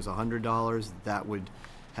think if it was $100, that would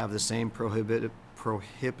have the same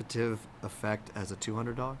prohibitive effect as a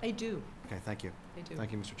 $200? I do. Okay, thank you. I do.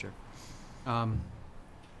 Thank you, Mr. Chair.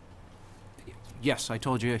 Yes, I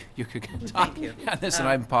told you you could Thank you. on this, and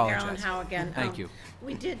I apologize. Carolyn Howe again. Thank you.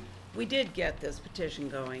 We did get this petition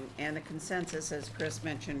going, and the consensus, as Chris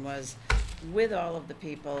mentioned, was with all of the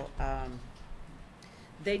people,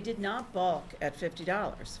 they did not balk at $50.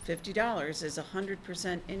 $50 is a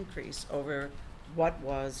 100% increase over what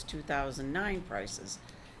was 2009 prices.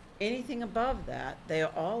 Anything above that, they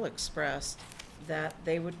all expressed that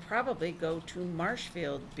they would probably go to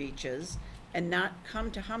Marshfield beaches and not come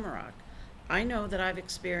to Hummerock. I know that I've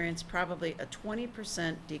experienced probably a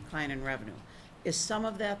 20% decline in revenue. Is some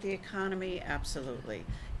of that the economy? Absolutely.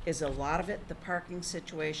 Is a lot of it the parking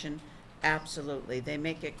situation? Absolutely. They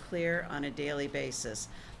make it clear on a daily basis.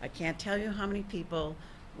 I can't tell you how many people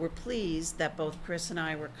were pleased that both Chris and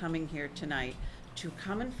I were coming here tonight to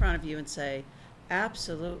come in front of you and say,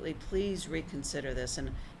 absolutely, please reconsider this.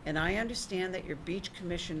 And I understand that your beach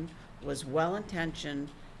commission was well-intentioned,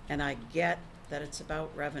 and I get that it's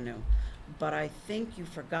about revenue. But I think you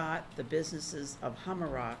forgot the businesses of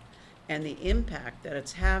Hummerock and the impact that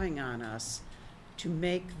it's having on us to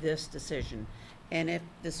make this decision. And if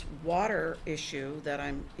this water issue that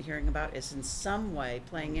I'm hearing about is in some way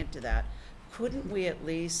playing into that, couldn't we at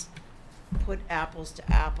least put apples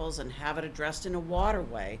to apples and have it addressed in a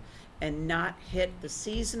waterway and not hit the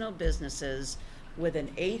seasonal businesses with an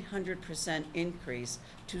 800% increase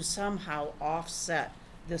to somehow offset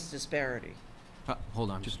this disparity?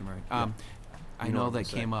 Hold on, Mr. Murray. yeah. I You know know what that I'm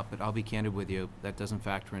saying. came up, but I'll be candid with you, that doesn't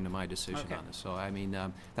factor into my decision Okay. on this. So, I mean,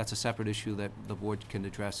 that's a separate issue that the board can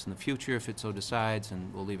address in the future if it so decides,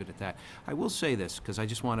 and we'll leave it at that. I will say this, because I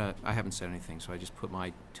just want to, I haven't said anything, so I just put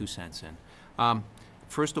my 2 cents in.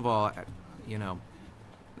 First of all, you know,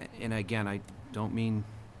 and again, I don't mean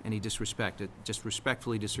any disrespect, I just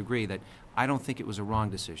respectfully disagree that I don't think it was a wrong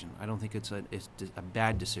decision. I don't think it's a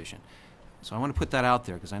bad decision. So I want to put that out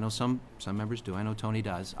there, because I know some members do. I know Tony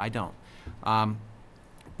does. I don't.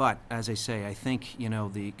 But, as I say, I think, you know,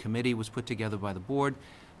 the committee was put together by the board.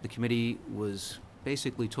 The committee was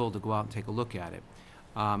basically told to go out and take a look at it.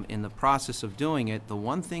 In the process of doing it, the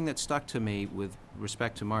one thing that stuck to me with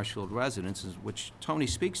respect to Marshfield residents, is, which Tony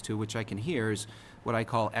speaks to, which I can hear, is what I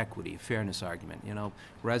call equity, fairness argument. You know,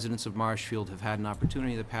 residents of Marshfield have had an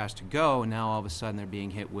opportunity in the past to go, and now all of a sudden they're being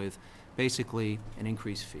hit with basically an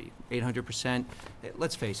increased fee. 800%,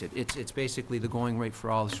 let's face it, it's basically the going rate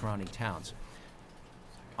for all the surrounding towns.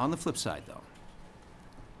 On the flip side, though,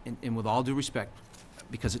 and with all due respect,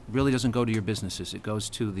 because it really doesn't go to your businesses, it goes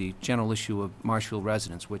to the general issue of Marshfield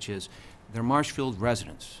residents, which is they're Marshfield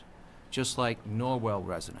residents, just like Norwell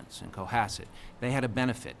residents and Cohasset. They had a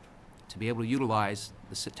benefit to be able to utilize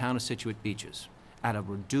the town of Scituate beaches at a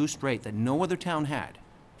reduced rate that no other town had.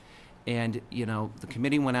 And, you know, the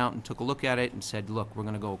committee went out and took a look at it and said, look, we're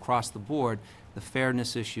going to go across the board. The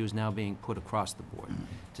fairness issue is now being put across the board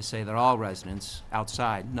to say that all residents,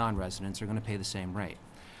 outside, non-residents, are going to pay the same rate.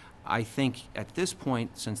 I think at this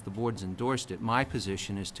point, since the board's endorsed it, my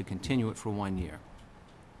position is to continue it for 1 year.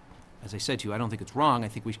 As I said to you, I don't think it's wrong. I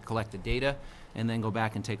think we should collect the data and then go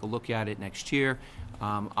back and take a look at it next year.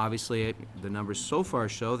 Obviously, the numbers so far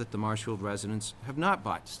show that the Marshfield residents have not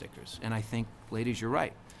bought stickers. And I think, ladies, you're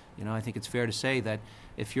right. You know, I think it's fair to say that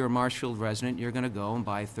if you're a Marshfield resident, you're going to go and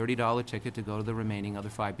buy a $30 ticket to go to the remaining other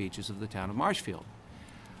 5 beaches of the town of Marshfield.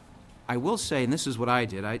 I will say, and this is what I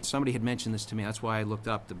did, somebody had mentioned this to me, that's why I looked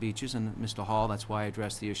up the beaches, and Mr. Hall, that's why I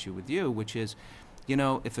addressed the issue with you, which is, you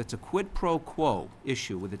know, if it's a quid pro quo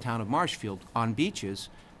issue with the town of Marshfield on beaches,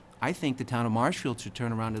 I think the town of Marshfield should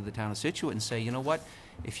turn around to the town of Scituate and say, you know what,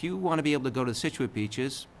 if you want to be able to go to the Scituate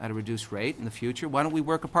beaches at a reduced rate in the future, why don't we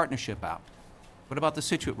work a partnership out? What about the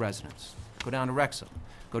Scituate residents? Go down to Wrexham,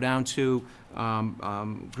 go down to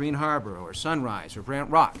Green Harbor or Sunrise or Brant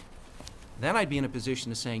Rock. then I'd be in a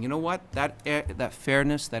position of saying, you know what, that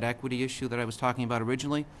fairness, that equity issue that I was talking about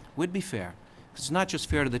originally would be fair. 'Cause it's not just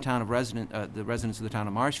fair to the town of the residents of the town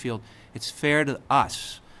of Marshfield, it's fair to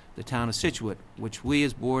us, the town of Scituate, which we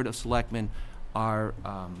as Board of Selectmen are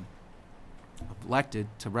elected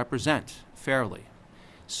to represent fairly.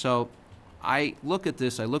 So I look at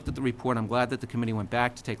this, I looked at the report, I'm glad that the committee went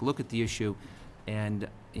back to take a look at the issue, and,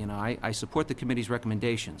 you know, I support the committee's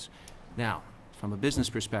recommendations. Now, from a business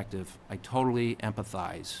perspective, I totally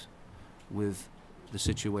empathize with the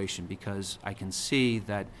situation, because I can see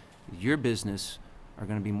that your business are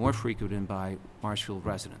going to be more frequented by Marshfield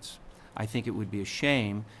residents. I think it would be a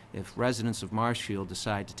shame if residents of Marshfield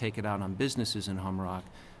decide to take it out on businesses in Humrock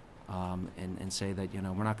and say that, you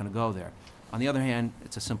know, we're not going to go there. On the other hand,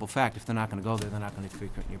 it's a simple fact. If they're not going to go there, they're not going to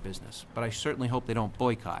frequent your business. But I certainly hope they don't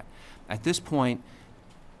boycott. At this point,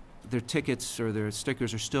 their tickets or their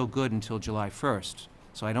stickers are still good until July 1st.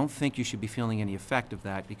 So I don't think you should be feeling any effect of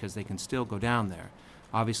that, because they can still go down there.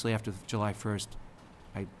 Obviously, after July 1st,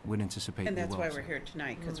 I would anticipate And they that's will. why we're here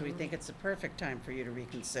tonight, because we think it's the perfect time for you to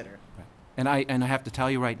reconsider. Right. And I have to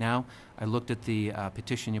tell you right now, I looked at the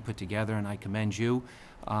petition you put together, and I commend you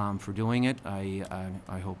for doing it. I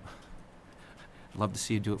hope, I'd love to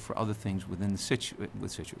see you do it for other things within the Scituate,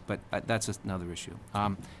 but that's another issue.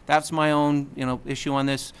 That's my own, you know, issue on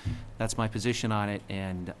this. That's my position on it,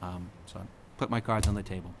 and so I put my cards on the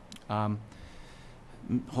table.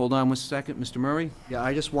 Hold on one second, Mr. Murray? Yeah,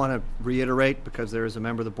 I just want to reiterate, because there is a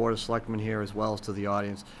member of the Board of Selectmen here as well as to the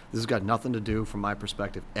audience, this has got nothing to do, from my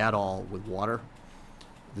perspective, at all with water,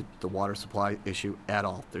 the water supply issue at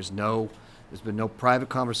all. There's been no private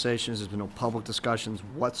conversations, there's been no public discussions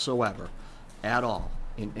whatsoever, at all,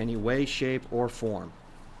 in any way, shape, or form,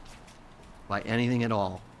 by anything at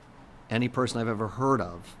all, any person I've ever heard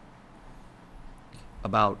of,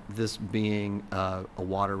 about this being a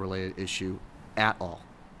water-related issue at all.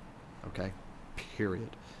 Okay?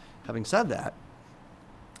 Period. Having said that,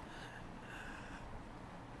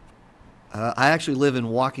 I actually live in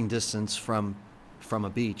walking distance from a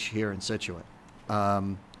beach here in Scituate.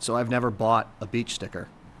 So I've never bought a beach sticker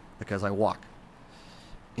because I walk.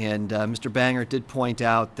 And Mr. Banger did point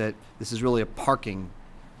out that this is really a parking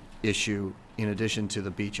issue in addition to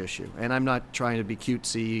the beach issue. And I'm not trying to be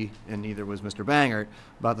cutesy, and neither was Mr. Banger,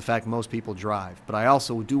 about the fact most people drive. But I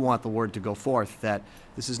also do want the word to go forth that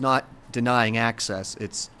this is not denying access,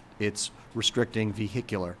 it's restricting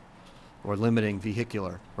vehicular, or limiting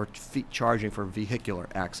vehicular, or charging for vehicular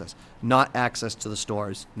access. Not access to the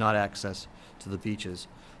stores, not access to the beaches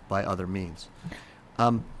by other means.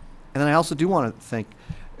 And then I also do want to think,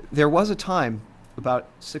 there was a time, about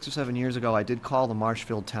 6 or 7 years ago, I did call the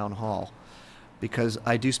Marshfield Town Hall, because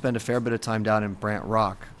I do spend a fair bit of time down in Brant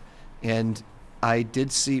Rock, and I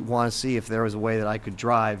did want to see if there was a way that I could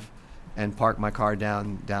drive and park my car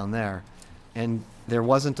down there, and there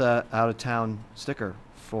wasn't a out-of-town sticker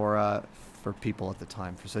for people at the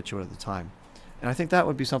time, for Scituate at the time, and I think that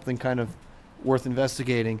would be something kind of worth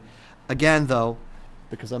investigating. Again, though,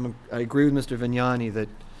 because I agree with Mr. Vignani that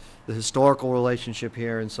the historical relationship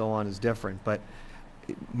here and so on is different, but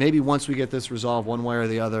maybe once we get this resolved one way or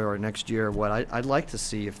the other, or next year, I'd like to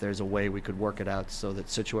see if there's a way we could work it out so that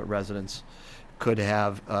Scituate residents could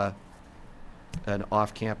have an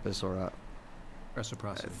off-campus or a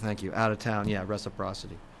reciprocity. Thank you, out of town, yeah,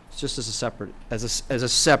 reciprocity. It's just as a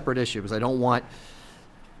separate issue, because I don't want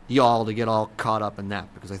y'all to get all caught up in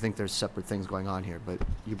that, because I think there's separate things going on here. But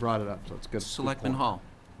you brought it up, so it's good. Selectman Hall.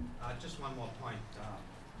 Just one more point.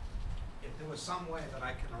 If there was some way that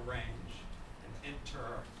I can arrange an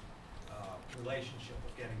relationship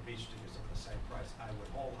of getting beach stickers at the same price, I would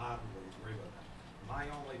wholeheartedly agree with that. My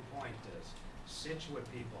only point is, Scituate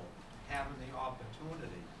people having the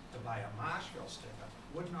opportunity to buy a Marshfield sticker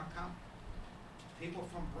would not come. People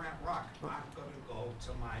from Brant Rock aren't going to go to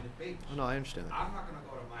Minot Beach. Oh, no, I understand that. I'm not going to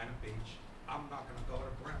go to Minot Beach. I'm not going to go to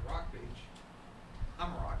Brant Rock Beach.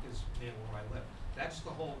 Humrock is near where I live. That's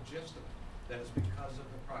the whole gist of it. That is because of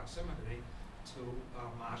the proximity to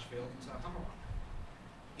Marshfield to Humrock.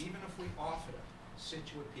 Even if we offered it,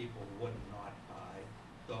 Scituate people would not buy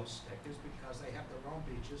those stickers because they have their own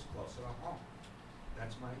beaches closer to home.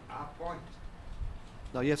 That's our point.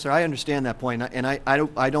 No, yes, sir, I understand that point, and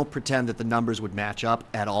I don't pretend that the numbers would match up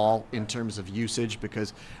at all in terms of usage,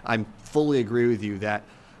 because I fully agree with you that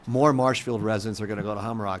more Marshfield residents are going to go to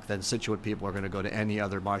Humrock than Scituate people are going to go to any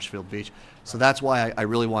other Marshfield beach. So that's why I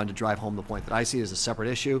really wanted to drive home the point that I see it as a separate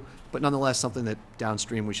issue, but nonetheless something that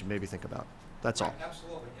downstream we should maybe think about. That's all.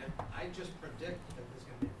 Absolutely, and I just predict that there's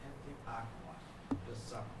going to be an empty parking lot this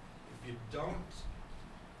summer. If you don't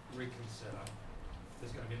reconsider,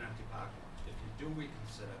 there's going to be an empty parking lot. If you do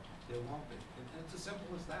reconsider, There won't be. It's as simple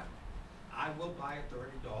as that. I will buy a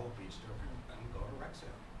 $30 beef sticker and go to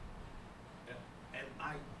Rexham. And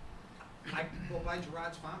I go by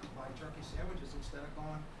Gerard's Farm to buy turkey sandwiches instead of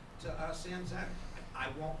going to San Zen. I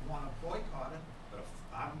won't want to boycott it, but if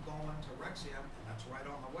I'm going to Rexham, and that's right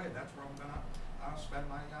on the way, that's where I'm gonna spend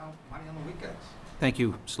my money on the weekends. Thank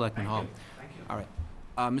you, Selectman Hall. Thank you. All right.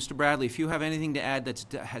 Mr. Bradley, if you have anything to add that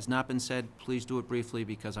has not been said, please do it briefly,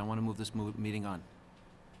 because I want to move this meeting on.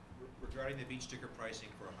 Regarding the beach sticker pricing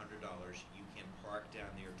for $100, you can park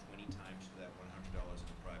down there 20 times for that $100 in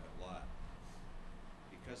a private lot.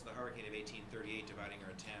 Because of the hurricane of 1838 dividing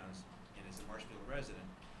our towns, and as a Marshfield resident,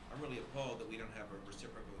 I'm really appalled that we don't have a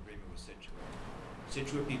reciprocal agreement with Scituate.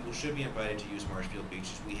 Scituate people should be invited to use Marshfield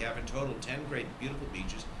beaches. We have in total 10 great, beautiful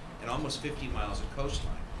beaches and almost 50 miles of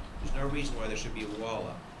coastline. There's no reason why there should be a wall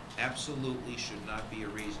up. Absolutely should not be a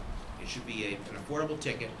reason. It should be an affordable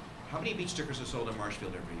ticket. How many beach stickers are sold in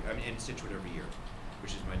Marshfield in Scituate every year?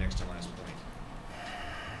 Which is my next to last point.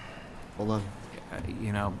 Hold on.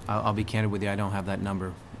 You know, I'll be candid with you, I don't have that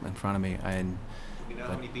number in front of me. You know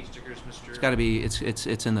how many beach stickers, Mr.? It's gotta be,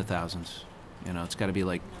 it's in the thousands. You know, it's gotta be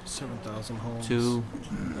like 7,000 homes. 3,000,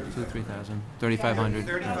 3,500.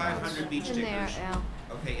 3,500 beach In there, stickers. Al.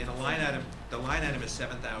 Okay, and the line item is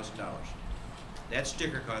 $7,000. That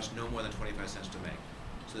sticker costs no more than 25 cents to make.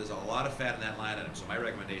 So there's a lot of fat in that line item, so my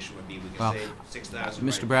recommendation would be we Well, can save 6,000.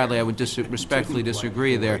 Mr. Bradley, I would respectfully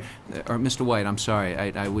disagree there, or Mr. White, I'm sorry,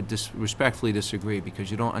 I would respectfully disagree, because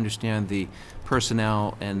you don't understand the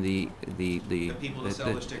personnel and the people that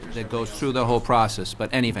sell the stickers, that goes everything through else. the whole process.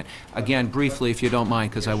 But anyway, again, briefly, if you don't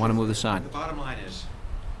mind, because I want to move this on. The bottom line is,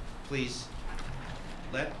 please,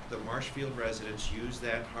 let the Marshfield residents use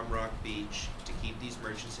that Humrock Beach to keep these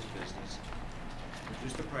merchants in business.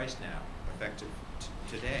 Reduce the price now, effective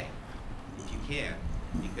today, if you can,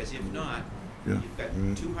 because if not, you've got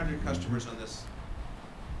 200 customers on this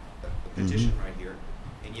petition right here,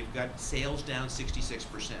 and you've got sales down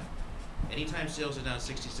 66%. Anytime sales are down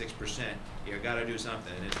 66%, you gotta do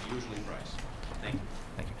something, and it's usually price. Thank you.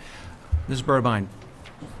 Thank you. Mrs. Burbine.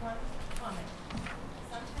 Just one comment.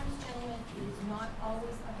 Sometimes, gentlemen, it is not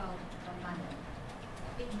always about the money.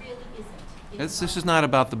 It really isn't. This is not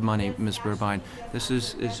about the money, Ms. Burbine. This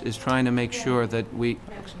is trying to make sure that we,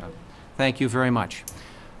 thank you very much.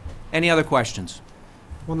 Any other questions?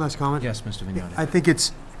 One last comment. Yes, Mr. Vignani. I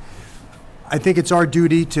think it's our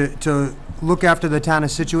duty to look after the town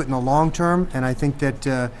of Scituate in the long term, and I think that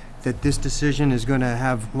that this decision is going to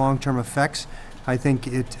have long-term effects. I think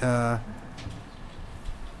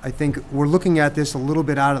we're looking at this a little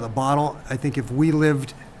bit out of the bottle. I think if we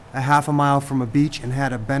lived a half a mile from a beach and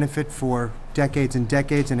had a benefit for decades and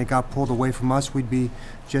decades, and it got pulled away from us, we'd be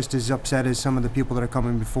just as upset as some of the people that are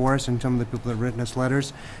coming before us and some of the people that have written us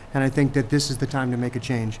letters. And I think that this is the time to make a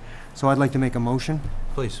change. So I'd like to make a motion.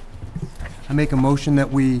 Please. I make a motion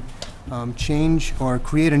that we change or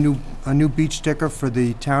create a new beach sticker for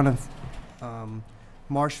the town of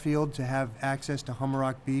Marshfield to have access to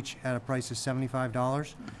Humrock Beach at a price of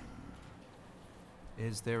 $75.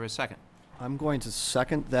 Is there a second? I'm going to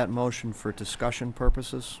second that motion for discussion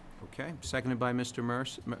purposes. Okay, seconded by Mr.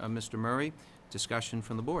 Murray. Discussion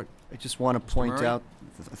from the board. I just want to point Murray? out,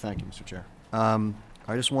 thank you, Mr. Chair.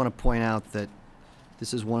 I just want to point out that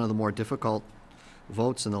this is one of the more difficult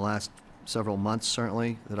votes in the last several months,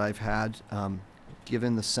 certainly, that I've had.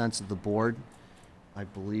 Given the sense of the board, I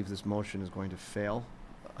believe this motion is going to fail.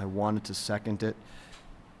 I wanted to second it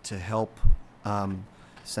to help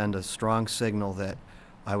send a strong signal that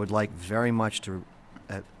I would like very much to,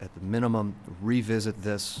 at the minimum, revisit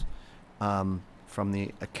this from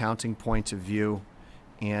the accounting point of view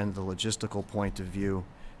and the logistical point of view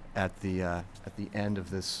at the end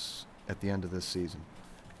of this season.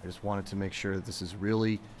 I just wanted to make sure that this is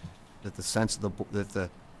really that the sense of the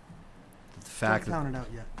fact Don't count it out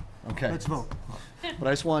yet. Okay. Let's vote. But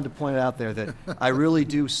I just wanted to point out there that I really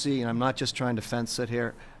do see, and I'm not just trying to fence sit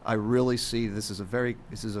here, I really see this is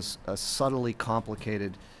a subtly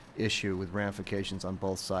complicated issue with ramifications on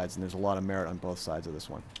both sides, and there's a lot of merit on both sides of this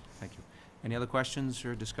one. Thank you. Any other questions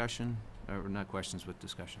or discussion? Or not questions, but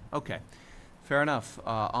discussion. Okay. Fair enough.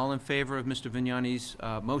 All in favor of Mr. Vignani's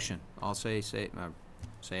motion? All say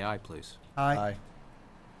aye, please. Aye.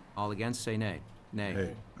 All against, say nay. Nay.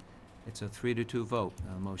 Nay. It's a 3-2 vote.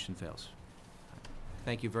 Motion fails.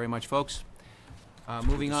 Thank you very much, folks.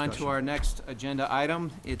 Moving on to our next agenda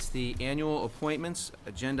item. It's the annual appointments,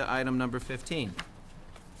 agenda item number 15.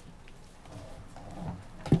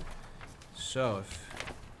 So if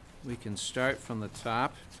we can start from the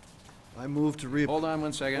top. I move to Hold on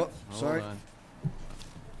one second. Oh, sorry. Hold on.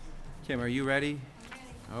 Kim, are you ready?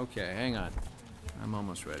 Okay, hang on. I'm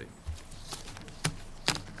almost ready.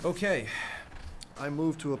 Okay, I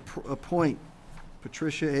move to appoint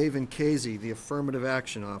Patricia Avon Casey, the Affirmative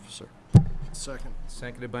Action Officer. Second.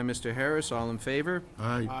 seconded by Mr. Harris. All in favor?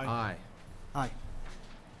 Aye. Aye. Aye.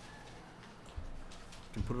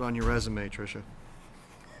 You can put it on your resume, Tricia.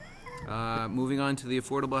 Moving on to the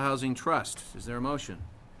Affordable Housing Trust. Is there a motion?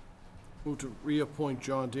 Move to reappoint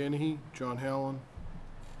John Danahy, John Hallen,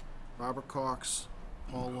 Robert Cox,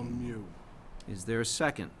 Paul Lemieux. Is there a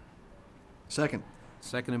second? Second.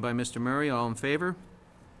 Seconded by Mr. Murray. All in favor?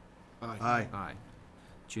 Aye. Aye.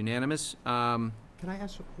 It's unanimous. Can I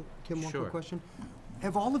ask Kim one Sure. quick question?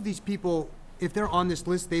 Have all of these people, if they're on this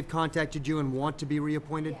list, they've contacted you and want to be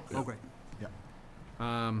reappointed? Yes.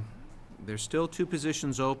 Okay. There's still 2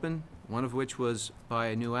 positions open, one of which was by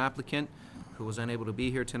a new applicant who was unable to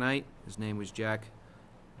be here tonight. His name was Jack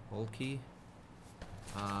Holke. Kim.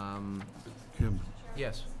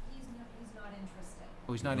 Yes. He's not interested.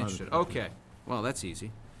 Oh, he's not Not interested. interested. Okay. Well, that's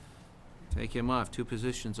easy. Take him off. 2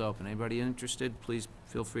 positions open. Anybody interested, please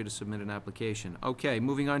feel free to submit an application. Okay,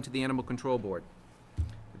 moving on to the Animal Control Board.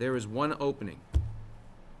 There is 1 opening.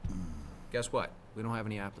 Guess what? We don't have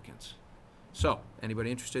any applicants. So,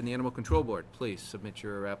 anybody interested in the Animal Control Board, please submit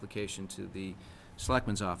your application to the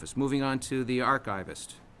Selectmen's office. Moving on to the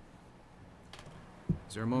Archivist.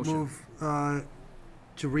 Is there a motion? Move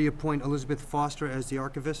to reappoint Elizabeth Foster as the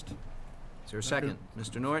archivist. Is there a second?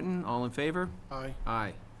 Mr. Norton, all in favor? Aye.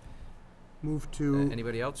 Aye. Move to,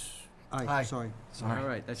 Anybody else? aye, sorry. All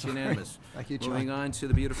right, that's unanimous. Thank you, Moving John. on to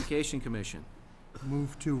the Beautification Commission.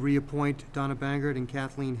 Move to reappoint Donna Bangert and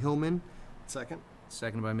Kathleen Hillman. Second.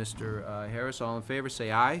 Seconded by Mr. Harris. All in favor,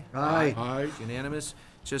 say aye. Aye. Aye. It's unanimous.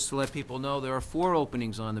 Just to let people know, there are 4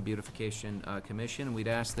 openings on the Beautification Commission, and we'd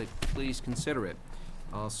ask that please consider it.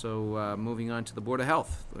 Also, moving on to the Board of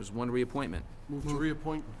Health, there's 1 reappointment. Move to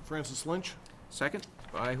reappoint Francis Lynch. Second,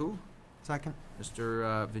 by who? Second.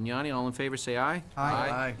 Mr. Vignani. All in favor, say aye.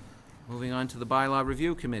 Aye. Moving on to the Bylaw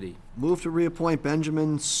Review Committee. Move to reappoint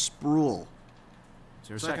Benjamin Spruill. Is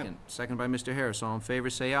there a Second. second? Second by Mr. Harris. All in favor,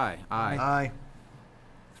 say aye. Aye.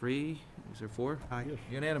 3, is there 4? Aye. Yes.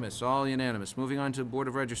 Unanimous, all unanimous. Moving on to Board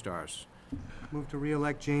of Registrars. Move to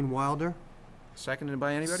reelect Jane Wilder. Seconded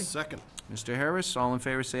by anybody? Second. Mr. Harris, all in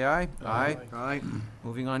favor, say aye. Aye.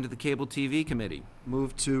 Moving on to the Cable TV Committee.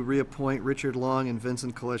 Move to reappoint Richard Long and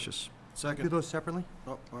Vincent Kalishis. Do Second. those separately?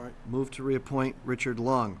 Oh, all right. Move to reappoint Richard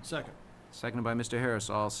Long. Second. Seconded by Mr. Harris,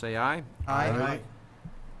 all say aye. Aye.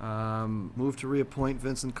 Move to reappoint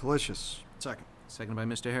Vincent Kalishis. Second. Seconded by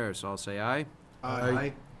Mr. Harris, all say aye.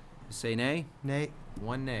 Aye. Say nay. Nay.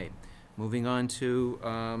 1 nay. Moving on to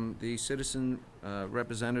the Citizen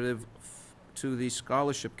Representative to the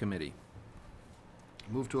Scholarship Committee.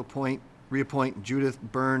 Move to reappoint Judith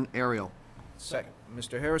Byrne Ariel. Second.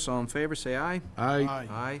 Mr. Harris, all in favor, say aye. Aye.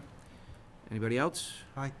 Aye. Anybody else?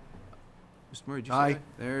 Aye. Mr. Murray, did you say Aye. aye?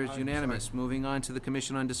 There's Aye, unanimous. Moving on to the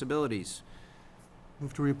Commission on Disabilities.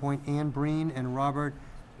 Move to reappoint Ann Breen and Robert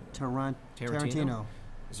Tarantino.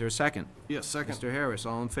 Is there a second? Yes, second. Mr. Harris,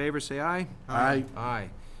 all in favor, say aye. Aye. Aye.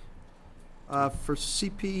 For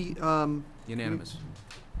CP, Unanimous.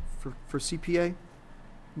 for CPA,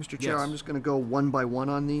 Mr. Chair, Yes. I'm just gonna go one by one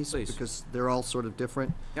on these. Please. Because they're all sort of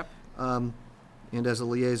different. Yep. And as a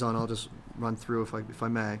liaison, I'll just run through if I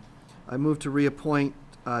may. I move to reappoint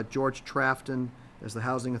George Trafton as the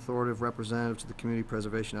Housing Authoritative Representative to the Community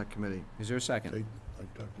Preservation Act Committee. Is there a second? I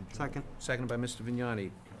talked to John. Second. Seconded by Mr.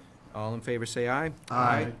 Vignani. All in favor, say aye.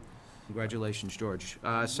 Aye. Congratulations, George.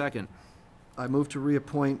 Second. I move to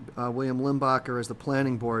reappoint William Limbacher as the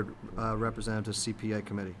Planning Board Representative to CPA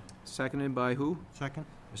Committee. Seconded by who? Second.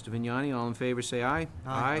 Mr. Vignani, all in favor, say aye.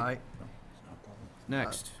 Aye.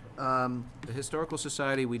 Next. Um, The Historical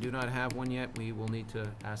Society, we do not have one yet. We will need to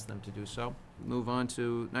ask them to do so. Move on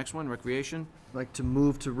to next one, Recreation. I'd like to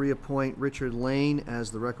move to reappoint Richard Lane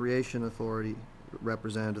as the Recreation Authority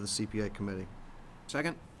Representative to the CPA Committee.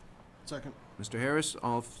 Second. Second. Mr. Harris,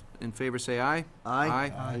 all in favor, say aye. Aye.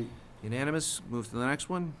 Aye. Unanimous. Move to the next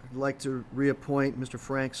one. I'd like to reappoint Mr.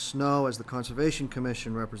 Frank Snow as the Conservation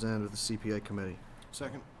Commission Representative to the CPA Committee.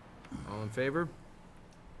 Second. All in favor?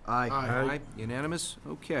 Aye. Aye. Unanimous?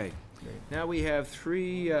 Okay. Now we have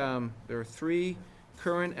there are 3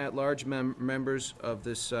 current at-large members of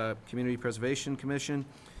this Community Preservation Commission,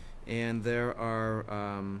 and there are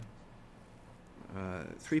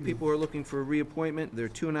 3 people who are looking for a reappointment. There are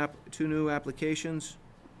 2 new applications.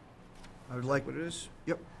 I would like, What it is?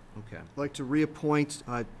 Yep. Okay. I'd like to reappoint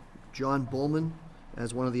John Bullman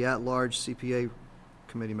as one of the at-large CPA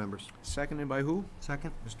Committee members. Seconded by who?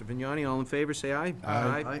 Second. Mr. Vignani, all in favor, say aye.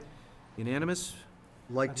 Aye. I'd Unanimous?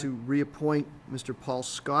 like to reappoint Mr. Paul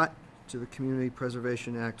Scott to the Community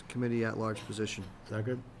Preservation Act Committee at-large position.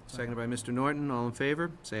 Second? Seconded by Mr. Norton. All in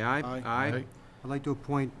favor? Say aye. Aye. Aye. I'd like to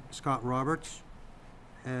appoint Scott Roberts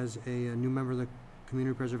as a new member of the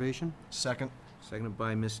Community Preservation. Second. Seconded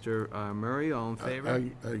by Mr. Murray. All in favor?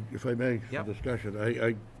 If I may, for Yep.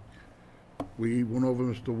 discussion, we went over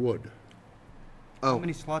Mr. Wood. How Oh,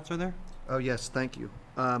 many slots are there? oh, yes, thank you.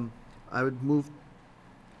 I would move,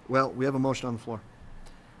 well, we have a motion on the floor.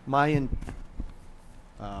 My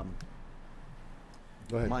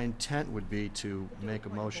Go ahead. My intent would be to make a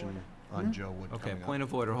motion on Joe Wood Okay, coming up. point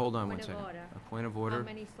of order. Hold on one Point of second. order. A point of How order.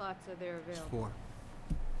 many slots are there It's available?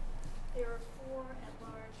 4. There are 4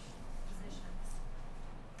 at-large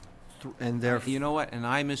positions. And there, You know what? And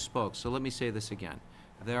I misspoke, so let me say this again.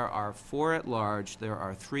 There are 4 at large, there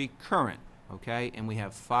are 3 current, okay? And we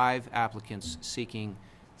have 5 applicants seeking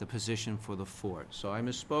the position for the 4. So I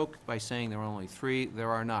misspoke by saying there are only 3. There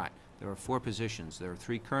are not. There are 4 positions. There are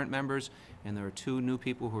 3 current members, and there are 2 new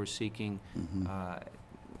people who are seeking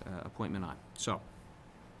appointment on. So,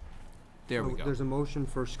 there we So go. There's a motion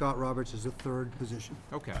for Scott Roberts as the 3rd position.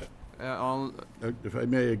 Okay. All, If I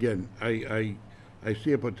may again, I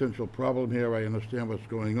see a potential problem here. I understand what's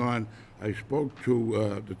going on. I spoke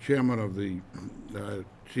to the chairman of the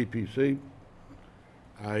CPC.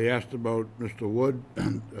 I asked about Mr. Wood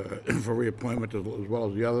for reappointment as well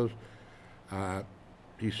as the others.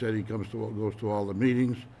 He said he goes to all the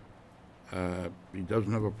meetings. He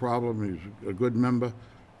doesn't have a problem. He's a good member.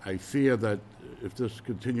 I fear that if this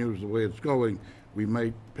continues the way it's going, we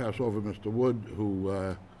might pass over Mr. Wood, who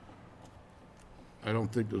I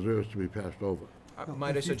don't think deserves to be passed over. might I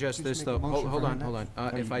If you suggest just this, make though? a motion Hold for on, that. hold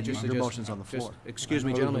on. If I just Your suggest... motion's on the floor. Excuse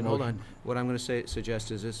me, I know there's a gentlemen, hold on. motion. What I'm going to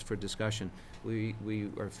suggest is this for discussion. We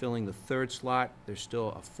are filling the 3rd slot. There's still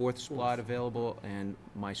a 4th slot available, and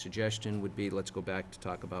my suggestion would be, let's go back to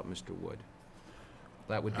talk about Mr. Wood.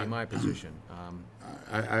 That would be my position.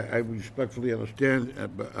 I respectfully understand,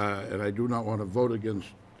 and I do not want to vote against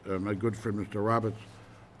my good friend, Mr. Roberts,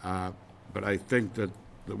 but I think that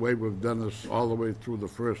the way we've done this all the way through the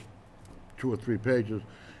first 2 or 3 pages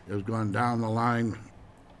has gone down the line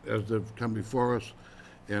as they've come before us,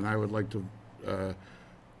 and I would like to,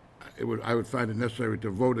 I would find it necessary to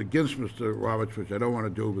vote against Mr. Roberts, which I don't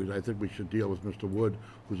want to do, because I think we should deal with Mr. Wood,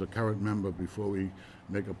 who's a current member, before we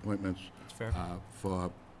make appointments Fair.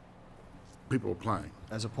 for people applying.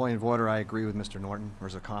 as a point of order, I agree with Mr. Norton, or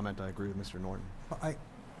as a comment, I agree with Mr. Norton. I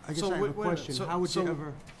guess So I have wait- a wait a minute. question. So- How would you so-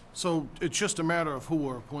 ever? So it's just a matter of who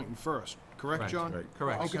we're appointing first, correct, Right, John? right.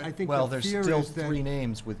 Correct. Okay. I think Well, the there's fear still is that 3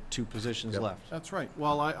 names with 2 positions Yep. left. That's right.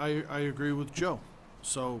 Well, I agree with Joe.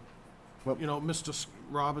 So, Well- you know, Mr.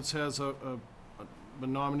 Roberts has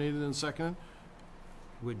been nominated and seconded.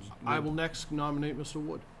 I will next nominate Mr.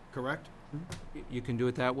 Wood, correct? You can do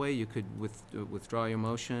it that way. You could withdraw your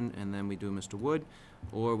motion, and then we do Mr. Wood,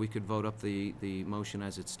 or we could vote up the motion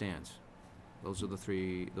as it stands. Those are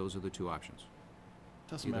the 2 options.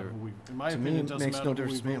 Doesn't matter Either- who we, in my To me, opinion, it it doesn't makes matter no who we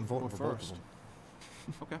difference to me. I'm vote voting for for both of first.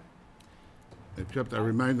 them. Okay. Except I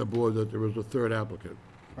remind the board that there is a 3rd applicant,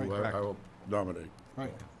 who Right. I will nominate.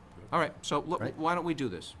 Right. All right, so Right. why don't we do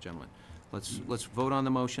this, gentlemen? Let's vote on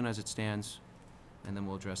the motion as it stands, and then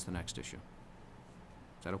we'll address the next issue.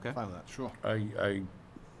 Is that okay? Fine with that. Sure. I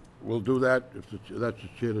will do that, if that's the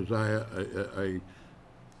chair desire.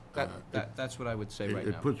 That's what I would say right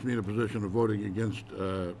It now. puts me in a position of voting against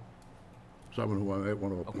someone who I might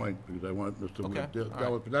want to appoint, because I want Mr. Okay, Wood dealt all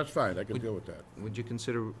right. with, but that's fine, I can Would- deal with that. Would you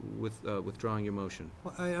consider withdrawing your motion?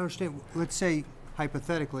 Well, I understand. Let's say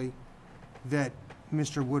hypothetically that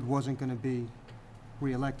Mr. Wood wasn't going to be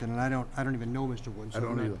reelected, and I don't even know Mr. Wood. I so I'm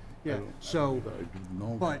don't not- either. Yeah, so,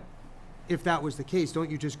 but if that was the case,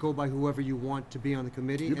 don't you just go by whoever you want to be on the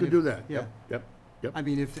committee? You And can if- do that, Yeah. yep. I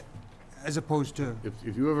mean, as opposed to,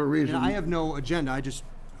 If you have a reason. I have no agenda.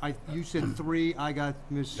 You said 3, I got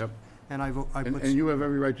Ms., Yep. and I And put. you have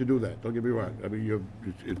every right to do that, don't get me wrong. I mean,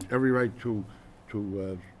 it's every right to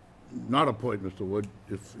not appoint Mr. Wood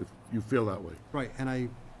if you feel that way. Right, and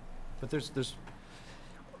But there's,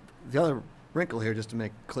 the other wrinkle here, just to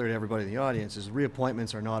make clear to everybody in the audience, is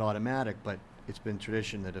reappointments are not automatic, but it's been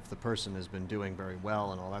tradition that if the person has been doing very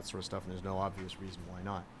well and all that sort of stuff, and there's no obvious reason why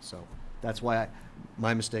not. So that's why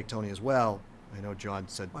my mistake, Tony, as well. I know John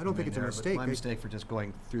said. I don't think it's a there, but mistake. My mistake for just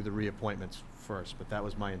going through the reappointments first, but that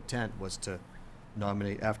was my intent, was to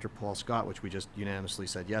nominate after Paul Scott, which we just unanimously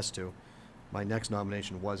said yes to. My next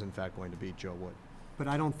nomination was in fact going to be Joe Wood. But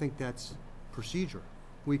I don't think that's procedure.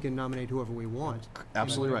 We can nominate whoever we want.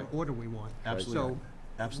 Absolutely in right. whatever order we want. Absolutely So, right.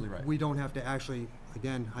 Absolutely right. we don't have to actually,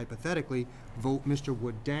 again, hypothetically, vote Mr.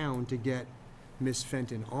 Wood down to get Ms.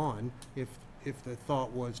 Fenton on if the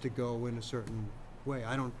thought was to go in a certain way.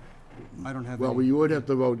 I don't have Well, any. you would have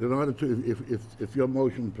to vote in order to, if your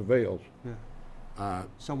motion prevails. Yeah.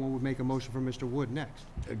 Someone would make a motion for Mr. Wood next.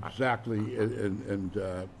 Exactly, and,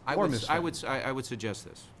 I Or would, Ms. I would, I would suggest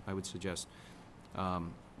this. I would suggest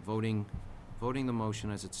voting the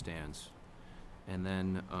motion as it stands, and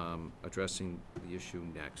then addressing the issue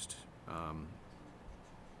next.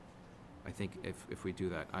 I think if we do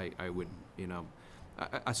that, I would, you know,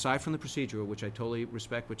 aside from the procedural, which I totally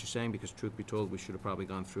respect what you're saying, because truth be told, we should have probably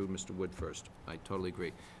gone through Mr. Wood first. I totally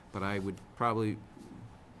agree. But I would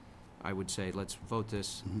say, let's vote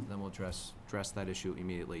this, then we'll address that issue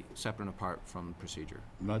immediately, separate and apart from procedure.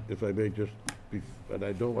 not, if I may just be, and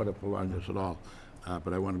I don't want to prolong this at all,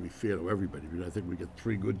 but I want to be fair to everybody, because I think we get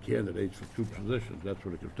 3 good candidates for 2 positions. That's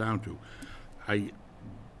what it comes down to.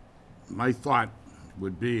 My thought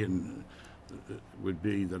would be,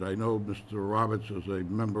 that I know Mr. Roberts is a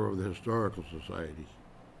member of the Historical Society.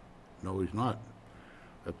 No, he's not.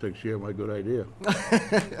 That takes care of my good idea.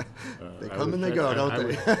 They come and they go, don't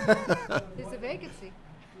they? There's a vacancy.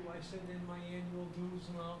 Do I send in my annual dues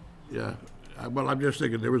and all? Yeah, well, I'm just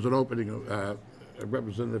thinking, there was an opening, a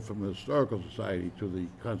representative from the Historical Society to the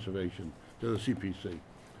Conservation, to the CPC.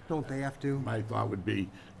 Don't they have to? My thought would be,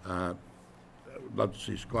 I'd love to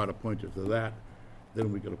see Scott appointed to that. Then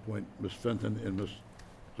we could appoint Ms. Fenton and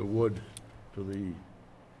Mr. Wood to the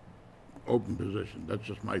open position. That's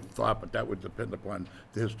just my thought, but that would depend upon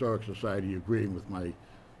the Historic Society agreeing with my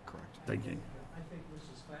thinking. I think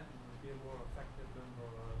Mrs. Fenton would be a more effective member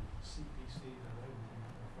on CPC than I would be,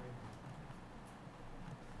 frankly.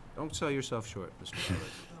 Don't sell yourself short, Mr. Roberts.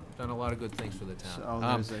 You've done a lot of good things for the So town.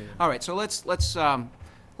 there's All right, so let's vote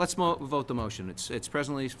the motion. It's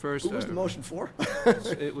presently first. Who was the motion for?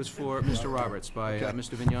 It was for Mr. Roberts by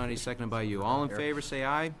Mr. Vignani, seconded by you. All in favor, say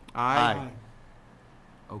aye. Aye.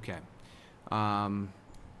 Okay.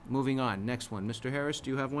 Moving on, next one. Mr. Harris, do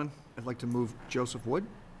you have one? I'd like to move Joseph Wood.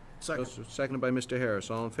 Seconded by Mr.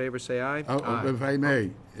 Harris. All in favor, say aye. Oh, if I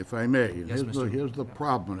may, and Yes, here's the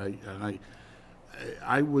problem, and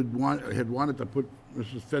I had wanted to put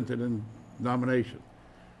Mrs. Fenton in nomination.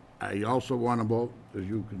 I also want to vote, as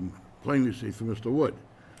you can plainly see, for Mr. Wood.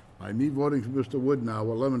 By me voting for Mr. Wood now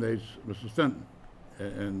eliminates Mrs. Fenton,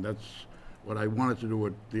 and that's what I wanted to do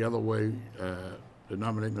it the other way, to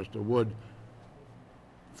nominate Mr. Wood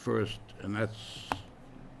first, and that's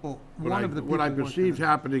Well, what one of the people. I weren't gonna- perceived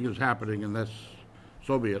happening is happening, and that's,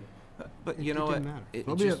 so be it. But It you know what? didn't matter. It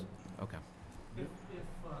So be just- it. Okay. If it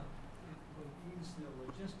would ease the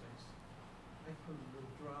logistics, I could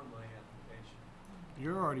withdraw my application.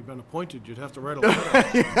 You've already been appointed, you'd have to write a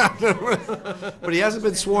letter. But he hasn't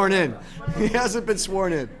been sworn in. He hasn't been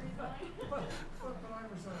sworn in. But I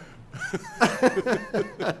resign.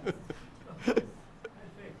 I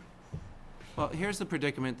think. Well, here's the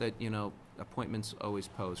predicament that, you know, appointments always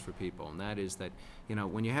pose for people, and that is that, you know,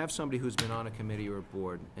 when you have somebody who's been on a committee or a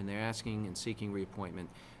board, and they're asking and seeking reappointment,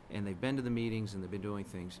 and they've been to the meetings and they've been doing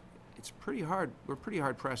things, it's pretty hard, we're pretty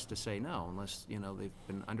hard pressed to say no, unless, you know, they've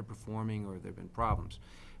been underperforming or there've been problems.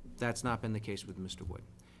 That's not been the case with Mr. Wood.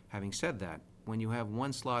 Having said that, when you have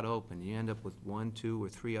one slot open, you end up with 1, 2, or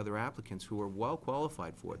 3 other applicants who are well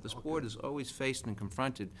qualified for it. This board is always faced and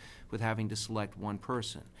confronted with having to select one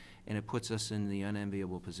person, and it puts us in the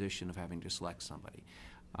unenviable position of having to select somebody.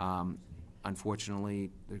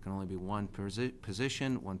 Unfortunately, there can only be one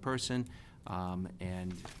position, one person,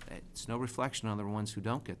 and it's no reflection on the ones who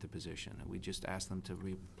don't get the position. We just ask them to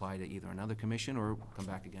reapply to either another commission or come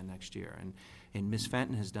back again next year. And Ms.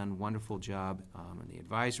 Fenton has done a wonderful job in the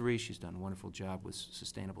advisory. She's done a wonderful job with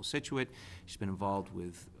Sustainable Scituate. She's been involved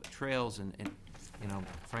with trails, and you know,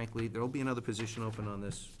 frankly, there'll be another position open on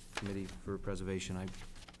this committee for preservation, I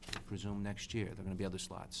presume, next year. There are going to be other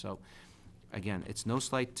slots. So, again, it's no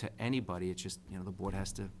slight to anybody. It's just, you know, the board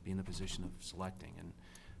has to be in the position of selecting. And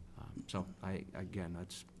so, again,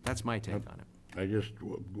 that's my take on it. I just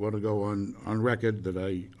want to go on record that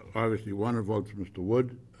I obviously want to vote for Mr.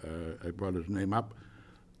 Wood. I brought his name up.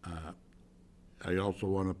 I also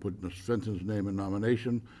want to put Ms. Fenton's name in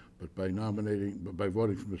nomination, but by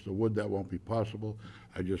voting for Mr. Wood, that won't be possible.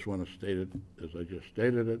 I just want to state it as I just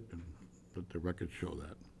stated it, and let the record show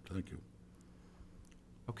that. Thank you.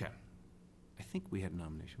 Okay. I think we had a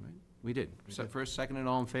nomination, right? We did. So first, second, and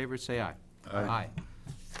all in favor, say aye. Aye.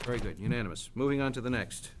 Very good, unanimous. Moving on to the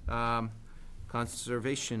next.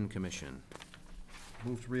 Conservation Commission.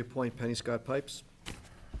 Move to reappoint Penny Scott Pipes.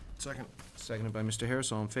 Second. Seconded by Mr.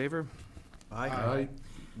 Harris, all in favor? Aye.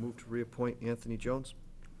 Move to reappoint Anthony Jones.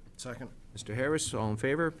 Second. Mr. Harris, all in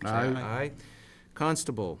favor? Say Aye. Aye.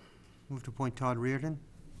 Constable. Move to appoint Todd Reardon.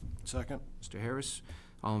 Second. Mr. Harris,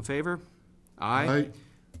 all in favor? Aye.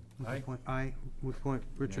 Aye. Move to appoint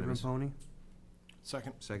Richard Unanimous. Ramponi.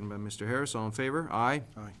 Second. Second by Mr. Harris, all in favor? Aye.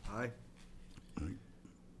 Aye. Aye.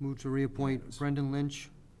 Move to reappoint Brendan Lynch.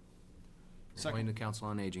 Appointing the Council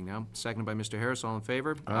on Aging now. Seconded by Mr. Harris, all in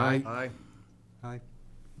favor? Aye. Aye. Aye.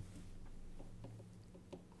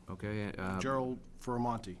 Okay, Gerald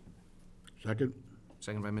Furamonte. Second?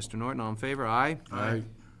 seconded by Mr. Norton, all in favor? Aye. Aye.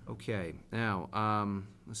 Okay, now,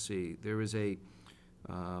 let's see, there is a,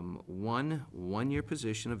 one-year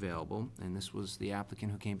position available, and this was the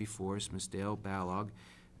applicant who came before us, Ms. Dale Ballog.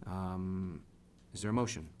 Is there a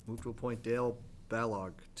motion? Move to appoint Dale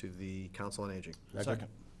Ballog to the Council on Aging. Second.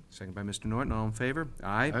 Second by Mr. Norton, all in favor?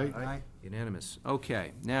 Aye. Aye. Unanimous.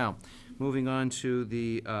 Okay, now, moving on to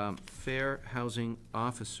the Fair Housing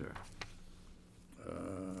Officer. I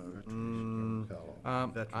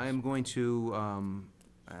am going to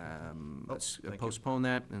thank you. postpone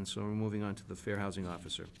that, and so we're moving on to the Fair Housing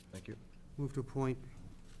Officer. Thank you. Move to appoint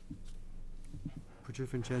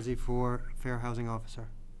Patricia Vincenzi for Fair Housing Officer.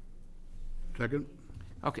 Second?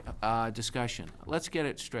 Okay, discussion. Let's get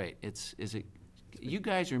it straight. You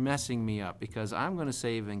guys are messing me up, because I'm gonna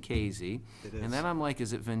say Vincasi, It and is. then I'm like,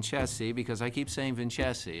 is it Vincesi? Because I keep saying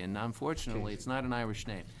Vincesi, and unfortunately, it's not an Irish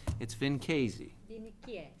name. It's Vincasi.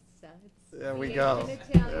 There we go.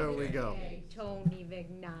 There we go. Tony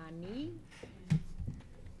Vignani.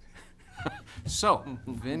 So,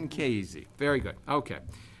 Vincasi. Very good. Okay.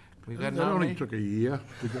 We've got a That only nomination. took a year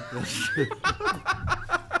to get that,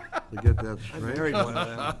 to get that I straight. married one of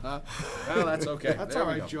them. Well, that's okay. That's There all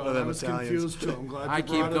we right, go. Joe. One of I them was Italians. confused too. I'm glad I you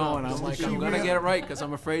keep brought it going. up. I'm like, She I'm gonna ran- get it right, because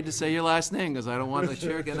I'm afraid to say your last name, because I don't want the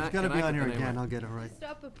chair to It's not. gotta be on here again, I'll get it right.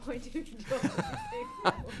 Stop appointing Joe.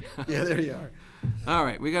 Yeah, there you are. All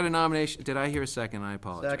right, we got a nomination. Did I hear a second? I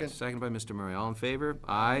apologize. Second. Second by Mr. Murray. All in favor?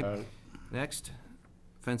 Aye. Next,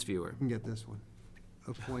 fence viewer. You can get this one.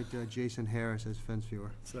 Appoint Jason Harris as fence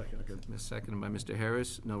viewer. Seconded by Mr.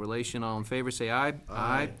 Harris. No relation. All in favor, say aye.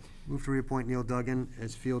 Aye. Move to reappoint Neil Duggan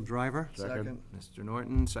as field driver. Second. Mr.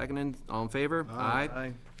 Norton, seconded. All in favor?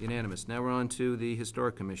 Aye. Unanimous. Now we're on to the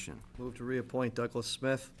Historic Commission. Move to reappoint Douglas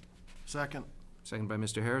Smith. Second. Seconded by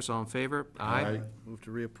Mr. Harris. All in favor? Aye. Move to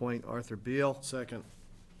reappoint Arthur Beal. Second.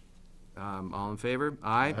 All in favor?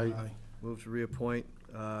 Aye. Aye. Move to reappoint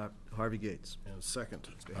Harvey Gates. And second.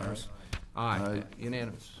 Mr. Harris? Aye.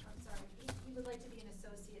 Unanimous. I'm sorry, he would like to be an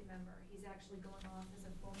associate member. He's actually going off as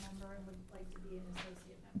a full member and would like to be an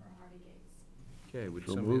associate member, Harvey Gates. Okay, would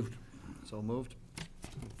So somebody? moved. So moved.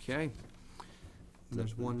 Okay.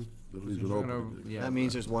 There's one. That leaves it We're open. gonna- yeah. That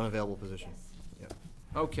means there's one available position. Yes.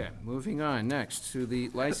 Okay, moving on. Next, to the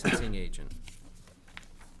licensing agent.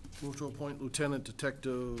 Move to appoint Lieutenant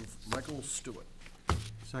Detective Michael Stewart.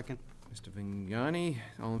 Second. Mr. Vignani,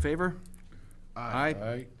 all in favor? Aye.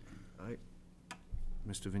 Aye. Aye.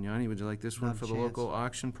 Mr. Vignani, would you like this one Not a for the chance. local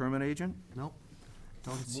auction permit agent? Nope.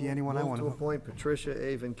 Don't see anyone I Move want to to. appoint Patricia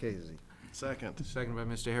A. Vincasi. Second. Second by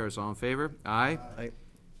Mr. Harris, all in favor? Aye. Aye.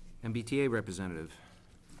 MBTA representative,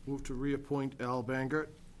 Move to reappoint Al Bangert.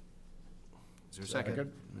 is there a second?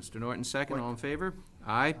 Second. Mr. Norton, second, all in favor?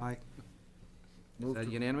 Aye. Aye. Is Move that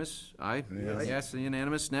to, unanimous? Aye? Yes. Yes,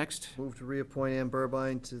 unanimous, next? move to reappoint Ann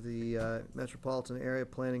Burbine to the Metropolitan Area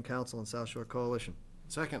Planning Council and South Shore Coalition.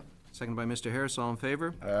 Second. Second by Mr. Harris, all in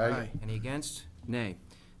favor? Aye. Any against? Nay.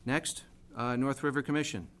 Next, North River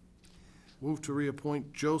Commission, Move to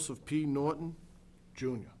reappoint Joseph P. Norton,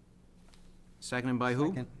 Jr. seconded by who?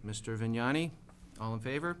 Second. Mr. Vignani, all in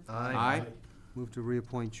favor? Aye. Move to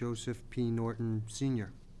reappoint Joseph P. Norton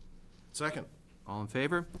Senior. Second. All in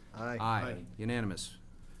favor? Aye. Aye. Unanimous.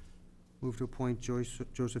 Move to appoint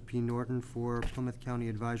Joseph P. Norton for Plymouth County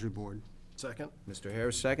Advisory Board. Second. Mr.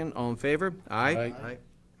 Harris, second. All in favor? Aye. Aye.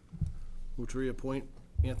 Move to reappoint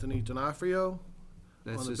Anthony D'Onofrio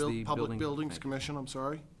This on the is the Public building. Buildings Thank you. Commission, I'm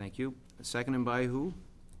sorry. Thank you. Seconded by who?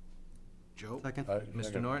 Joe. Second.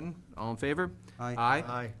 Mr. Norton, all in favor? Aye. Aye.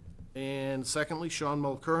 Aye. And secondly, Sean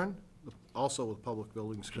Mulcairn, also with Public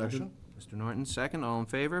Buildings Commission. Mr. Norton, second. All in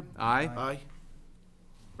favor? Aye. Aye.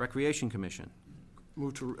 Recreation Commission,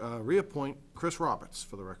 Move to reappoint Chris Roberts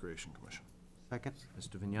for the Recreation Commission. Second.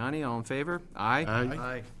 Mr. Vignani, all in favor? Aye.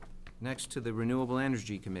 Aye. Next to the Renewable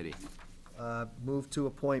Energy Committee, Move to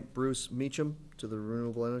appoint Bruce Meacham to the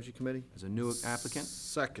Renewable Energy Committee. as a new applicant,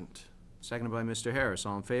 Second. seconded by Mr. Harris.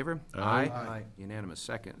 All in favor? Aye. Aye. Unanimous.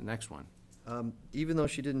 Second. Next one. Even though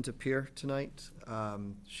she didn't appear tonight,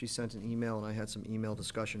 she sent an email, and I had some email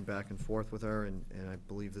discussion back and forth with her, and I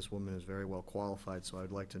believe this woman is very well qualified, so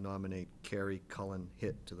I'd like to nominate Carrie Cullen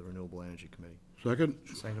Hitt to the Renewable Energy Committee. Second?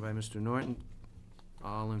 Seconded by Mr. Norton.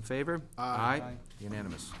 All in favor? Aye.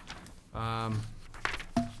 Unanimous.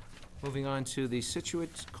 Moving on to the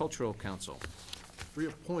Scituate Cultural Council.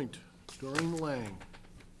 reappoint Doreen Lang.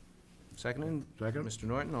 Second? Second. Mr.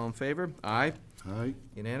 Norton, all in favor? Aye. Aye.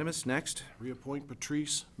 Unanimous. Next. Reappoint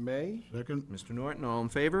Patrice May. Second. Mr. Norton, all in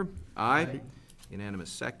favor? Aye.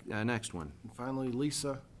 Unanimous. Next one. And finally,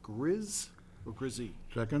 Lisa Grizz, or Grizzy.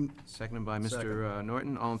 Second. Seconded by Mr.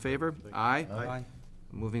 Norton, all in favor? Aye. Aye.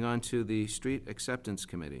 Moving on to the Street Acceptance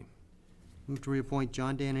Committee. Move to reappoint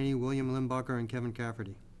John Danny, William Limbacher, and Kevin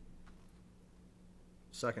Cafferty.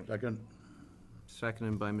 Second. Second.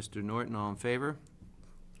 Seconded by Mr. Norton, all in favor?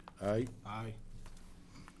 Aye. Aye.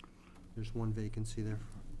 There's one vacancy there.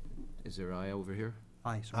 Is there aye over here?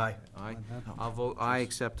 Aye, sorry. Aye. I'll vote aye,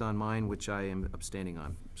 except on mine, which I am abstaining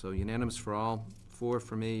on. So unanimous for all, 4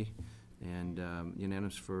 for me, and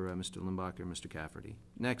unanimous for Mr. Limbacher and Mr. Cafferty.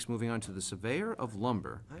 Next, moving on to the Surveyor of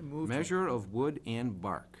Lumber, I move to- Measure of Wood and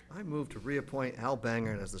Bark. I move to reappoint Al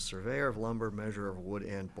Bangert as the surveyor of lumber, measure of wood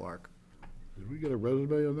and bark. Did we get a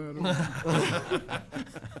resume on that?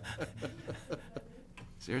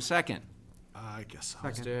 Is there a second? I guess so.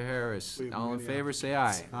 Second. Mr. Harris, We have all in many favor, say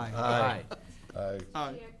aye. Aye. Aye.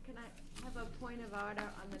 Chair, can I have a point of order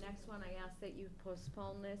on the next one? I ask that you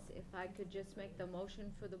postpone this. If I could just make the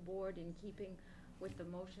motion for the board in keeping with the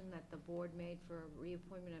motion that the board made for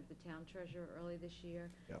reappointment of the town treasurer early this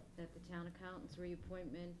year. Yep. That the town accountant's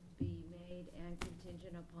reappointment be made and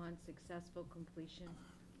contingent upon successful completion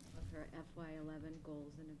of her FY11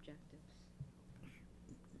 goals and objectives.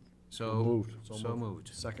 So moved. So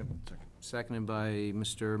moved. Second. Seconded by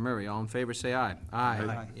Mr. Murray. All in favor, say aye.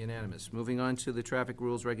 Aye. Unanimous. Moving on to the Traffic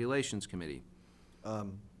Rules Regulations Committee.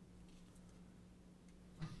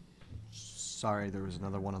 Sorry, there was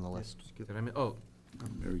another one on the list. Did I oh,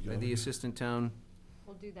 There we go. the Assistant Town,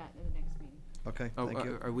 We'll do that in the next meeting. Okay, oh, thank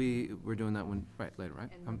you. we're doing that one, right, later, right?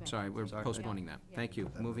 In I'm November. sorry, we're Sorry. postponing that. Yeah. Thank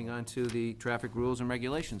you. Moving on to the Traffic Rules and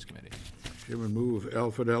Regulations Committee. Chairman, move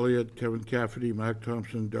Alfred Elliott, Kevin Cafferty, Mark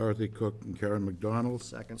Thompson, Dorothy Cook, and Karen McDonald.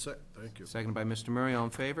 Second. Thank you. Seconded by Mr. Murray. All in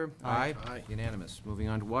favor? Aye. Unanimous. Moving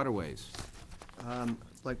on to Waterways. I'd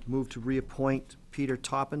like to move to reappoint Peter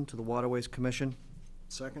Toppin to the Waterways Commission.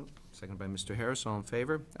 Second. Seconded by Mr. Harris. All in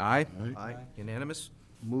favor? Aye. Aye. Aye. Unanimous.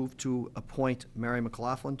 Move to appoint Mary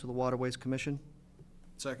McLaughlin to the Waterways Commission.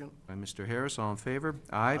 Second. By Mr. Harris. All in favor?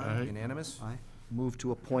 Aye. Aye. Unanimous. Aye. Move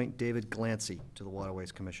to appoint David Glancy to the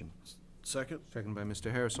Waterways Commission. Second. Seconded by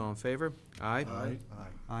Mr. Harris. All in favor? Aye. Aye.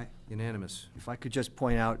 Aye. Unanimous. If I could just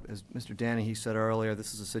point out, as Mr. Danny, he said earlier,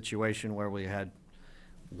 this is a situation where we had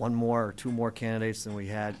one more or two more candidates than we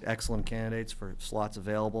had excellent candidates for slots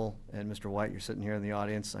available. And Mr. White, you're sitting here in the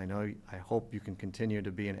audience. I hope you can continue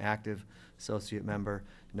to be an active associate member.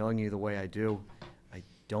 Knowing you the way I do, I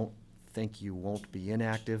don't think you won't be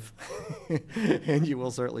inactive. And you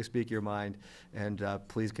will certainly speak your mind. And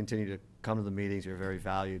please continue to come to the meetings. You're a very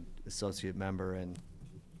valued associate member, and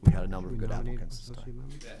we had a number of good Nominate applicants this associate time.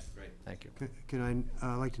 member? That's great. Thank you. Can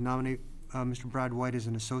I like to nominate Mr. Brad White as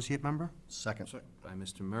an associate member? Second. By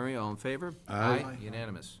Mr. Murray. All in favor? Aye.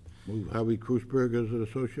 Unanimous. Move Howie Kreuzberg as an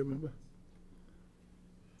associate member.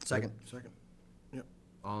 Second. Second.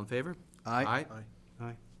 All in favor? Aye. Aye.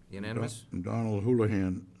 Aye. Unanimous. And Donald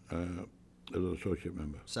Houlihan as an associate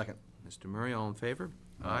member. Second. Mr. Murray. All in favor?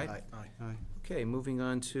 Aye. Aye. Okay, moving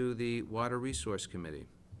on to the Water Resource Committee.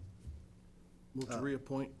 Move to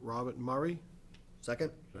reappoint Robert Murray.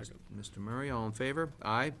 Second. Mr. Murray, all in favor?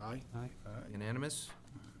 Aye. Aye. Aye. Unanimous.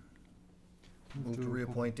 Move to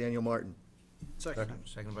reappoint Daniel Martin. Second.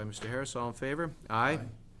 Seconded by Mr. Harris, all in favor? Aye.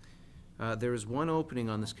 There is one opening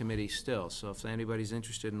on this committee still, so if anybody's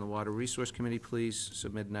interested in the Water Resource Committee, please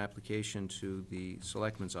submit an application to the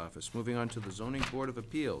Selectmen's office. Moving on to the Zoning Board of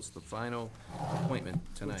Appeals, the final appointment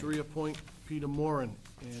Move tonight. to reappoint Peter Moran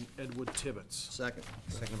and Edward Tibbetts. Second.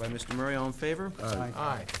 Seconded by Mr. Murray, all in favor? Aye.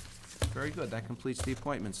 Aye. Very good, that completes the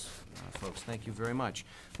appointments, folks, thank you very much.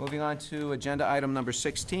 Moving on to agenda item number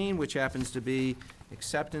 16, which happens to be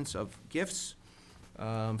acceptance of gifts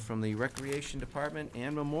from the Recreation Department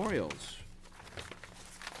and memorials.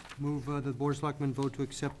 Move the Board of Selectmen vote to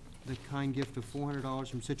accept the kind gift of $400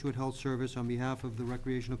 from Scituate Health Service on behalf of the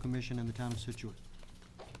Recreational Commission and the town of Scituate.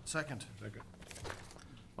 Second.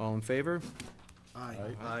 All in favor? Aye.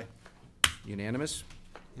 Aye. Unanimous?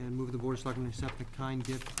 And move the Board of Selectmen accept the kind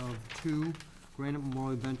gift of 2 granite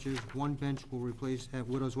memorial benches. One bench will replace at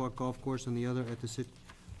Widows Walk Golf Course and the other at the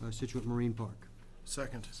Scituate Marine Park.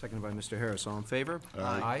 Second. Seconded by Mr. Harris. All in favor?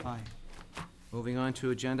 Aye. Aye. Moving on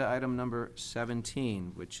to agenda item number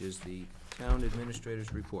 17, which is the Town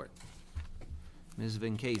Administrator's Report. Ms.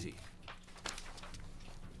 Vincasey.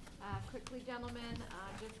 Quickly, gentlemen,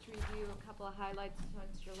 just to review a couple of highlights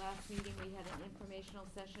since your last meeting, we had an informational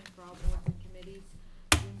session for all boards and committees,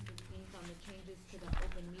 June 15th, on the changes to the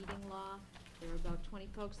open meeting law. There were about 20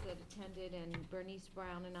 folks that attended, and Bernice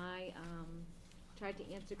Brown and I tried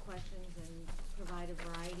to answer questions and provide a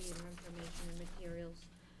variety of information and materials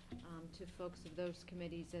to folks of those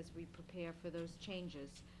committees as we prepare for those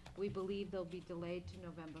changes. We believe they'll be delayed to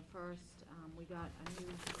November 1st. We got a new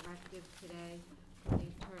directive today from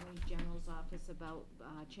the Attorney General's office about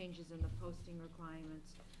changes in the posting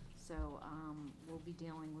requirements. So we'll be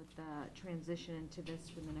dealing with the transition into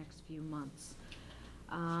this for the next few months.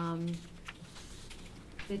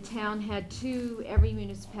 The town had every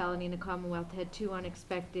municipality in the Commonwealth had 2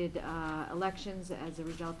 unexpected elections as a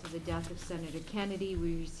result of the death of Senator Kennedy.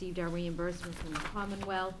 We received our reimbursement from the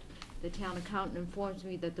Commonwealth. The town accountant informs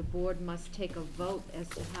me that the board must take a vote as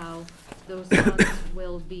to how those funds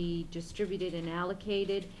will be distributed and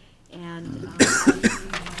allocated. And obviously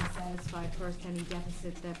we want to satisfy first any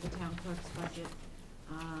deficit that the town clerk's budget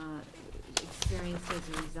experienced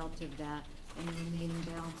as a result of that, and the remaining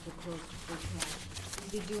balance will close to free cash.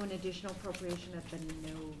 We did do an additional appropriation at the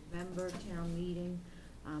November town meeting,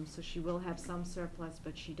 so she will have some surplus,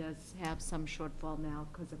 but she does have some shortfall now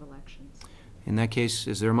because of elections. In that case,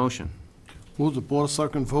 is there a motion? Move the Board of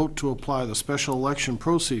Selectmen vote to apply the special election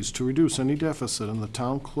proceeds to reduce any deficit in the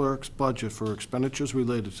town clerk's budget for expenditures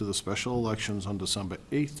related to the special elections on December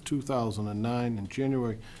 8th, 2009 and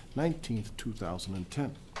January 19th,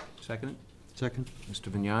 2010. Second? Second.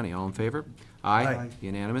 Mr. Vignani, all in favor? Aye.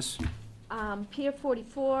 Unanimous? Pier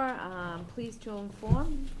 44, pleased to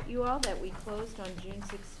inform you all that we closed on June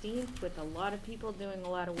 16th with a lot of people doing a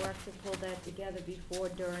lot of work to pull that together before,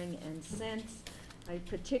 during, and since. I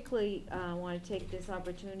particularly want to take this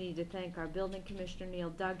opportunity to thank our building commissioner,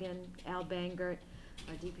 Neil Duggan, Al Bangert,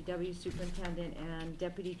 our DPW superintendent, and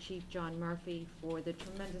Deputy Chief John Murphy for the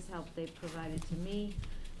tremendous help they've provided to me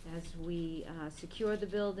as we secure the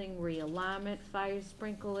building, re-alarm it, fire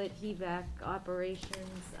sprinkle it, HVAC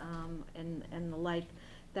operations, and the like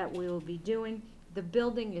that we will be doing. The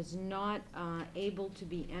building is not able to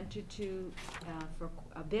be entered to for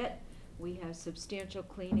a bit. We have substantial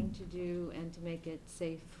cleaning to do and to make it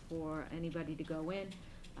safe for anybody to go in.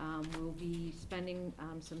 We'll be spending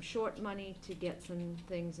some short money to get some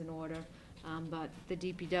things in order, but the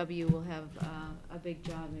DPW will have a big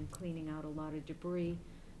job in cleaning out a lot of debris,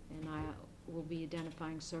 and I will be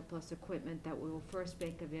identifying surplus equipment that we will first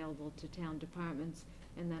make available to town departments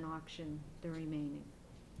and then auction the remaining.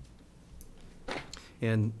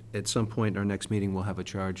 And at some point, our next meeting, we'll have a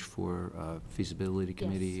charge for feasibility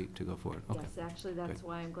committee Yes. to go forward. Okay. Yes, actually, that's Good.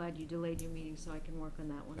 why I'm glad you delayed your meeting, so I can work on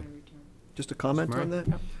that when I return. Just a comment on Murray?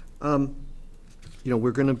 that? You know,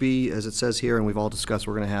 we're going to be, as it says here, and we've all discussed,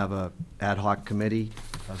 we're going to have a ad hoc committee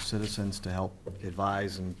of citizens to help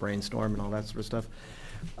advise and brainstorm and all that sort of stuff.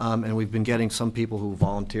 And we've been getting some people who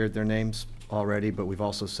volunteered their names already, but we've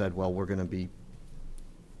also said, well, we're going to be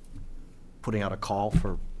putting out a call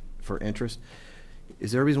for interest.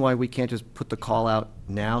 Is there a reason why we can't just put the call out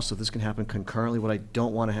now so this can happen concurrently? What I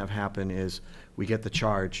don't want to have happen is we get the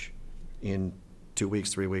charge in 2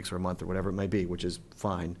 weeks, 3 weeks, or a month, or whatever it may be, which is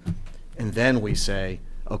fine. And then we say,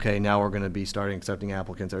 okay, now we're going to be starting accepting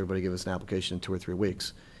applicants. Everybody give us an application in 2 or 3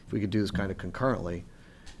 weeks. If we could do this kind of concurrently,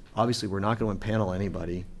 obviously, we're not going to impanel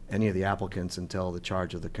anybody, any of the applicants, until the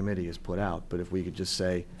charge of the committee is put out. But if we could just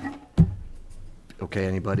say, okay,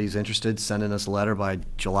 anybody's interested, send in us a letter by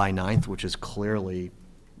July 9th, which is clearly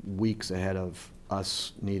weeks ahead of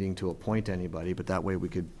us needing to appoint anybody, but that way we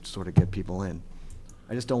could sort of get people in.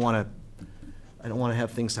 I just don't want to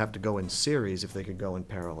have things have to go in series if they could go in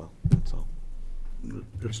parallel, that's all.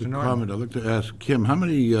 Just a comment, I'd like to ask Kim, how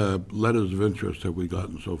many letters of interest have we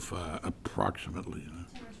gotten so far, approximately?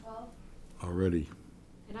 10 or 12? Already?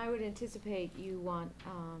 And I would anticipate you want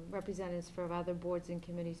representatives from other boards and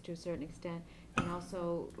committees to a certain extent, and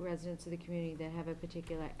also residents of the community that have a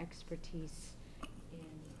particular expertise in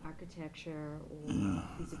architecture or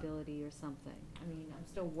feasibility or something. I mean, I'm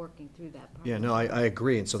still working through that part. Yeah, no, I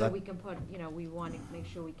agree, and so that. we can put, you know, we want to make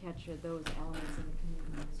sure we capture those elements in the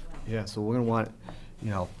community as well. Yeah, so we're gonna want,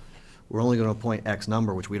 you know, we're only gonna appoint X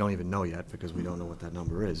number, which we don't even know yet, because we don't know what that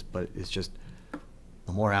number is, but it's just,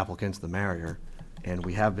 the more applicants, the merrier. And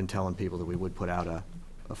we have been telling people that we would put out a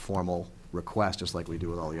formal request, just like we do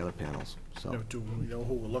with all the other panels, so. Do we know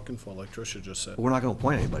who we're looking for, like Tricia just said? But we're not gonna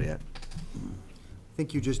appoint anybody yet. I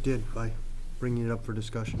think you just did by bringing it up for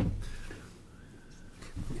discussion.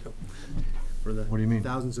 For the What do you mean?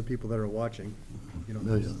 thousands of people that are watching, you know.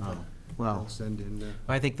 Millions. Well, I'll send in,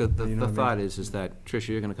 I think the You know what I mean? thought is that, Tricia,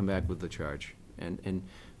 you're gonna come back with the charge. And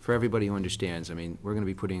for everybody who understands, I mean, we're gonna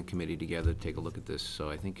be putting a committee together to take a look at this, so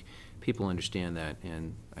I think people understand that,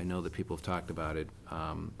 and I know that people have talked about it.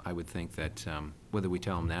 I would think that, whether we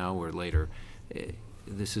tell them now or later,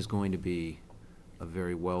 this is going to be a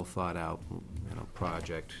very well-thought-out,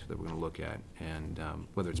 project that we're gonna look at, and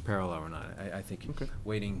whether it's parallel or not, I think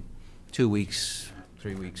waiting 2 weeks,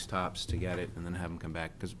 3 weeks tops to get it, and then have them come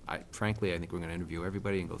back, because frankly, I think we're gonna interview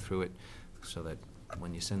everybody and go through it, so that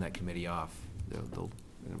when you send that committee off, they're gonna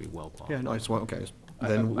be well qualified. Yeah, no, I just want, okay. I-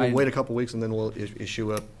 Then I- we'll wait a couple weeks, and then we'll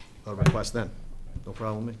issue a request then. No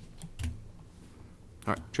problem with me.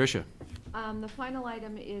 All right, Tricia? The final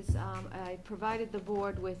item is, I provided the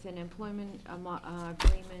board with an employment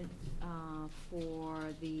agreement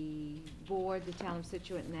for the board, the town of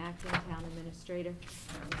Scituate, and acting town administrator. This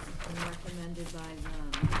has been recommended by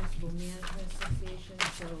the Municipal Management Association,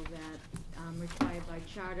 so that I'm required by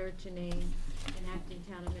charter to name an acting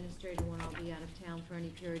town administrator when I'll be out of town for any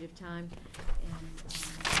period of time. And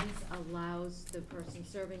this allows the person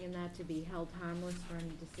serving in that to be held harmless for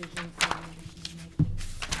any decisions that they may be making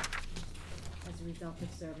as a result of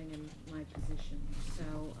serving in my position.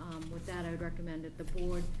 So, with that, I would recommend that the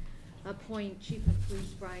board appoint Chief of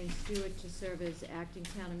Police Brian Stewart to serve as acting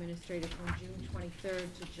town administrator from June 23rd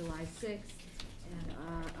to July 6th, and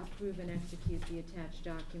approve and execute the attached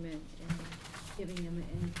document, and giving him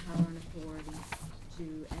any power and authority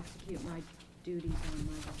to execute my duties on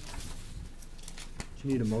my behalf. Do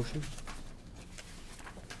you need a motion?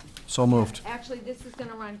 So moved. Actually, this is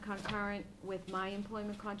gonna run concurrent with my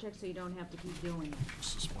employment contract, so you don't have to keep doing it.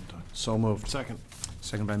 So moved. Second.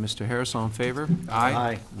 Second by Mr. Harris, all in favor?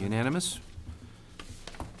 Aye. Unanimous?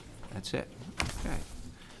 That's it. Okay.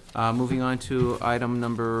 Moving on to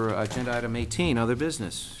agenda item 18, other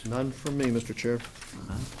business. None from me, Mr. Chair.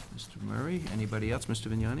 Mr. Murray, anybody else? Mr.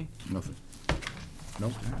 Vignani? Nothing.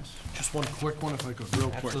 Nope. Just one quick one, if I could, real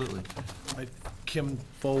quick. Absolutely. Kim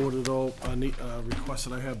forwarded a request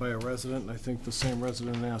that I had by a resident, and I think the same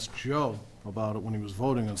resident asked Joe about it when he was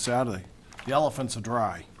voting on Saturday. The elephants are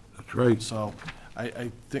dry. That's right. So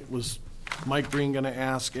I think, was Mike Green gonna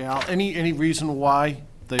ask Al, any reason why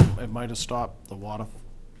it might have stopped the water?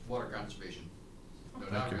 Water conservation. No,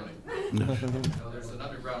 Thank not you. really. No, there's an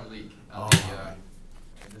underground leak.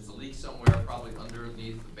 There's a leak somewhere, probably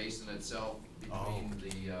underneath the basin itself, between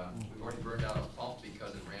we've already burned out a pump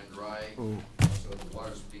because it ran dry. So the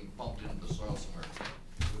water's being pumped into the soil somewhere.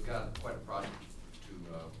 We've got quite a project to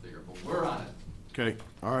figure, but we're on it. Okay,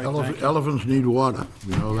 all right, thank you. Elephants need water,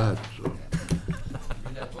 we know that, so.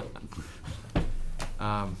 Read that book.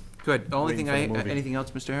 Good. The only Waiting thing for the movie. anything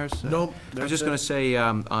else, Mr. Harris? Nope, I was just that's gonna it. say,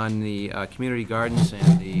 on the community gardens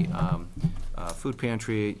and the food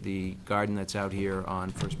pantry, the garden that's out here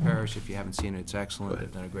on First Parish, if you haven't seen it, it's excellent.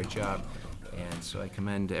 They've done a great job. And so I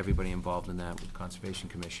commend everybody involved in that, with Conservation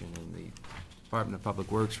Commission and the Department of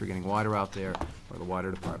Public Works for getting water out there, or the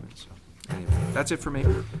Water Department, so. Anyway, that's it for me.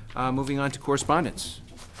 Moving on to correspondence.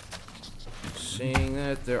 Seeing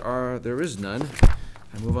that there is none,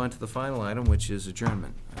 I move on to the final item, which is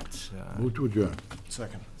adjournment. That's, Move to adjourn.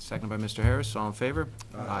 Second. seconded by Mr. Harris. All in favor?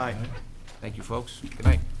 Aye. Thank you, folks. Good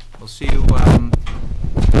night. We'll see you,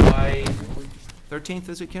 July 13th,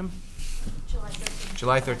 is it, Kim? July 13th.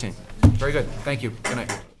 July 13th. Very good. Thank you. Good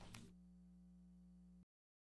night.